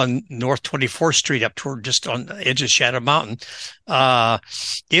up on North 24th Street, up toward just on the edge of Shadow Mountain. And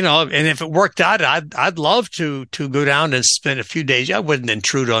if it worked out, I'd love to go down and spend a few days. I wouldn't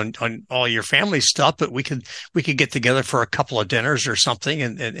intrude on all your family stuff, but we could get together for a couple of dinners or something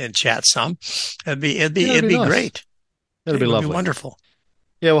and chat some. It'd be nice. Great. It'd be lovely. Be wonderful.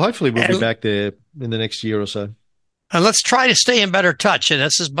 Yeah, well, hopefully we'll be back there in the next year or so. And let's try to stay in better touch. And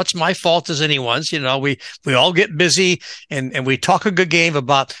that's as much my fault as anyone's. We all get busy and we talk a good game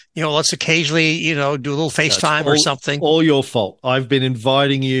about, let's occasionally, do a little FaceTime or something. All your fault. I've been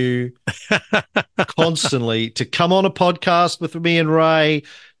inviting you constantly to come on a podcast with me and Ray,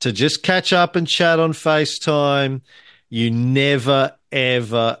 to just catch up and chat on FaceTime. You never,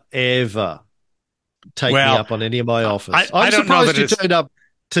 ever, ever take me up on any of my offers. I'm surprised you turned up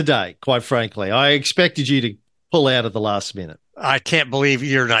today, quite frankly. I expected you to pull out at the last minute. I can't believe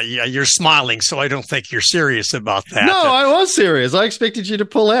you're not. You're smiling, so I don't think you're serious about that. No, I was serious. I expected you to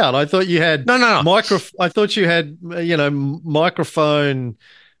pull out. I thought you had no. I thought you had microphone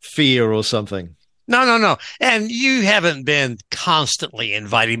fear or something. No. And you haven't been constantly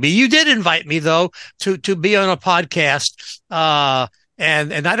inviting me. You did invite me though to be on a podcast.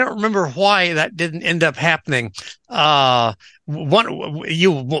 And I don't remember why that didn't end up happening. One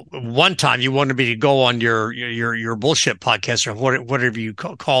time you wanted me to go on your bullshit podcast or whatever you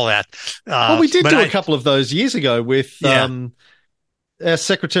call that. Well, we did do a couple of those years ago with our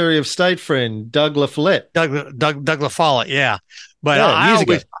Secretary of State friend Doug LaFollette. Doug LaFollette, yeah. But years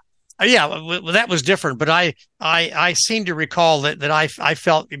ago. Yeah, well, that was different. But I seem to recall that I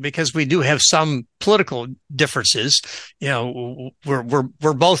felt, because we do have some political differences.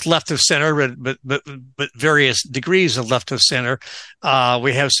 We're both left of center, but various degrees of left of center.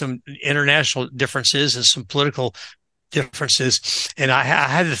 We have some international differences and some political differences, and I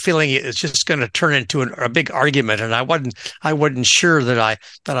had the feeling it's just going to turn into a big argument, and I wasn't sure that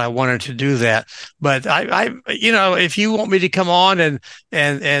I wanted to do that. But I if you want me to come on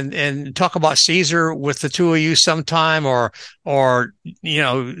and talk about Caesar with the two of you sometime, or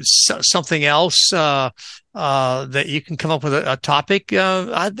something else that you can come up with a topic,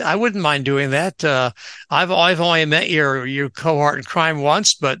 I wouldn't mind doing that. I've only met your cohort in crime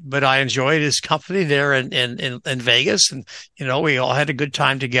once, but I enjoyed his company there in Vegas, and we all had a good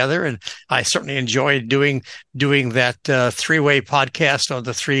time together, and I certainly enjoyed doing that three-way podcast on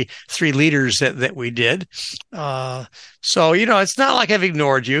the three leaders that we did. So it's not like I've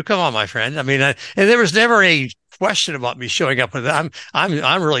ignored you. Come on, my friend. I mean, and there was never any question about me showing up with that.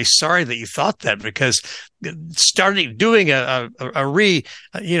 I'm really sorry that you thought that, because starting doing a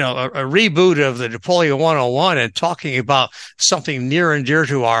reboot of the Napoleon 101 and talking about something near and dear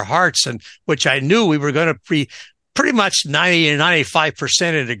to our hearts, and which I knew we were going to be pretty much 90 and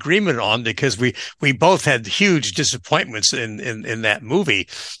 95% in agreement on, because we both had huge disappointments in that movie.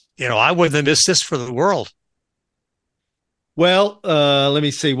 I wouldn't have missed this for the world. Well, let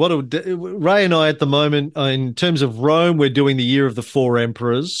me see. Ray and I at the moment, in terms of Rome, we're doing the Year of the Four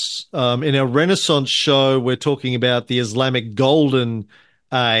Emperors. In our Renaissance show, we're talking about the Islamic Golden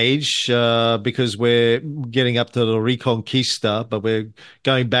Age, because we're getting up to the Reconquista, but we're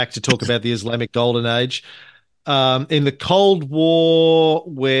going back to talk about the Islamic Golden Age. In the Cold War,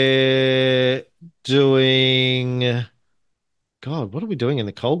 we're doing... God, what are we doing in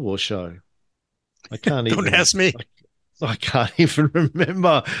the Cold War show? I can't even... Don't ask me. I can't even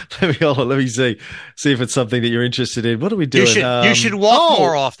remember. Let me see if it's something that you're interested in. What are we doing? You should walk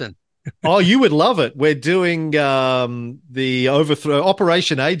more often. Oh, you would love it. We're doing the overthrow,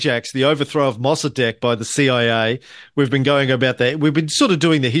 Operation Ajax, the overthrow of Mossadegh by the CIA. We've been going about that. We've been sort of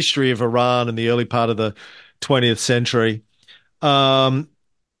doing the history of Iran in the early part of the 20th century.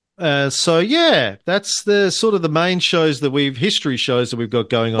 So yeah, that's the sort of the main history shows that we've got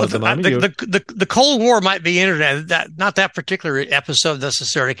going on at the moment. The Cold War might be internet, not that particular episode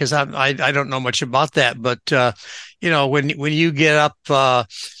necessarily, because I don't know much about that. But when you get up,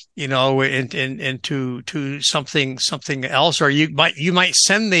 into something else, or you might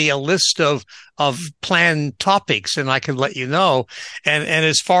send me a list of planned topics, and I can let you know. And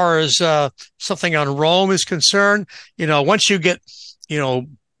as far as something on Rome is concerned, once you get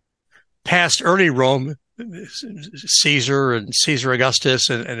past early Rome, Caesar and Caesar Augustus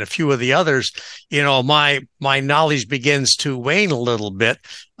and a few of the others, my knowledge begins to wane a little bit.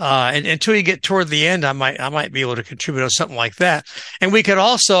 And until you get toward the end, I might be able to contribute on something like that. And we could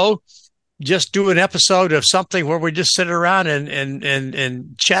also just do an episode of something where we just sit around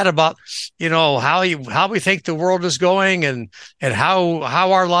and chat about, how we think the world is going and how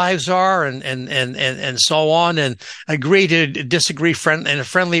our lives are and so on, and agree to disagree in a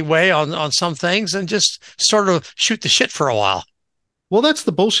friendly way on some things, and just sort of shoot the shit for a while. Well, that's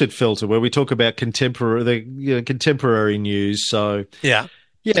the bullshit filter, where we talk about contemporary news. So yeah.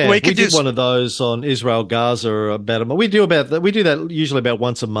 Yeah, we did one of those on Israel, Gaza about a month. We do that usually about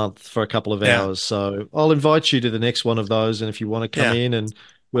once a month for a couple of hours. So I'll invite you to the next one of those, and if you want to come in and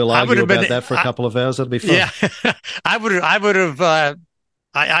we'll argue about that for a couple of hours, that'll be fun. Yeah, I would have.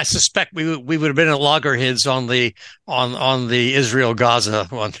 I suspect we would have been at loggerheads on the Israel Gaza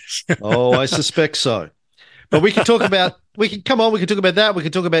one. Oh, I suspect so. But we can talk about that. We can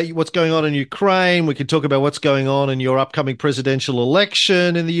talk about what's going on in Ukraine. We can talk about what's going on in your upcoming presidential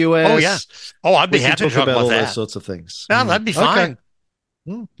election in the US. Oh, yeah. Oh, I'd be happy to talk about all that. those sorts of things. No, that'd be fine.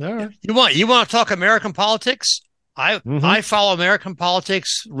 Okay. All right. You want to talk American politics? I follow American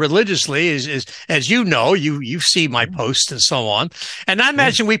politics religiously, as you know, you see my posts and so on. And I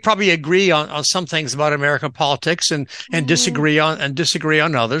imagine we probably agree on some things about American politics and disagree on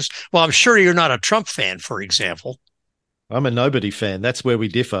others. Well, I'm sure you're not a Trump fan, for example. I'm a nobody fan. That's where we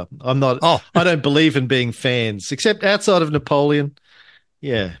differ. I'm not. Oh. I don't believe in being fans, except outside of Napoleon.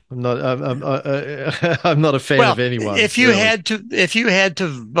 Yeah, I'm not. I'm not a fan of anyone. If you had to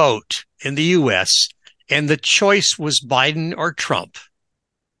vote in the U.S. and the choice was Biden or Trump,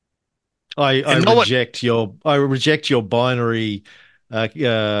 I reject your binary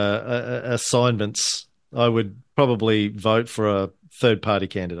assignments. I would probably vote for a third party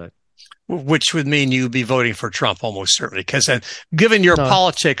candidate. Which would mean you'd be voting for Trump almost certainly, because given your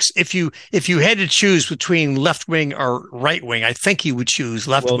politics, if you had to choose between left wing or right wing, I think you would choose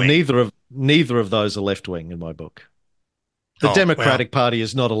left wing. Well, neither of those are left wing in my book. The Democratic Party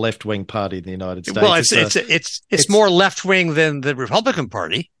is not a left wing party in the United States. Well, it's more left wing than the Republican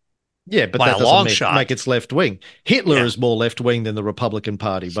Party. Yeah, but that doesn't make it left wing. Hitler is more left wing than the Republican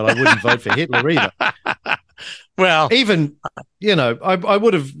Party, but I wouldn't vote for Hitler either. Well, even, I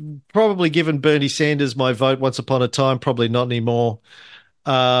would have probably given Bernie Sanders my vote once upon a time, probably not anymore.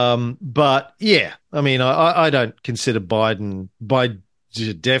 But yeah, I mean, I don't consider Biden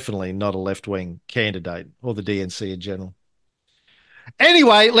definitely not a left-wing candidate, or the DNC in general.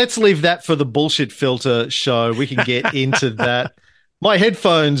 Anyway, let's leave that for the bullshit filter show. We can get into that. My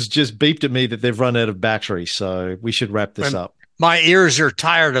headphones just beeped at me that they've run out of battery, so we should wrap this up. My ears are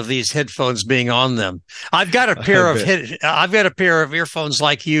tired of these headphones being on them. I've got a pair of earphones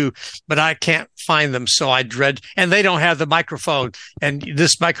like you, but I can't find them, so I dread. And they don't have the microphone. And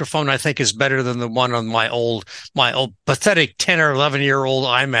this microphone, I think, is better than the one on my old pathetic 10 or 11-year-old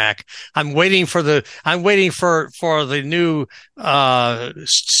iMac. I'm waiting for the new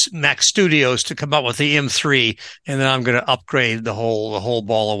Mac Studios to come up with the M3, and then I'm going to upgrade the whole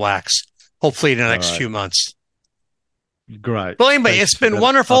ball of wax. Hopefully in the next few months. Great. Well, anyway, it's been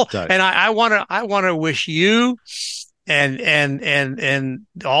wonderful, and I want to wish you and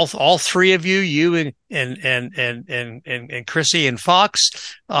all three of you and Chrissy and Fox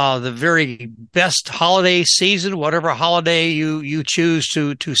the very best holiday season, whatever holiday you choose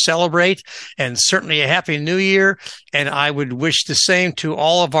to celebrate, and certainly a happy New Year. And I would wish the same to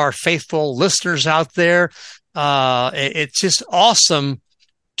all of our faithful listeners out there. It's just awesome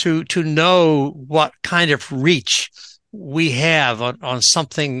to know what kind of reach we have on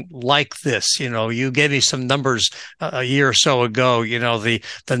something like this. You gave me some numbers a year or so ago, the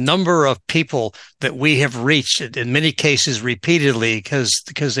number of people that we have reached in many cases repeatedly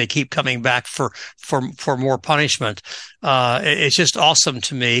because they keep coming back for more punishment. It's just awesome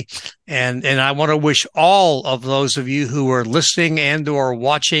to me. And I want to wish all of those of you who are listening and or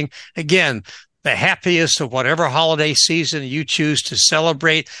watching, again, the happiest of whatever holiday season you choose to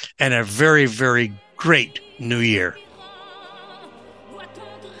celebrate, and a very, very great New Year.